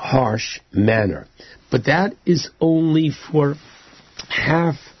harsh manner. But that is only for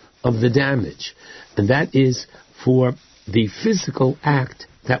half of the damage, and that is for the physical act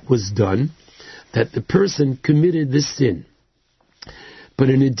that was done, that the person committed the sin. But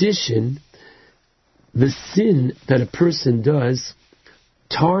in addition, the sin that a person does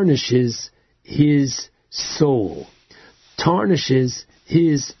tarnishes his soul, tarnishes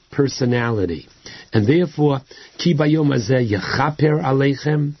his personality. And therefore, Ki bayom hazeh yechaper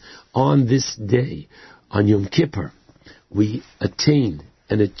aleichem, on this day, on Yom Kippur, we attain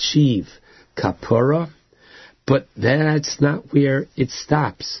and achieve kapara, but that's not where it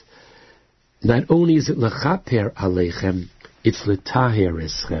stops. Not only is it lechaper aleichem, it's l'taher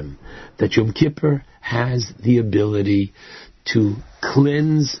eschem, that Yom Kippur has the ability to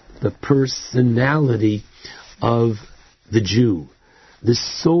cleanse the personality of the Jew. The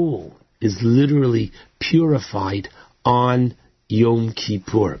soul is literally purified on Yom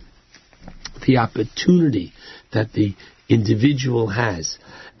Kippur. The opportunity that the individual has,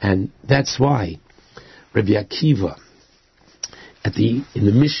 and that's why Rabbi Akiva, in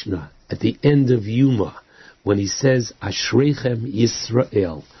the Mishnah, at the end of Yuma, when he says, Ashreichem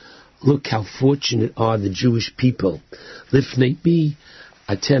Yisrael, look how fortunate are the Jewish people. Lifnei mi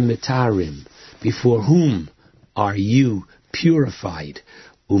atem mitarim, before whom are you purified?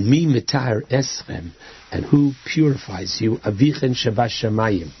 Umi mitar eschem, and who purifies you? Avichem shabash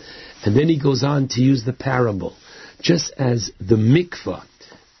shamayim, And then he goes on to use the parable. Just as the mikvah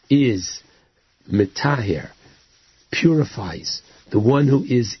is metaher, purifies the one who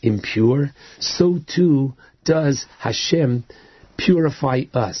is impure, so too does Hashem purify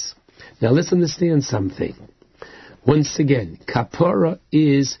us. Now let's understand something. Once again, kapara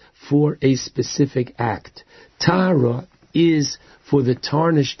is for a specific act. Tahara is for the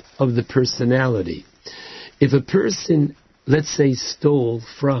tarnished of the personality. If a person, let's say, stole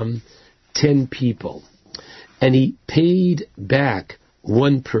from 10 people, and he paid back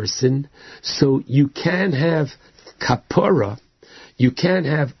one person, so you can have kapara, you can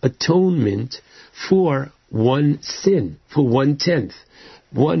have atonement for one sin, for 1/10.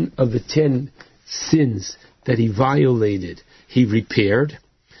 One of the 10 sins that he violated, he repaired.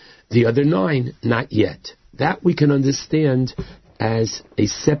 The other 9, not yet. That we can understand as a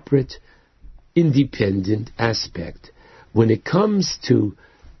separate, independent aspect. When it comes to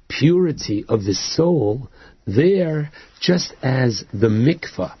purity of the soul, there, just as the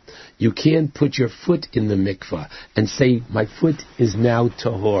mikvah, you can't put your foot in the mikvah and say, my foot is now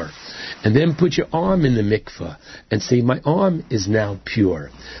tahor. And then put your arm in the mikvah and say, my arm is now pure.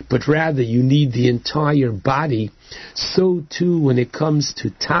 But rather, you need the entire body. So too, when it comes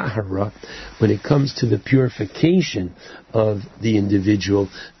to tahara, when it comes to the purification of the individual,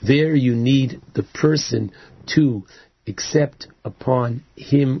 there you need the person to accept upon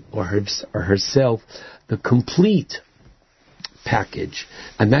him or herself the complete package.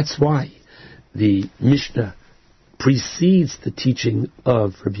 And that's why the Mishnah precedes the teaching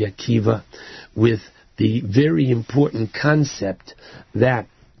of Rabbi Akiva with the very important concept that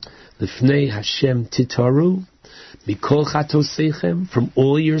Lifnei Hashem titaru mikol chatosechem, from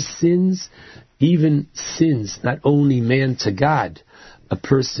all your sins, even sins not only man to God, a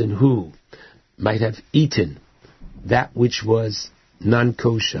person who might have eaten that which was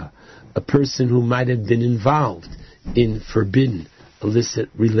non-kosher, a person who might have been involved in forbidden, illicit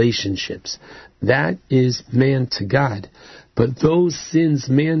relationships. That is man to God. But those sins,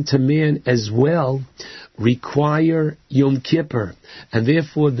 man to man as well, require Yom Kippur. And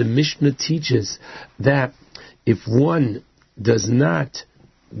therefore the Mishnah teaches that if one does not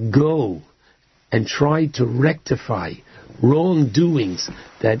go and try to rectify wrongdoings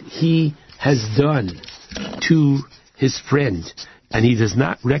that he has done to his friend, and he does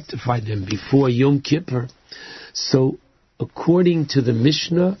not rectify them before Yom Kippur, so according to the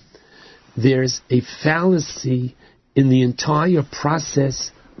Mishnah, there's a fallacy in the entire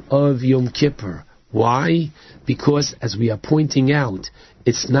process of Yom Kippur. Why? Because, as we are pointing out,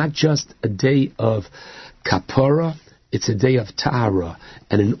 it's not just a day of kapara, it's a day of tahara.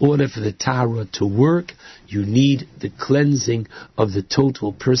 And in order for the tahara to work, you need the cleansing of the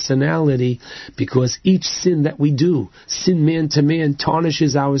total personality, because each sin that we do, sin man to man,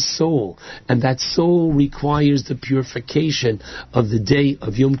 tarnishes our soul. And that soul requires the purification of the day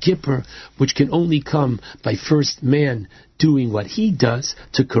of Yom Kippur, which can only come by first man doing what he does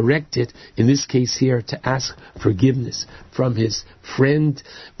to correct it, in this case here, to ask forgiveness from his friend,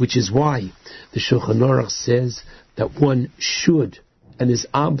 which is why the Shulchan Aruch says that one should and is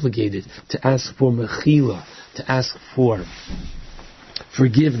obligated to ask for mechila, to ask for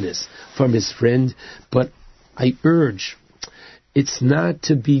forgiveness from his friend. But I urge, it's not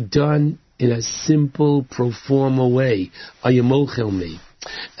to be done in a simple pro forma way, ayamochel me.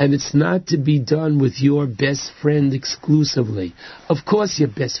 And it's not to be done with your best friend exclusively. Of course your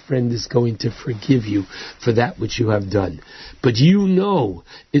best friend is going to forgive you for that which you have done. But you know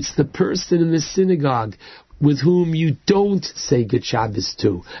it's the person in the synagogue with whom you don't say Good Shabbos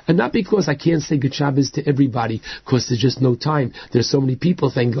to. And not because I can't say Good Shabbos to everybody, because there's just no time. There's so many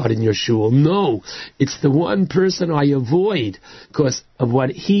people, thank God, in your shul. No, it's the one person I avoid because of what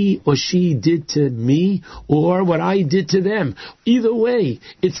he or she did to me or what I did to them. Either way,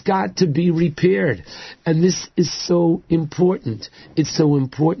 it's got to be repaired. And this is so important. It's so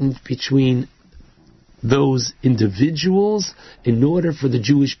important between those individuals in order for the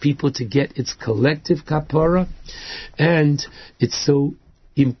Jewish people to get its collective kapara, and it's so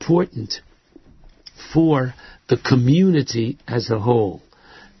important for the community as a whole.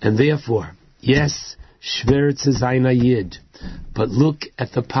 And therefore, yes, Shver Tzayin Yid, but look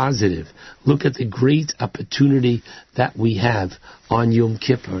at the positive. Look at the great opportunity that we have on Yom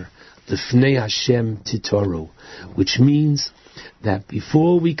Kippur, L'fnei Hashem Titoru, which means that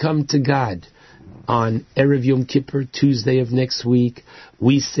before we come to God on Erev Yom Kippur, Tuesday of next week,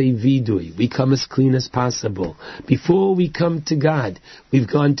 we say vidui. We come as clean as possible. Before we come to God, we've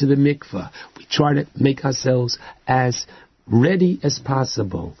gone to the mikvah. We try to make ourselves as ready as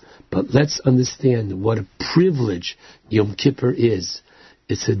possible. But let's understand what a privilege Yom Kippur is.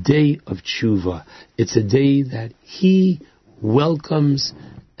 It's a day of tshuva. It's a day that He welcomes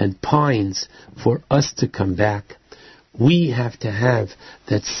and pines for us to come back. We have to have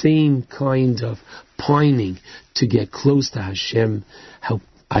that same kind of pining to get close to Hashem. How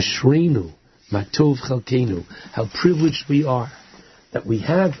ashreinu, matov chalkeinu, how privileged we are that we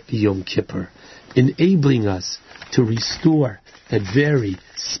have Yom Kippur, enabling us to restore that very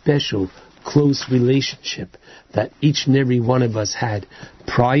special, close relationship that each and every one of us had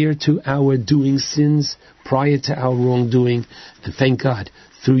prior to our doing sins, prior to our wrongdoing, and thank God,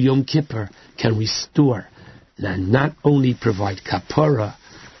 through Yom Kippur can restore and not only provide kapara,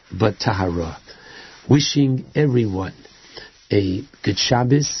 but tahara. Wishing everyone a good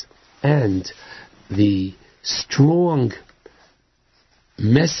Shabbos and the strong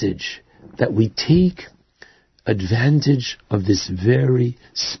message that we take advantage of this very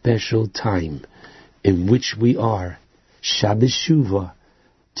special time in which we are Shabbos Shuva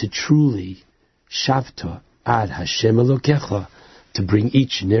to truly Shavta ad Hashem Elokecha, to bring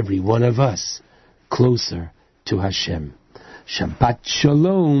each and every one of us closer to Hashem. Shabbat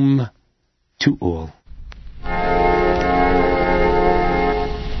Shalom to all.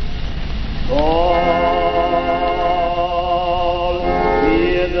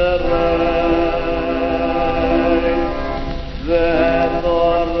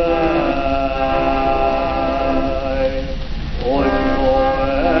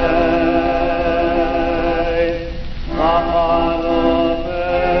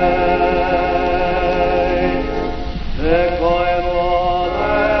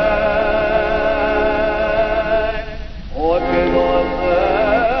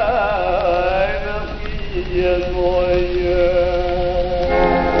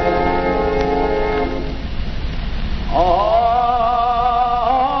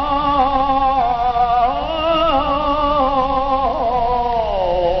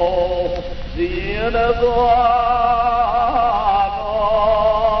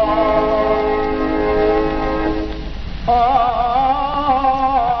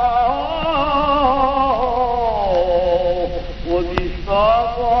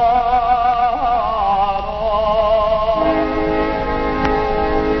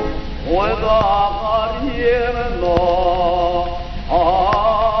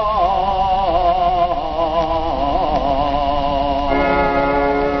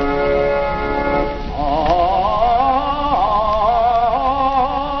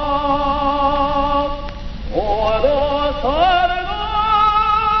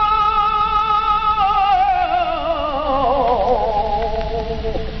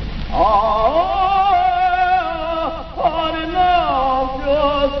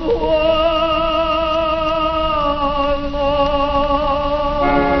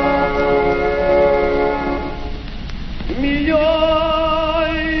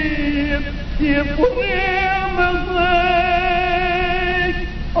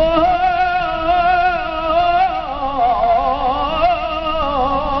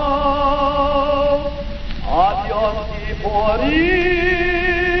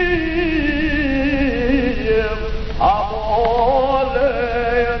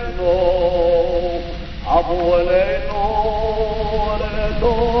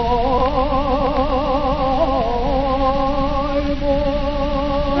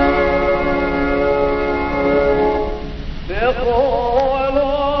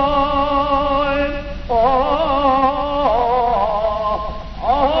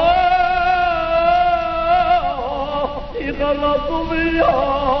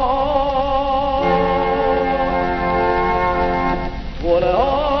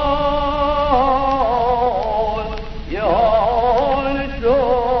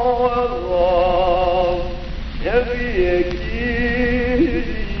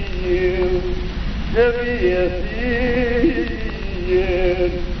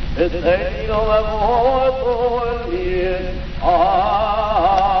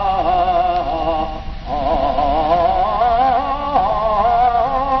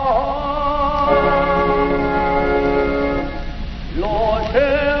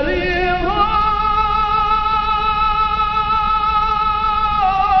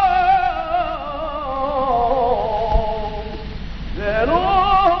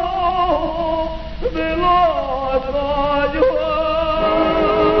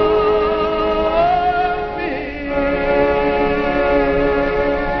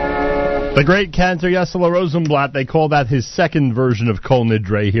 The great cantor Yessela Rosenblatt, they call that his second version of Kol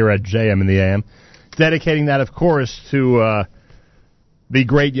Nidre here at JM in the AM. Dedicating that, of course, to the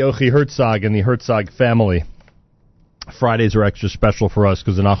great Yochi Herzog and the Herzog family. Fridays are extra special for us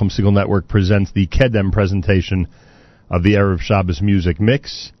because the Nachum Segal Network presents the Kedem presentation of the Erev Shabbos music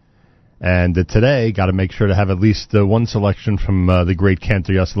mix. And today, got to make sure to have at least one selection from the great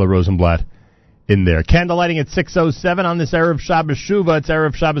cantor Yossele Rosenblatt in there. Candlelighting at 6:07 on this Erev Shabbos Shuva. It's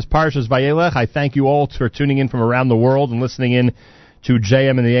Erev Shabbos Parshas Vayelech. I thank you all for tuning in from around the world and listening in to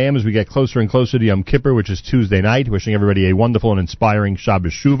JM and the AM as we get closer and closer to Yom Kippur, which is Tuesday night. Wishing everybody a wonderful and inspiring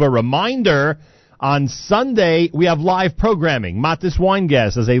Shabbos Shuva. Reminder, on Sunday, we have live programming. Matis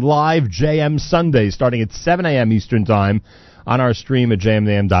Weingast as a live JM Sunday starting at 7 a.m. Eastern Time on our stream at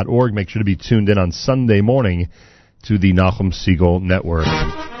jmnam.org. Make sure to be tuned in on Sunday morning to the Nachum Siegel Network.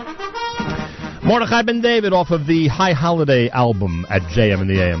 Mordechai Ben David off of the High Holiday album at JM and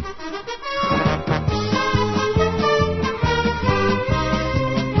the AM.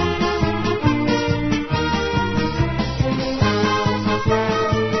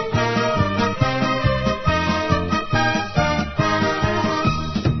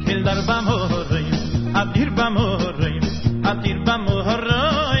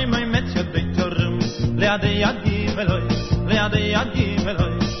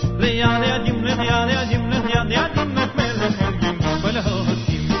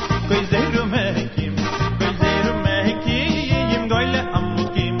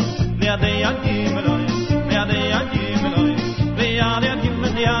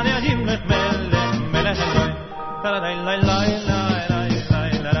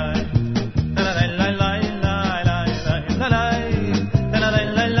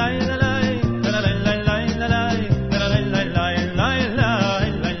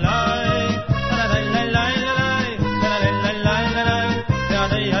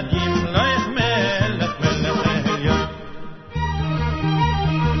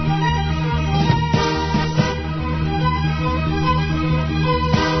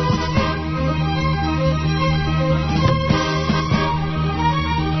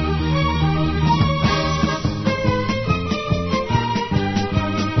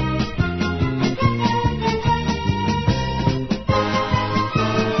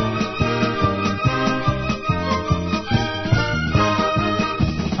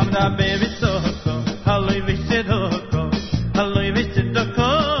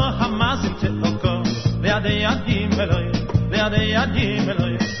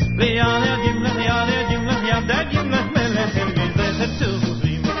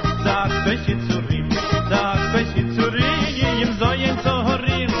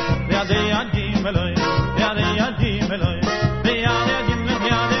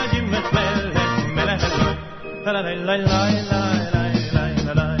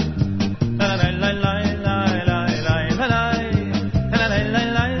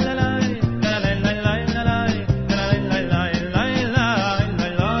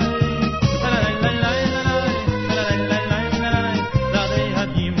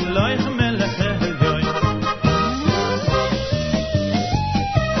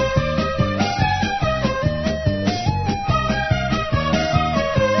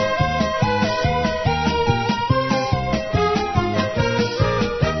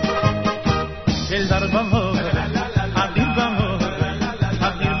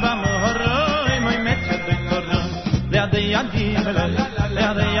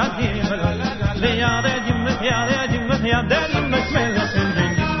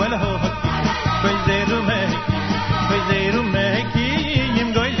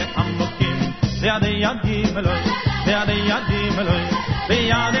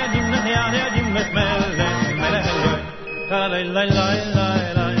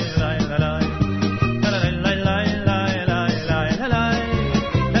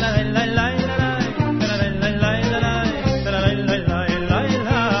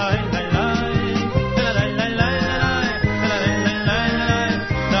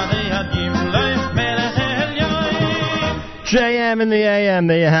 JM in the AM,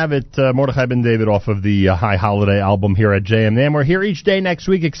 there you have it. Mordechai Ben David off of the High Holiday album here at JM. And we're here each day next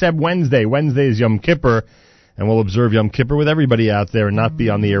week except Wednesday. Wednesday is Yom Kippur, and we'll observe Yom Kippur with everybody out there and not be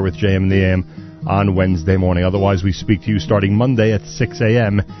on the air with JM in the AM on Wednesday morning. Otherwise, we speak to you starting Monday at 6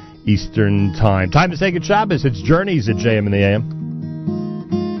 a.m. Eastern Time. Time to say good Shabbos. It's Journeys at JM in the AM.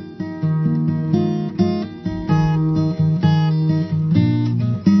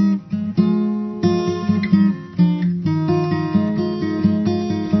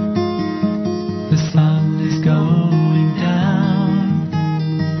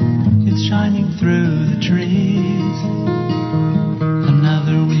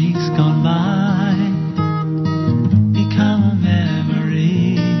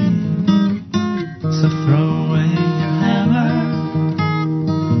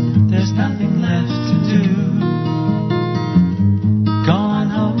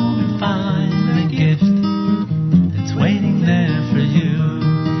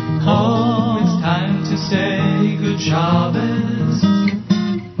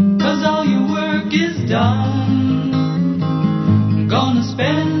 done. Gonna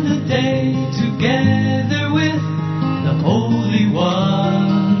spend the day together with the Holy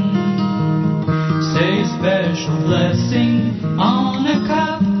One. Say a special blessing on a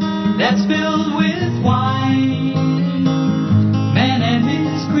cup that's filled with wine. Man and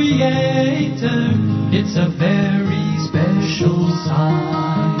his Creator, it's a very special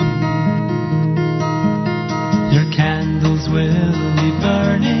sign. Your candles will be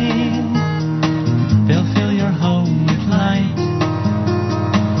burning, they'll fill your home with light,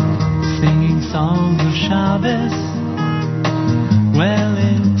 singing songs of Shabbos well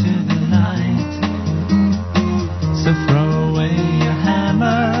into the night. So throw away your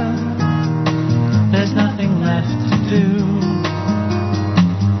hammer, there's nothing left to do.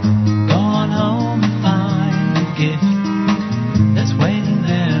 Go on home and find a gift that's waiting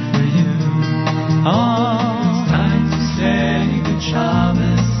there for you. Oh, it's time to say good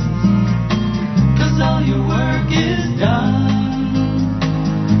Shabbos, 'cause all your work is done.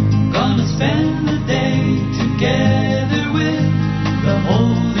 Gonna spend the day together with the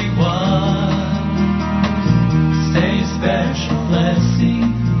Holy One. Say a special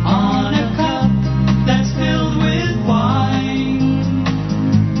blessing on a cup that's filled with wine.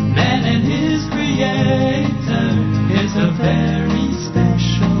 Man and his Creator is a very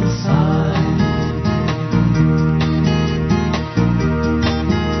special sign.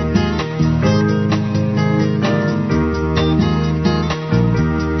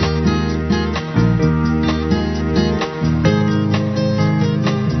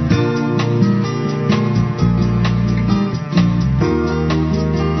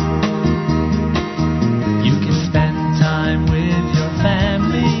 You can spend time with your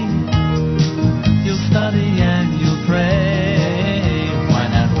family, you'll study and you'll pray. Why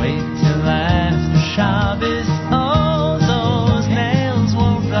not wait till after Shabbos? Oh, those nails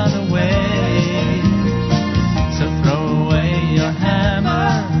won't run away. So throw away your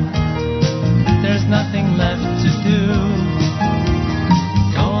hammer, there's nothing left to do.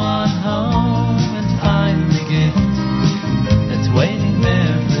 Go on home and find the gift that's waiting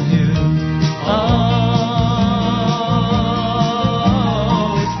there for you. Oh,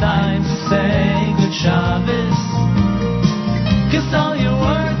 it's time to say good Shabbos, 'cause all your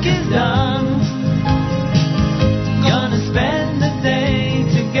work is done. Gonna spend the day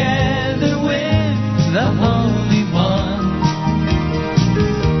together with the Holy One.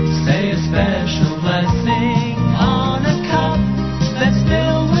 Say a special blessing on a cup that's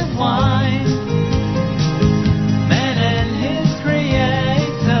filled with wine. Man and his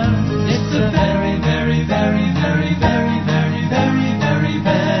Creator, it's a very, very, very, very, very, very, very, very,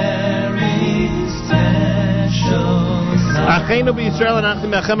 very special sign. Achenu b'Yisrael and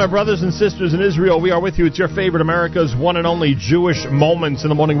Achim Echem, our brothers and sisters in Israel, we are with you. It's your favorite America's one and only Jewish Moments in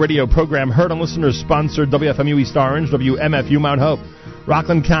the Morning radio program, heard on listeners-sponsored WFMU East Orange, WMFU Mount Hope,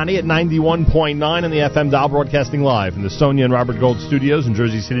 Rockland County at 91.9 on the FM dial, broadcasting live from the Sonia and Robert Gold studios in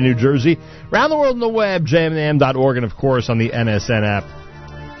Jersey City, New Jersey, around the world on the web, jmam.org, and of course on the NSN app.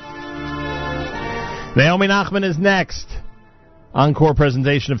 Naomi Nachman is next. Encore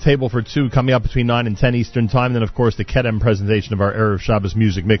presentation of Table for Two coming up between 9 and 10 Eastern Time. And then, of course, the Kedem presentation of our Erev Shabbos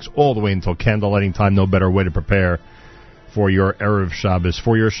music mix all the way until candlelighting time. No better way to prepare for your Erev Shabbos,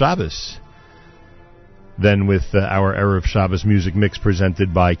 for your Shabbos, than with our Erev Shabbos music mix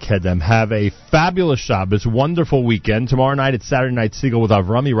presented by Kedem. Have a fabulous Shabbos, wonderful weekend. Tomorrow night it's Saturday Night Siegel with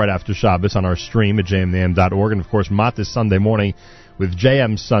Avrami right after Shabbos on our stream at jmam.org. And, of course, Mott this Sunday morning with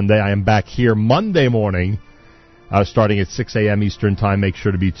JM Sunday. I am back here Monday morning, starting at 6 a.m. Eastern Time. Make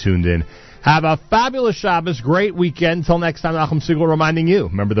sure to be tuned in. Have a fabulous Shabbos, great weekend. Till next time, Nachum Siegel reminding you,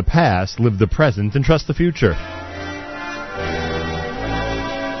 remember the past, live the present, and trust the future.